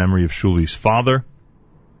family in memory of Shuli's father.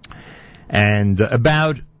 And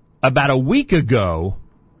about a week ago,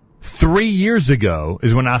 3 years ago,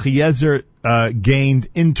 is when Achiezer gained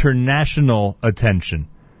international attention.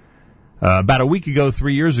 About a week ago,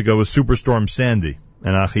 3 years ago, was Superstorm Sandy.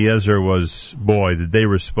 And Achiezer was, boy, did they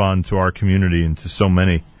respond to our community and to so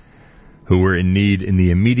many who were in need in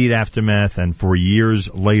the immediate aftermath and for years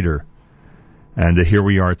later. And here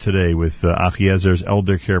we are today with Achiezer's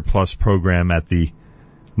Elder Care Plus program at the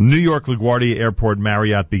New York LaGuardia Airport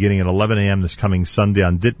Marriott beginning at 11 a.m. this coming Sunday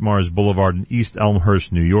on Ditmars Boulevard in East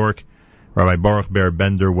Elmhurst, New York. Rabbi Baruch Ber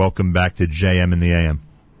Bender, welcome back to JM in the AM.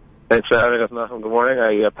 Thanks for having us, Noam. Good morning.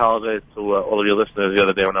 I apologize to all of your listeners the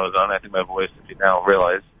other day when I was on. I think my voice, if you now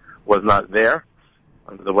realize, was not there.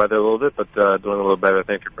 Under the weather a little bit, but doing a little better.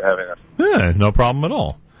 Thank you for having us. Yeah, no problem at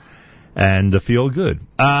all. And feel good.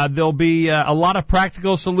 There'll be a lot of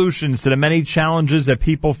practical solutions to the many challenges that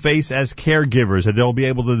people face as caregivers that they'll be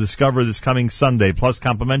able to discover this coming Sunday, plus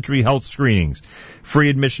complimentary health screenings, free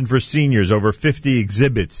admission for seniors, over 50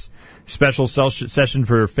 exhibits, special session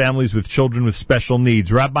for families with children with special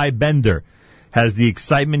needs. Rabbi Bender has the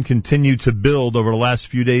excitement continued to build over the last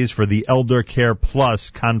few days for the Elder Care Plus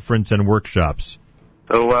conference and workshops.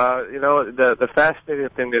 So, the fascinating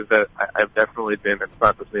thing is that I've definitely been, it's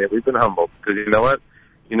not to say we've been humbled, because you know what?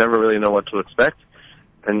 You never really know what to expect,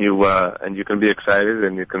 and you can be excited,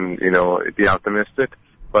 and you can, be optimistic,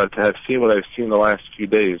 but to have seen what I've seen the last few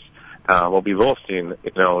days, what we've all seen,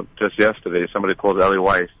 just yesterday, somebody called Eli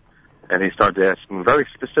Weiss, and he started asking very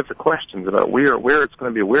specific questions about where it's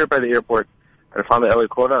going to be, where by the airport, and finally Eli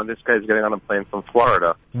called out, and this guy's getting on a plane from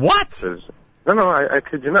Florida. What? No, I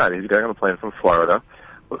kid you not. He's getting on a plane from Florida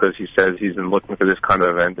because he says he's been looking for this kind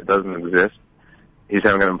of event. It doesn't exist. He's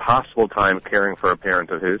having an impossible time caring for a parent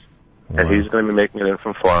of his, and he's going to be making it in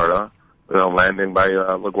from Florida, landing by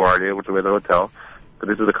LaGuardia, which is the hotel. But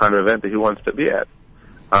this is the kind of event that he wants to be at.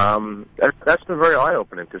 That's been very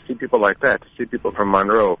eye-opening to see people like that, to see people from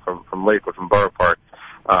Monroe, from Lakewood, from Borough Park,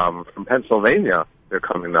 from Pennsylvania. They're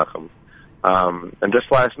coming, Nachum. And just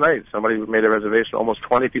last night, somebody made a reservation, almost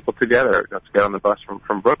 20 people together to get on the bus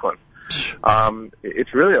from Brooklyn.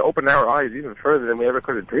 It's really opened our eyes even further than we ever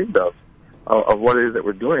could have dreamed of what it is that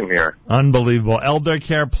we're doing here. Unbelievable. Elder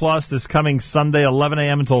Care Plus this coming Sunday, 11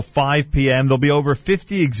 a.m. until 5 p.m. There'll be over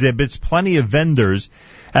 50 exhibits, plenty of vendors.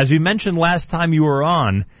 As we mentioned last time you were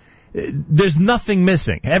on, there's nothing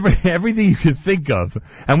missing. Everything you can think of.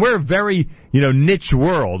 And we're a very, niche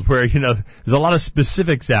world where, there's a lot of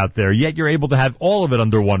specifics out there, yet you're able to have all of it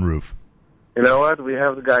under one roof. You know what? We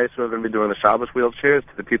have the guys who are going to be doing the Shabbos wheelchairs,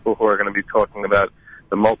 to the people who are going to be talking about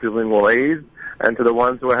the multilingual aids, and to the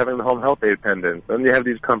ones who are having the home health aid pendants. And you have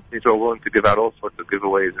these companies who are willing to give out all sorts of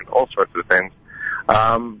giveaways and all sorts of things.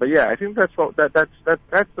 But yeah, I think that's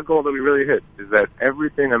the goal that we really hit, is that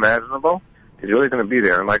everything imaginable He's really going to be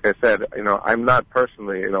there. And like I said, I'm not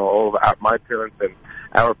personally, all of my parents and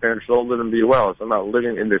our parents all live and be well, so I'm not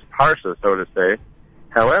living in this parsha, so to say.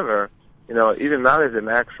 However, even not as an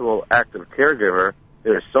actual active caregiver,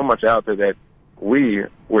 there's so much out there that we're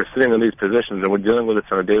sitting in these positions and we're dealing with it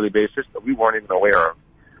on a daily basis that we weren't even aware of.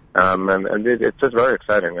 And it's just very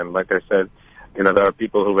exciting. And like I said, there are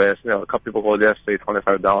people who asked, a couple people called yesterday,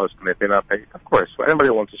 $25, can they pay, not pay? Of course, anybody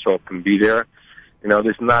who wants to show up can be there. This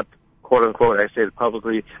is not, quote unquote, I say it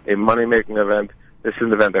publicly, a money-making event. This is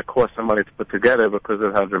an event that costs some money to put together because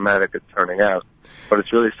of how dramatic it's turning out. But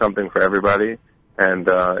it's really something for everybody. And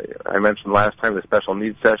I mentioned last time the special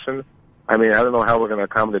needs session. I don't know how we're going to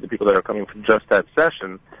accommodate the people that are coming for just that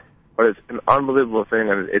session, but it's an unbelievable thing,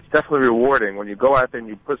 and it's definitely rewarding when you go out there and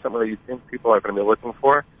you put something that you think people are going to be looking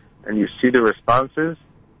for, and you see the responses.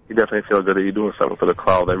 You definitely feel good that you're doing something for the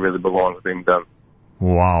crowd that really belongs being done.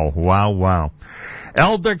 Wow.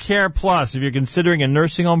 Elder Care Plus, if you're considering a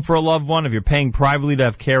nursing home for a loved one, if you're paying privately to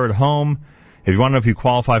have care at home, if you want to know if you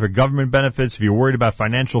qualify for government benefits, if you're worried about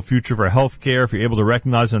financial future for health care, if you're able to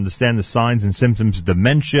recognize and understand the signs and symptoms of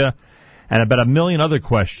dementia, and about a million other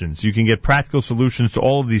questions, you can get practical solutions to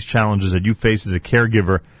all of these challenges that you face as a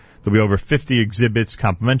caregiver. There'll be over 50 exhibits,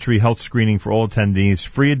 complimentary health screening for all attendees,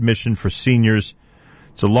 free admission for seniors.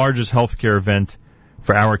 It's the largest healthcare event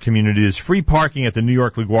for our community. There's free parking at the New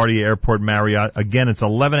York LaGuardia Airport Marriott. Again, it's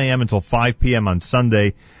 11 a.m. until 5 p.m. on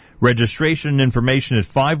Sunday. Registration and information at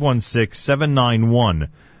 516-791-4444,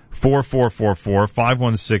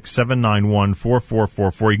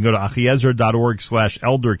 516-791-4444. You can go to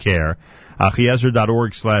achiezer.org/eldercare,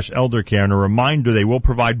 achiezer.org/eldercare. And a reminder, they will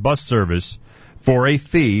provide bus service for a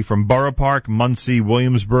fee from Borough Park, Muncie,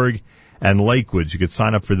 Williamsburg, and Lakewood. You could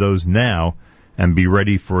sign up for those now and be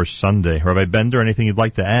ready for Sunday. Rabbi Bender, anything you'd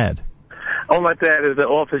like to add? All I'd like to add is the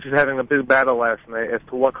office is having a big battle last night as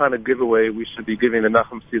to what kind of giveaway we should be giving the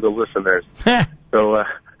Nachum Segal listeners. So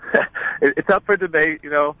it's up for debate.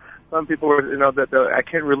 Some people were, that I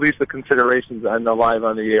can't release the considerations on the live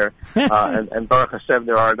on the air. And Baruch Hashem,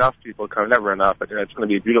 there are enough people coming, never enough, but it's going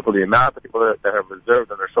to be beautiful. The amount of people that have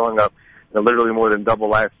reserved and are showing up, literally more than double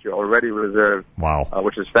last year already reserved. Wow.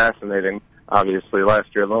 Which is fascinating. Obviously, last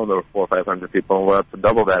year alone there were 400 or 500 people, and we're up to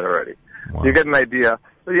double that already. Wow. So you get an idea.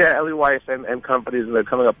 So yeah, Ellie Weiss and companies, and they're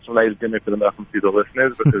coming up with some nice gimmick for the Malcolm Cedar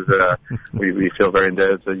listeners because we feel very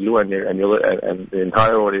indebted to you and the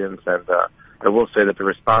entire audience. And I will say that the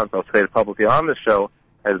response, I'll say it publicly on the show,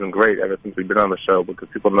 has been great ever since we've been on the show because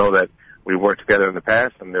people know that we worked together in the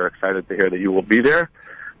past, and they're excited to hear that you will be there.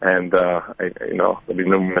 And there'll be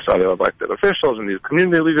numerous other elected officials and these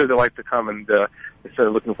community leaders that like to come and instead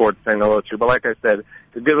of looking forward to saying hello to you. But like I said,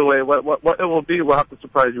 the giveaway, what it will be, we'll have to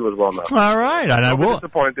surprise you as well now. All right, and I will. Don't be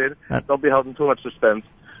disappointed. Don't be held in too much suspense.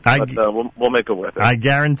 But we'll make it worth it. I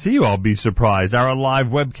guarantee you I'll be surprised. Our live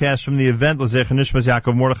webcast from the event, L'Zech Nishmas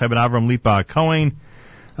Yaakov Mordechai ben Avram Lipa Cohen,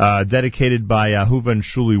 dedicated by Ahuva and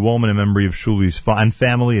Shuli Woolman in memory of Shuli's and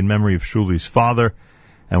family in memory of Shuli's father.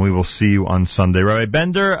 And we will see you on Sunday. Rabbi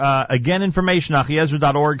Bender, again, information,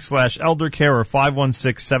 achiezer.org/eldercare or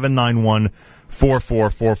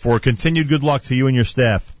 516-791-4444. Continued good luck to you and your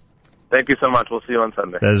staff. Thank you so much. We'll see you on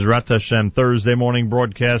Sunday. Bezrat Hashem, Thursday morning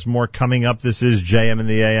broadcast. More coming up. This is JM in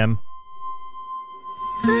the AM.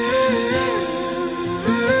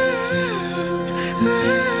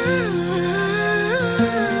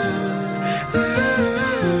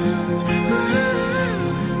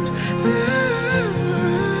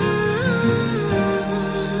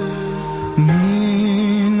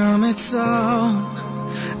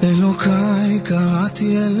 אלוקיי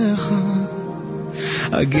קראתי אליך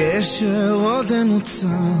הגשר עוד נוצר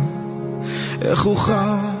איך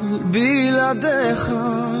אוכל בלעדיך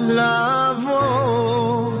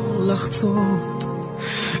לעבור לחצות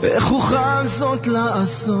איך אוכל זאת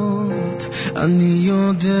לעשות אני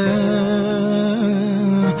יודע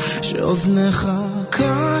שאוזניך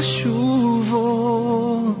קשובות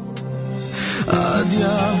עד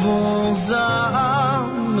יעבור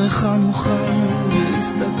זעם איך נוכל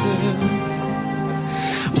להסתדר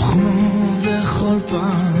וכמו בכל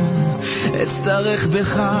פעם אצטרך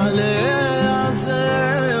בך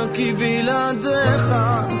להיעזר כי בלעדיך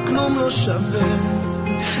כלום לא שווה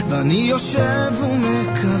ואני יושב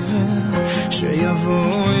ומקווה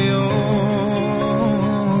שיבוא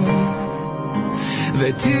יום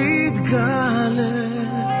ותתגלה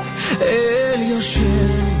אל יושב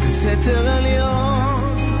בסתר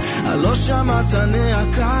עליון הלא שמעת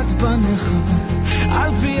נעקת בניך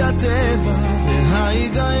על פי הטבע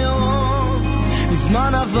וההיגיון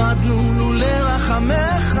מזמן עבדנו לולא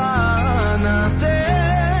רחמך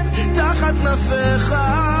נתן תחת נפיך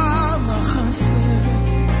מחסה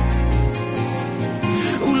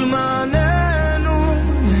ולמעננו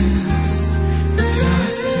נס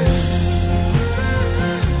תעשה.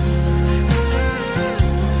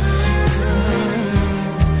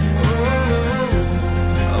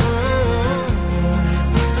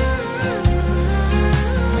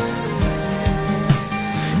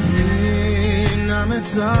 מן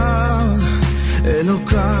המצר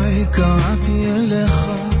אלוקיי קראתי אליך,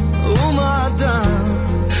 ומה אדם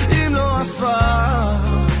אם לא עפר,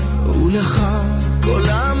 ולך כל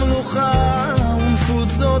המלוכה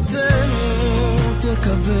ומפוצותינו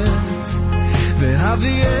תקבץ,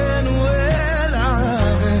 והביאנו אל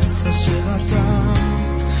הארץ אשר אתה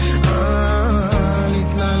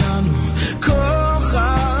ניתנה לנו כוח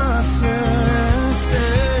חפץ.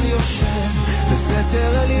 אל יושב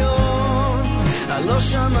בסתר עליון, הלא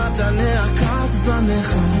שמעת נאקת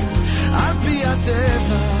בניך, על פי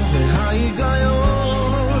הטבע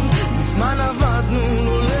וההיגיון, מזמן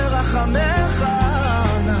עבדנו לרחמך,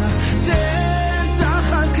 תן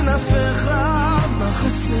תחת כנפיך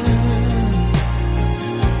מחסה,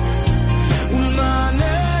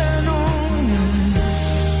 ולמעננו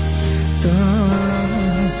נס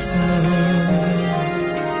תעשה.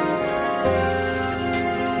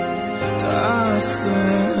 תעשה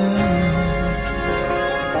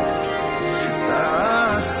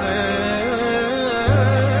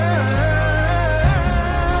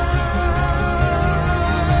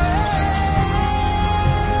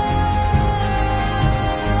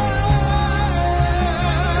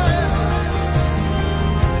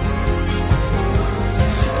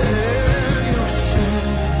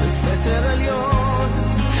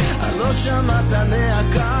שמעת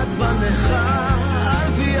נאקת בניך,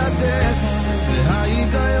 על פי הטבע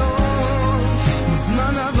וההיגיון,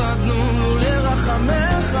 מזמן עבדנו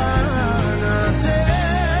לרחמך,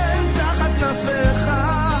 נתן תחת כנפיך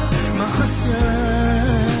מחסה,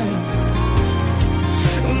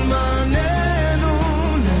 ומעננו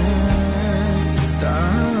נס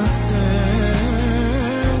תעשה,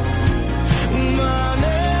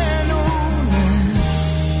 ומעננו נס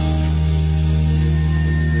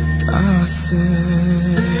תעשה.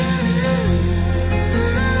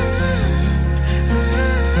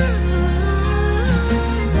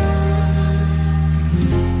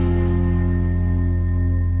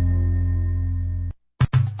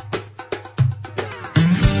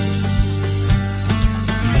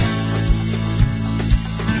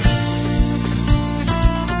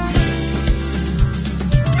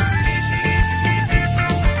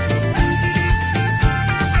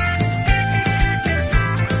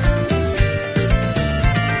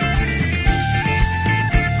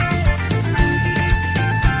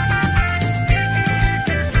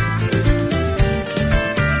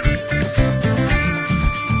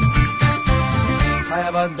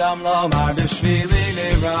 lomar bishvili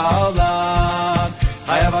nivra olam,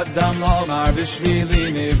 chayav adam lomar bishvili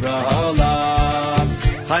nivra olam,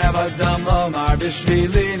 chayav adam lomar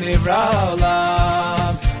bishvili nivra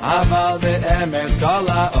olam, aval be'emet kol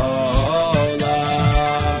ha'olam.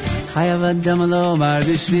 chayav adam lomar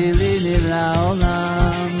bishvili nivra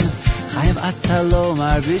olam, chayav ata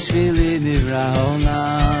lomar bishvili nivra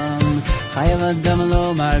olam, chayav adam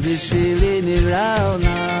lomar bishvili nivra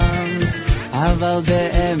olam, aval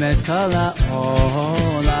be'emet kol ha'olam.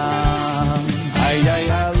 Ay ay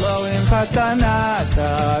Elohim chatanata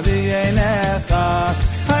v'yeinecha,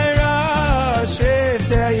 hayra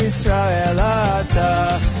shivtei Yisrael ata.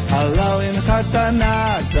 Elohim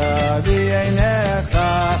chatanata v'yeinecha,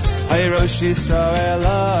 hayra Yisrael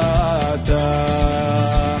ata.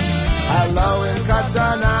 Elohim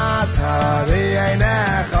chatanata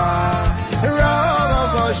v'yeinecha, hayra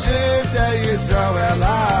shivtei Yisrael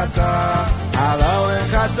ata. Elohim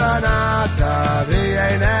chatanata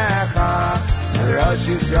v'yeinecha, Rosh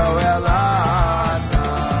Yisrael ata.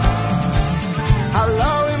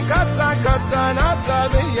 Elohim chatanata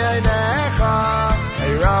v'yeinecha,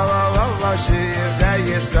 Rosh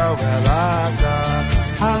Yisrael ata.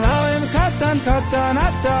 Elohim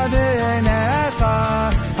chatanata v'yeinecha,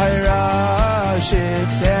 Rosh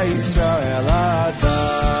Yisrael ata.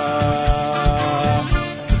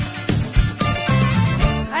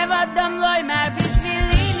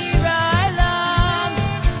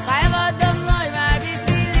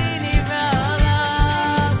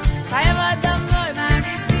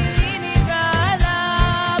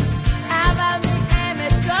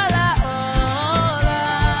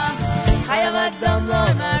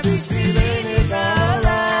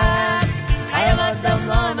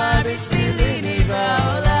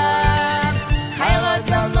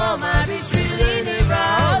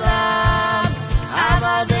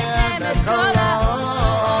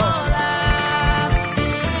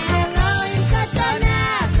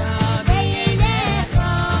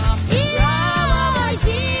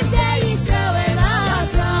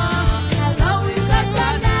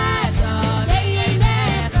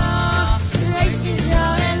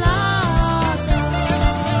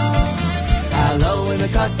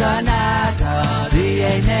 קטנתה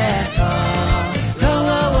בעיניך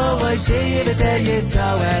שיבת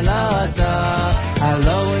ישראל אתה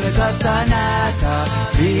הלא אם קטנתה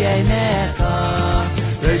בעיניך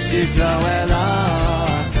ראש ישראל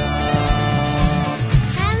אתה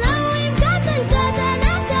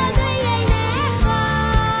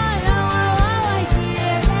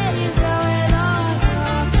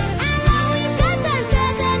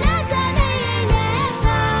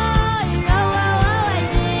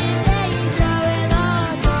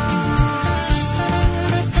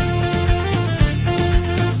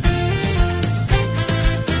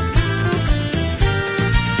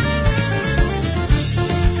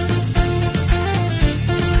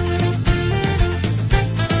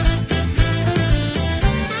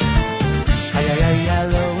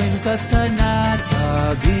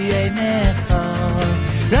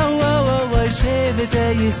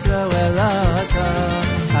ישראל אתה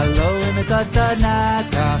הלא אם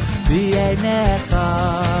קטנתה בעיניך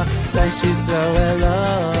ראש ישראל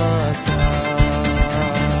אתה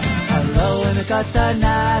הלא אם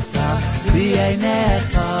קטנתה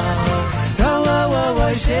בעיניך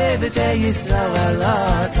שבט ישראל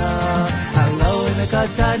אתה הלא אם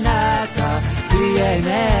קטנתה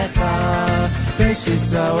בעיניך ראש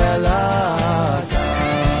ישראל אתה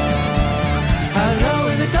הלא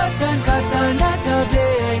אם קטנתה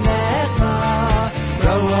בעיניך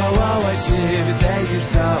שבט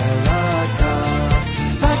ישראל אתה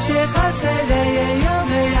ותכסה ליום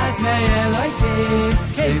מעט מאלוהים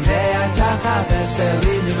כי זה אתה חבר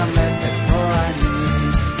שלי מממלכת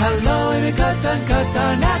כהנים הלא אם קטנתה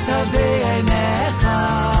בעיניך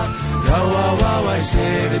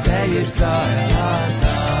שבט ישראל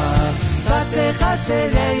אתה ותכסה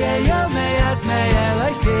ליום מעט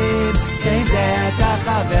מאלוהים כי זה אתה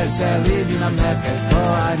חבר שלי מממלכת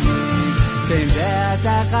כהנים כי זה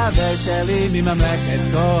אתה חבר שלי מממלכת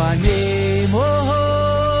כהנים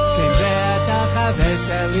כי זה אתה חבר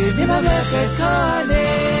שלי מממלכת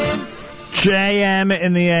כהנים JM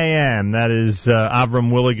in the AM. That is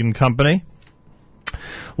Avram Willig and Company.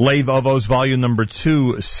 Lev Ovo's volume number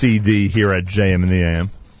 2 CD here at JM in the AM.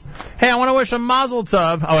 Hey, I want to wish a mazel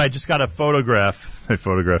tov. Oh, I just got a photograph.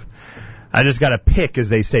 I just got a pic, as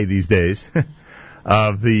they say these days,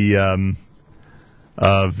 of the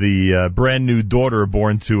brand new daughter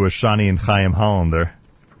born to Shani and Chaim Hollander.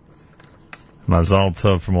 Mazel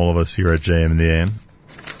tov from all of us here at JM in the AM.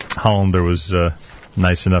 Hollander was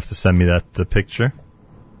nice enough to send me that picture.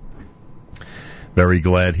 Very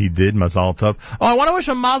glad he did. Mazel tov. Oh, I want to wish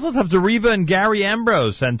a mazel tov to Riva and Gary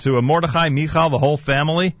Ambrose and to Mordechai, Michal, the whole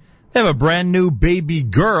family. They have a brand new baby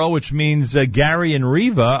girl, which means Gary and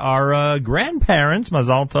Riva are grandparents.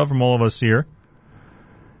 Mazel tov from all of us here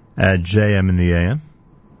at JM in the AM.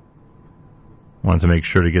 Wanted to make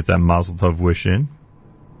sure to get that mazel tov wish in.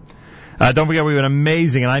 Don't forget, we have an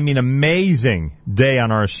amazing, and I mean amazing, day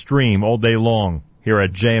on our stream all day long here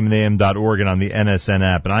at jmintheam.org and on the NSN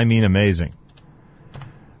app, and I mean amazing.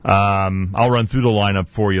 I'll run through the lineup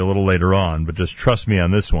for you a little later on, but just trust me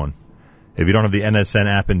on this one. If you don't have the NSN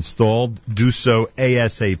app installed, do so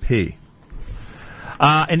ASAP.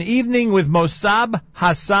 An evening with Mossab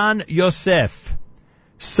Hassan Yosef.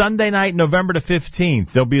 Sunday night, November the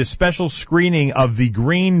 15th, there'll be a special screening of The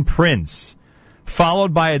Green Prince,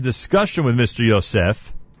 followed by a discussion with Mr.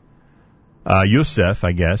 Yosef,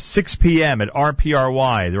 I guess, 6 p.m. at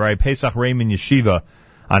RPRY, the Rabbi Pesach Raymond Yeshiva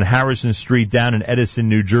on Harrison Street down in Edison,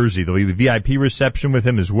 New Jersey. There'll be a VIP reception with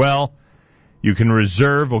him as well. You can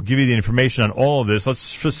reserve. We'll give you the information on all of this.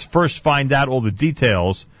 Let's first find out all the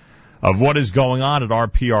details of what is going on at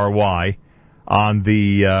RPRY on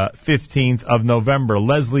the 15th of November.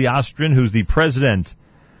 Leslie Ostrin, who's the president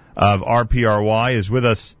of RPRY, is with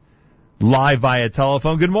us live via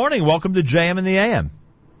telephone. Good morning. Welcome to JM in the AM.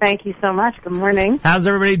 Thank you so much. Good morning. How's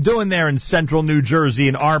everybody doing there in central New Jersey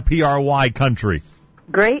in RPRY country?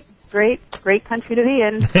 Great country to be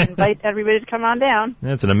in. Invite everybody to come on down.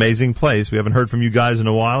 That's an amazing place. We haven't heard from you guys in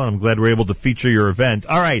a while, and I'm glad we're able to feature your event.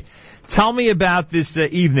 All right. Tell me about this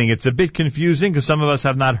evening. It's a bit confusing because some of us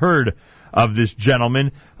have not heard of this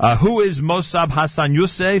gentleman. Who is Mossab Hassan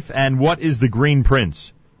Yosef, and what is the Green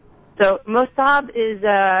Prince? So Mossab is,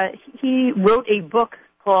 he wrote a book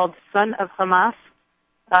called Son of Hamas,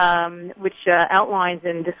 which outlines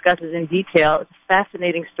and discusses in detail. It's a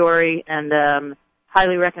fascinating story, and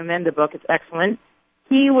highly recommend the book. It's excellent.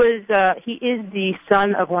 He is the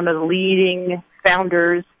son of one of the leading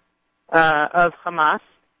founders of Hamas,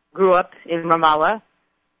 grew up in Ramallah,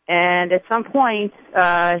 and at some point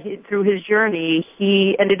through his journey,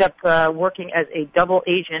 he ended up working as a double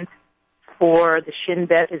agent for the Shin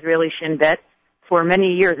Bet, Israeli Shin Bet, for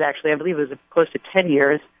many years, actually. I believe it was close to 10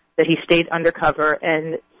 years. that he stayed undercover,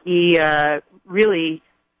 and he really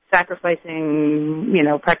sacrificing,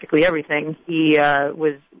 practically everything. He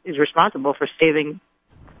is responsible for saving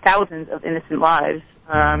thousands of innocent lives.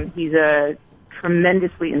 He's a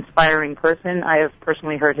tremendously inspiring person. I have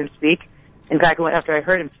personally heard him speak. In fact, after I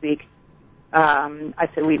heard him speak, I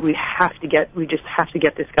said we just have to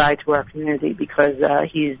get this guy to our community because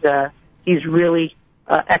he's really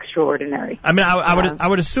extraordinary. I mean, I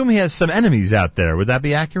would assume he has some enemies out there. Would that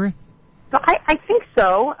be accurate? So I think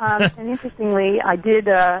so. And interestingly, I did.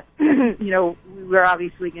 We're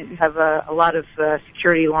obviously going to have a lot of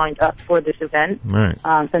security lined up for this event, right?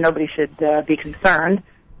 So nobody should be concerned.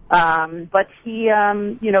 But he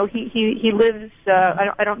lives.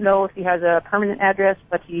 I don't know if he has a permanent address,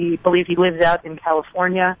 but he believes he lives out in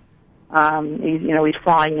California. He's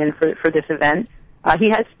flying in for this event.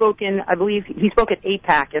 He has spoken. I believe he spoke at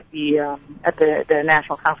APAC at the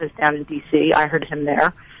national conference down in D.C. I heard him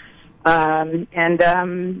there. He's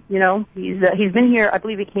been here. I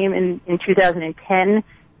believe he came in 2010.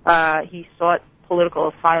 He sought political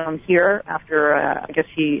asylum here after I guess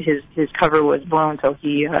his cover was blown, so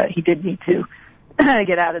he did need to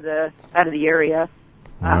get out of the area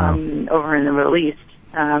over in the Middle East.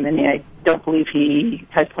 And I don't believe he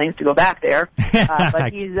has plans to go back there.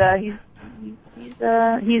 But he's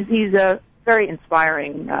very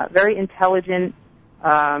inspiring, very intelligent,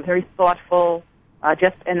 very thoughtful.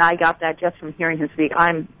 And I got that just from hearing him speak.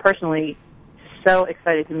 I'm personally so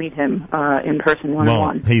excited to meet him in person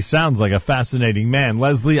one-on-one. Well, he sounds like a fascinating man.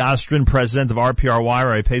 Leslie Ostrin, president of RPRY,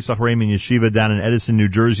 or Pesach Raymond Yeshiva down in Edison, New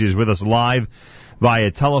Jersey, is with us live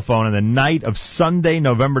via telephone. And the night of Sunday,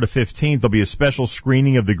 November the 15th, there'll be a special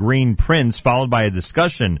screening of The Green Prince, followed by a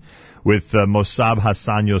discussion with Mossab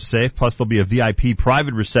Hassan Yosef. Plus, there'll be a VIP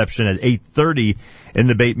private reception at 8:30 in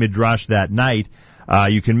the Beit Midrash that night.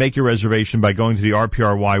 You can make your reservation by going to the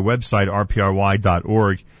RPRY website,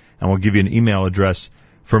 rpry.org, and we'll give you an email address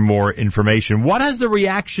for more information. What has the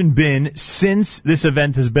reaction been since this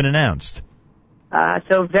event has been announced?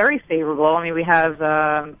 So very favorable. I mean, we have,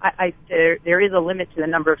 there is a limit to the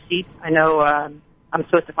number of seats. I know, I'm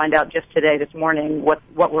supposed to find out just today, this morning, what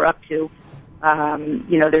we're up to.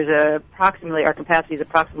 There's approximately, our capacity is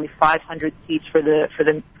approximately 500 seats for the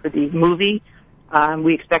movie.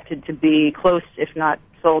 We expected to be close, if not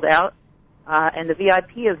sold out. And the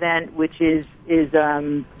VIP event, which is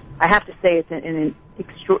I have to say, it's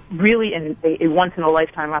really a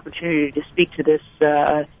once-in-a-lifetime opportunity to speak to this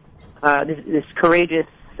courageous,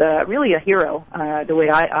 really a hero, the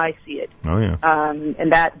way I see it. Oh, yeah.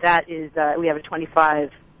 And that is, we have a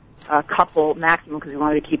 25 couple maximum because we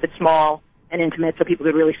wanted to keep it small and intimate so people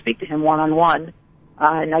could really speak to him one-on-one.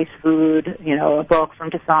 Nice food, a book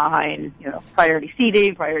from to sign, priority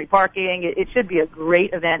seating, priority parking. It should be a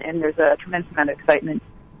great event, and there's a tremendous amount of excitement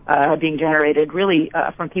being generated, really,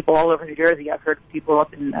 from people all over New Jersey. I've heard people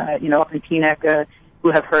up in Teaneck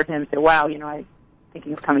who have heard him say, "Wow, I'm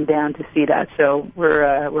thinking of coming down to see that." So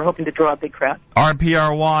we're hoping to draw a big crowd.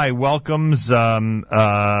 RPRY welcomes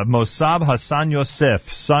Mossab Hassan Yosef,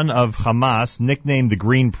 son of Hamas, nicknamed the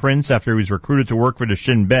Green Prince after he was recruited to work for the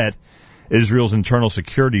Shin Bet, Israel's internal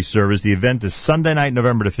security service. The event is Sunday night,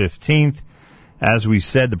 November the 15th. As we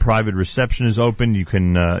said, the private reception is open. You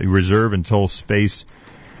can reserve until space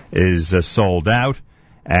is sold out.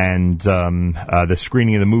 And the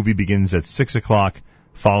screening of the movie begins at 6 o'clock,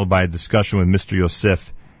 followed by a discussion with Mr.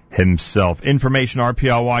 Yosef himself. Information,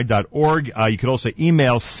 rpry.org. You could also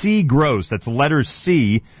email C. Gross, that's letter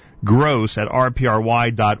C, gross, at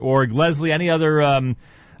rpry.org. Leslie, any other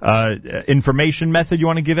information method you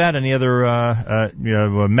want to give out? Any other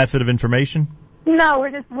method of information? No,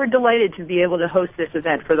 we're delighted to be able to host this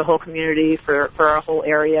event for the whole community, for our whole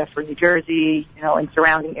area, for New Jersey, and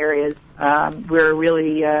surrounding areas. We're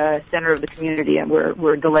really center of the community, and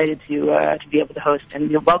we're delighted to be able to host and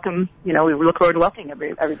welcome. We look forward to welcoming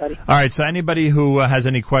everybody. All right. So anybody who has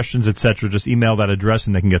any questions, etc., just email that address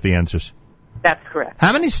and they can get the answers. That's correct.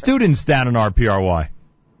 How many students down in RPRY?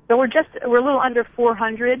 So we're a little under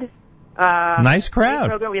 400. Nice crowd.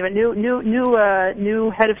 Program. We have a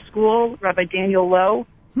new head of school, Rabbi Daniel Lowe,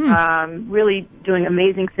 really doing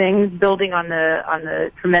amazing things, building on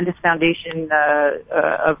the tremendous foundation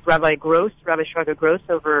of Rabbi Shraga Gross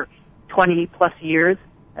over 20 plus years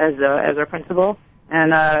as our principal,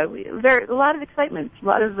 and a lot of excitement, a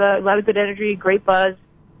lot of good energy, great buzz.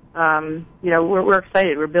 We're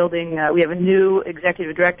excited. We're building. We have a new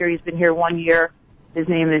executive director. He's been here 1 year. His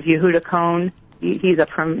name is Yehuda Cohn. He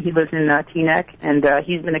lives in Teaneck, and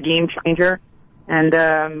he's been a game changer. And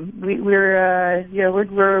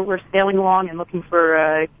we're sailing along and looking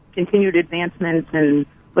for continued advancements and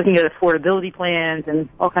looking at affordability plans and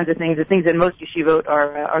all kinds of things, the things that most yeshivot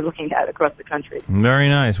are looking at across the country. Very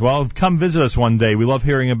nice. Well, come visit us one day. We love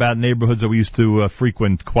hearing about neighborhoods that we used to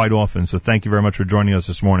frequent quite often, so thank you very much for joining us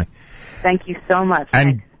this morning. Thank you so much.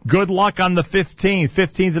 And good luck on the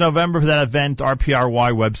 15th of November for that event.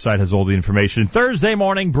 RPRY website has all the information. Thursday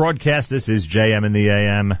morning broadcast. This is JM in the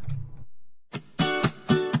AM.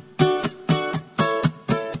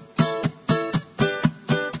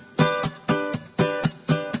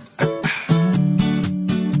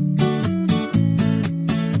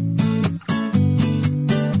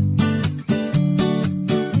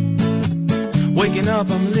 Waking up,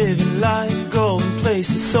 I'm living life, going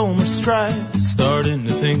places, so much strife. Starting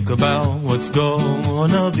to think about what's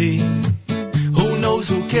gonna be. Who knows,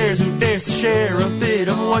 who cares, who dares to share a bit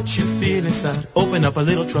of what you feel inside. Open up a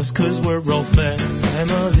little trust, 'cause we're all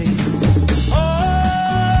family.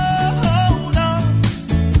 Hold on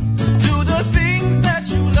to the things that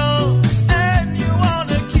you love and you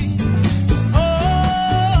wanna keep.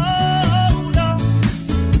 Hold on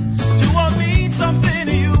to what means something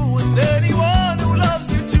to you and anyone who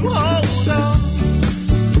loves you to hold on.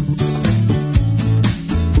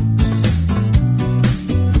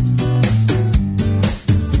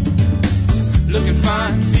 Looking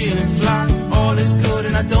fine, feeling fly, all is good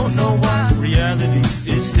and I don't know why. Reality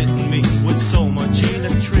is hitting me with so much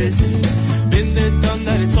electricity. Been there, done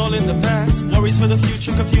that, it's all in the past. Worries for the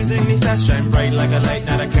future, confusing me fast. Shine bright like a light,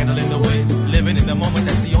 not a candle in the way. Living in the moment,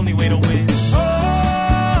 that's the only way to win.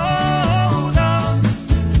 Hold on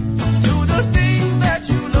to the things that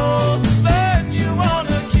you love and you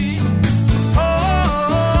wanna keep.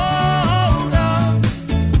 Hold on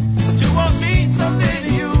to what means something to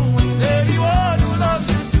you and anyone who loves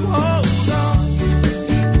you to hold on.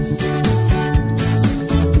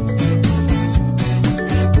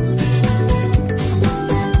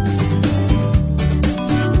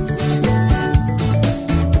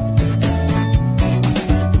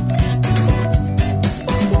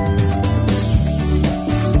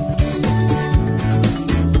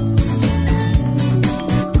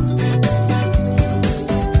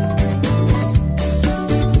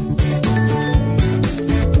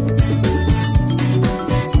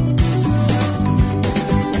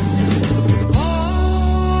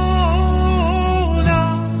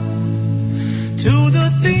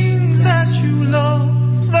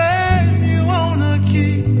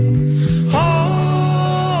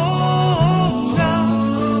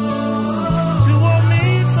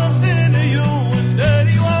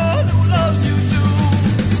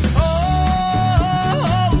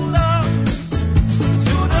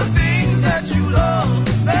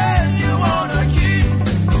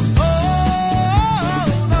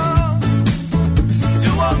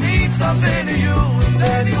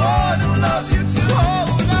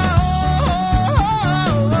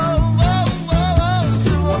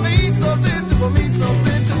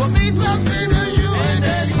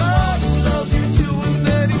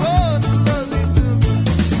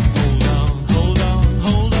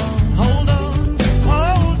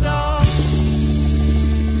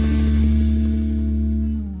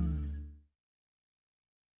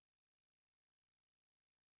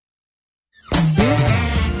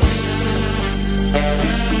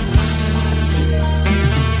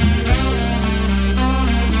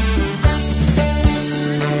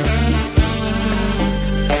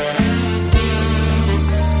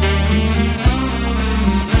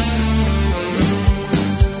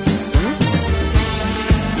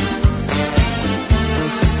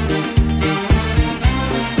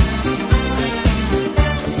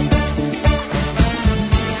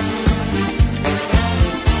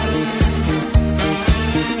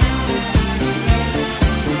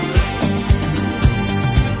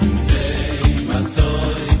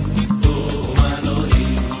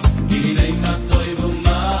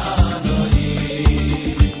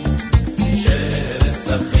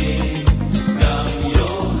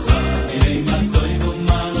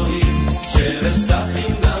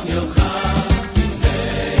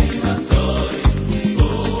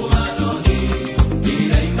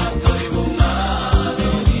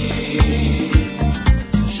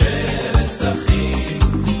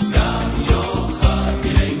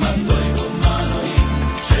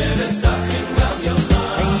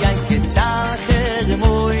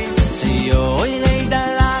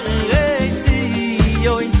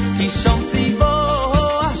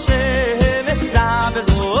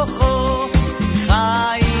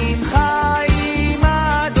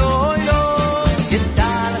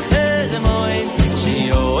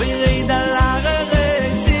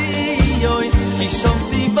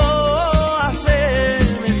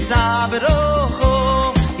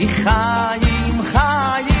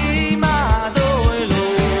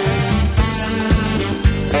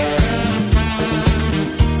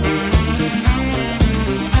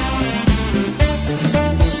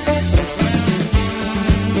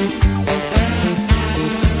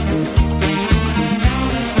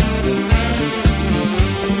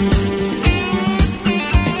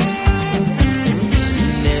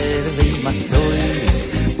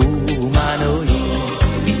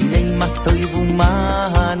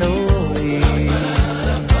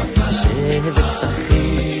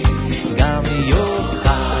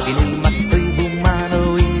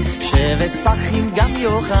 וסחים גם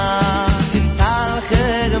יוכל תתל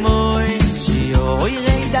חרמוי שיוי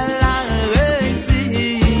רד על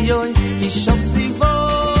הרציוי אישום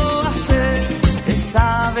ציבור אשר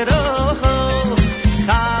אסע ורוחו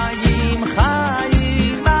חיים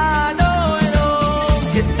חיים עדו אלום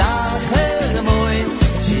תתל חרמוי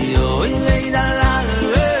שיוי רד על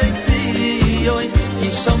הרציוי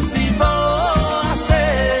אישום ציבור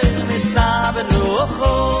אשר אסע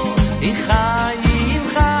ורוחו חיים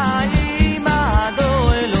חיים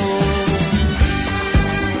עדו אלום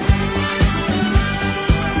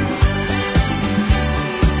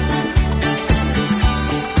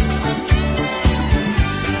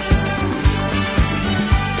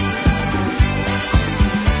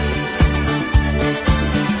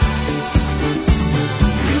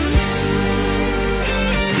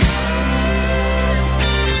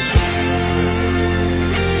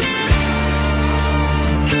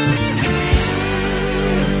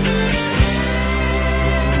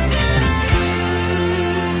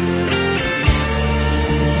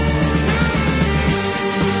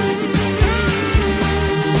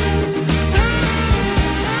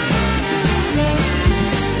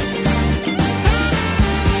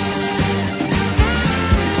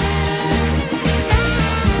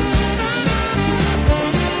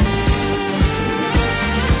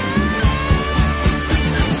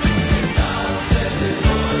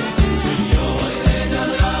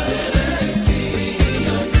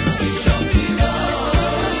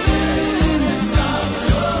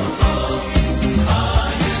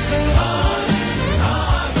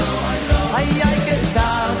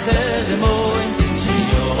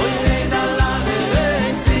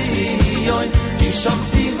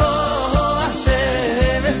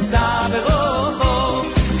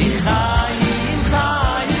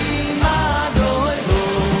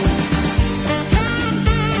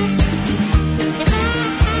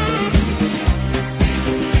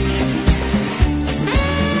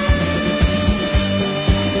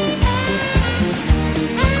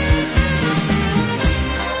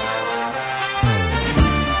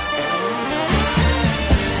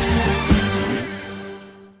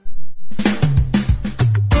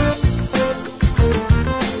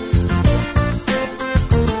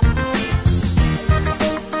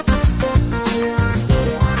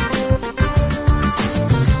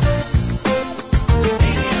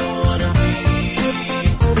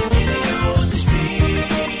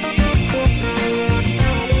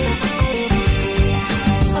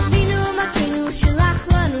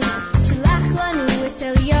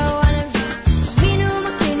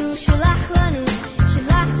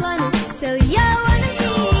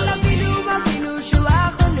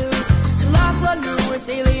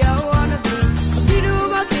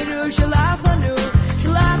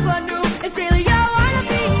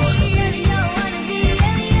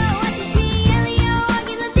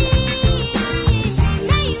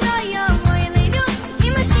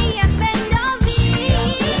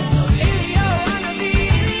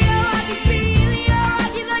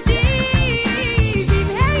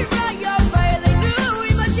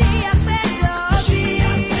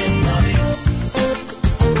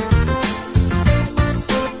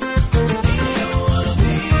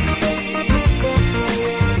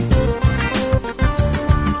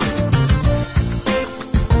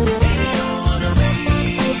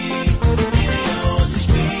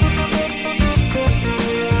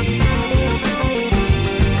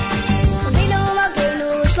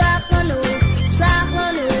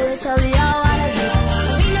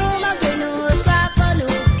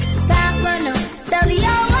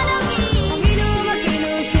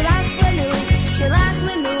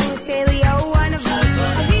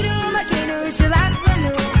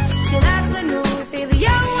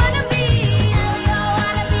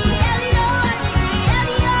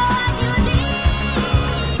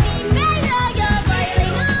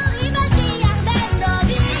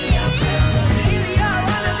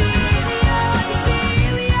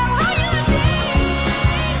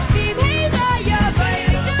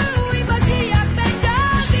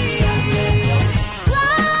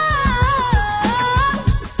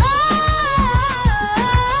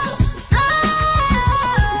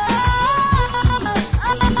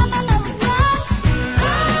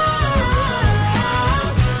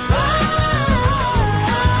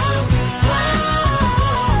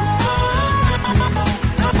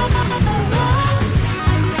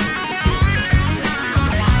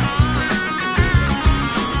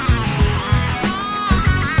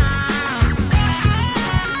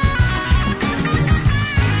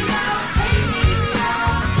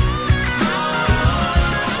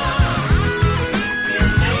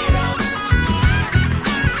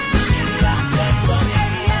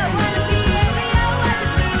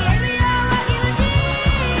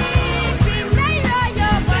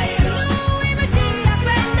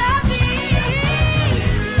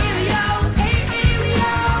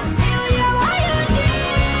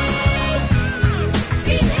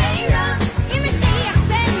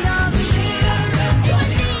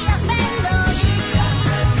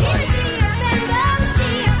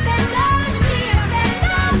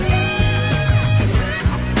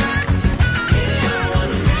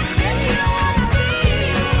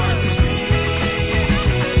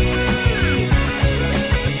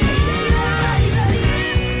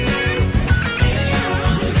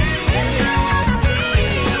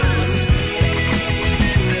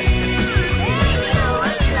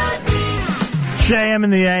JM in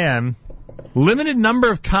the AM. Limited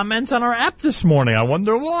number of comments on our app this morning. I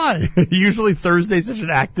wonder why. Usually Thursday's such an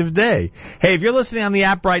active day. Hey, if you're listening on the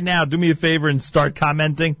app right now, do me a favor and start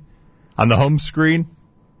commenting on the home screen.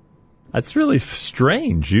 That's really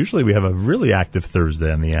strange. Usually we have a really active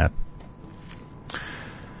Thursday on the app.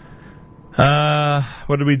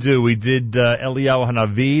 What did we do? We did Eliyahu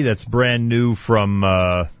Hanavi. That's brand new from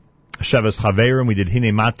Shavas Chaverim. We did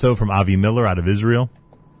Hine Mato from Avi Miller out of Israel.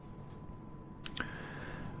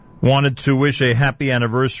 Wanted to wish a happy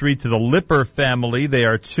anniversary to the Lipper family. They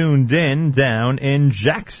are tuned in down in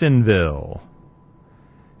Jacksonville.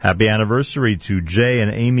 Happy anniversary to Jay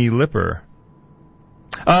and Amy Lipper.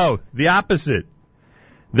 Oh, the opposite.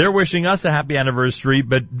 They're wishing us a happy anniversary,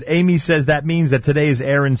 but Amy says that means that today is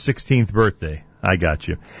Aaron's 16th birthday. I got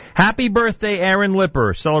you. Happy birthday, Aaron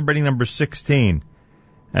Lipper, celebrating number 16.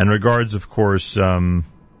 And regards, of course, to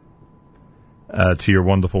your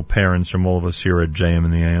wonderful parents from all of us here at JM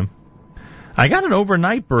in the AM. I got an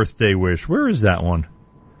overnight birthday wish. Where is that one?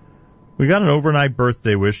 We got an overnight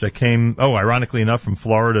birthday wish that came, ironically enough, from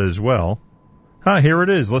Florida as well. Here it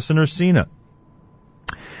is, listener Sina.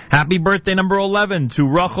 Happy birthday number 11 to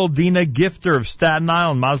Rachel Dina Gifter of Staten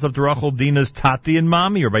Island. Mazel tov to Rachel Dina's Tati and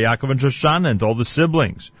Mommy, or by Yaakov and Shoshana, and to all the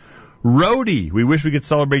siblings. Rhodey, we wish we could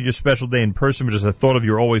celebrate your special day in person, but just the thought of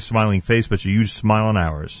your always smiling face, but your huge smile on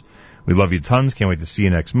ours. We love you tons. Can't wait to see you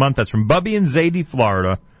next month. That's from Bubby in Zadie,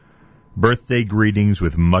 Florida. Birthday greetings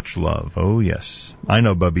with much love. Oh, yes. I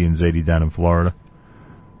know Bubby and Zadie down in Florida.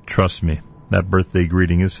 Trust me. That birthday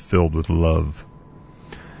greeting is filled with love.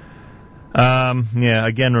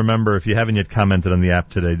 Again, remember, if you haven't yet commented on the app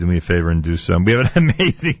today, do me a favor and do so. We have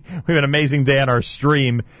an amazing day on our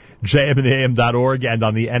stream, jmintheam.org, and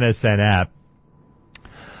on the NSN app.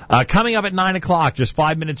 Coming up at 9 o'clock, just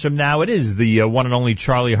 5 minutes from now, it is the one and only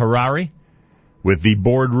Charlie Harari with the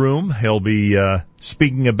Boardroom. He'll be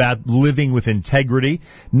speaking about living with integrity.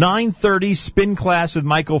 9:30, Spin Class with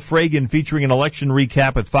Michael Fragan, featuring an election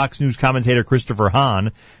recap with Fox News commentator Christopher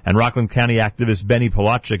Hahn and Rockland County activist Benny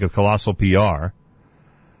Polachek of Colossal PR.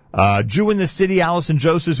 Jew in the City, Allison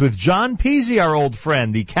Josephs with John Peasy, our old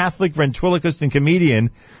friend, the Catholic ventriloquist and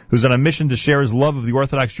comedian who's on a mission to share his love of the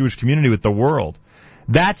Orthodox Jewish community with the world.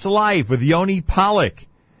 That's Life with Yoni Pollack.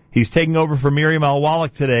 He's taking over for Miriam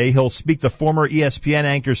Al-Wallach today. He'll speak to former ESPN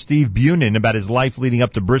anchor Steve Bunin about his life leading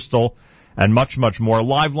up to Bristol and much, much more.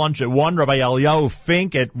 Live lunch at 1, Rabbi Eliyahu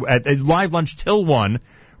Fink at live lunch till 1,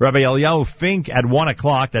 Rabbi Eliyahu Fink at 1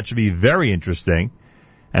 o'clock. That should be very interesting.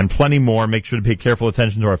 And plenty more. Make sure to pay careful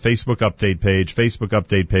attention to our Facebook update page. Facebook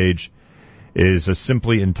update page is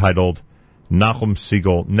simply entitled Nachum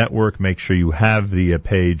Siegel Network. Make sure you have the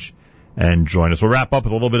page and join us. We'll wrap up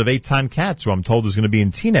with a little bit of 8-Time Cats, who I'm told is going to be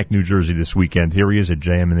in Teaneck, New Jersey this weekend. Here he is at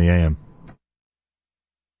JM in the AM.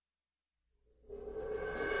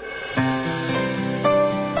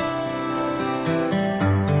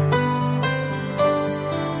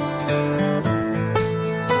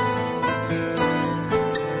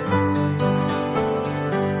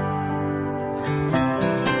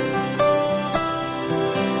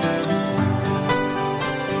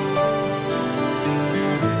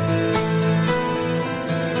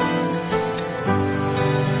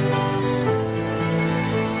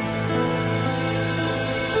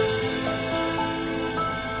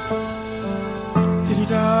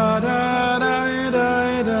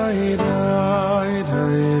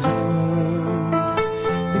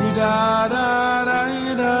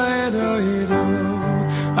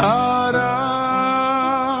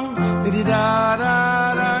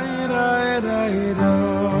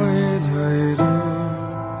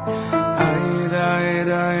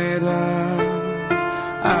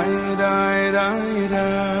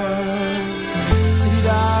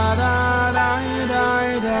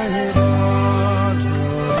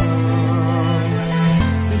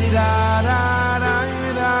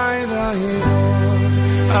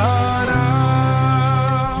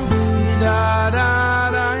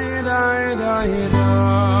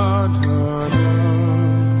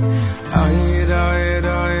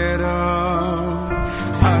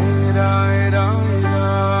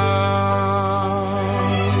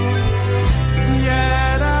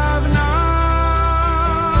 Yeah.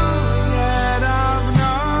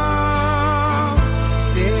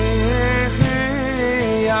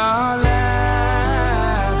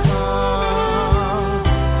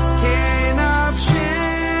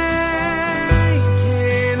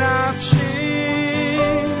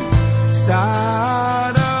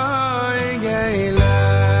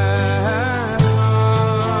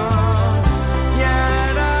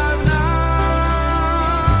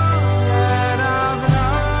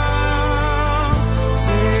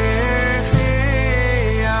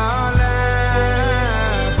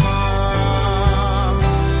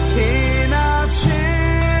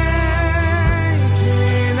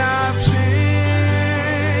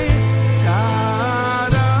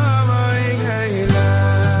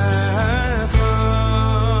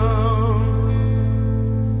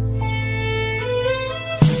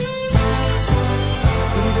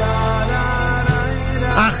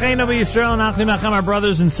 Achenu Yisrael and Achim Acham, our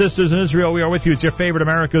brothers and sisters in Israel, we are with you. It's your favorite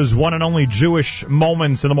America's one and only Jewish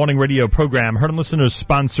Moments in the Morning radio program. Heard and listeners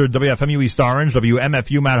sponsored WFMU East Orange,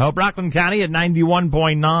 WMFU Mount Hope, Rockland County at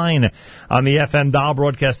 91.9 on the FM dial,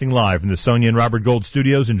 broadcasting live from the Sonia and Robert Gold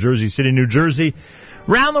studios in Jersey City, New Jersey.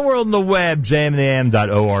 Round the world on the web,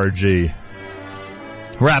 jmnam.org.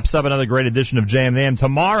 Wraps up another great edition of JMNAM.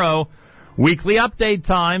 Tomorrow, weekly update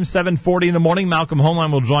time, 7:40 in the morning. Malcolm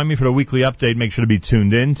Homeline will join me for the weekly update. Make sure to be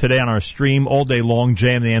tuned in. Today on our stream, all day long,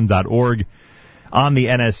 jmnam.org, on the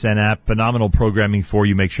NSN app. Phenomenal programming for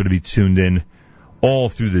you. Make sure to be tuned in all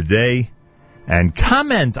through the day. And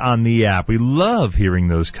comment on the app. We love hearing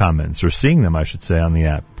those comments, or seeing them, I should say, on the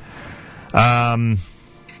app.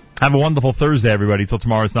 Have a wonderful Thursday, everybody. Till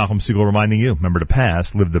tomorrow, it's Nachum Segal reminding you, remember the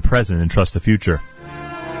past, live the present, and trust the future.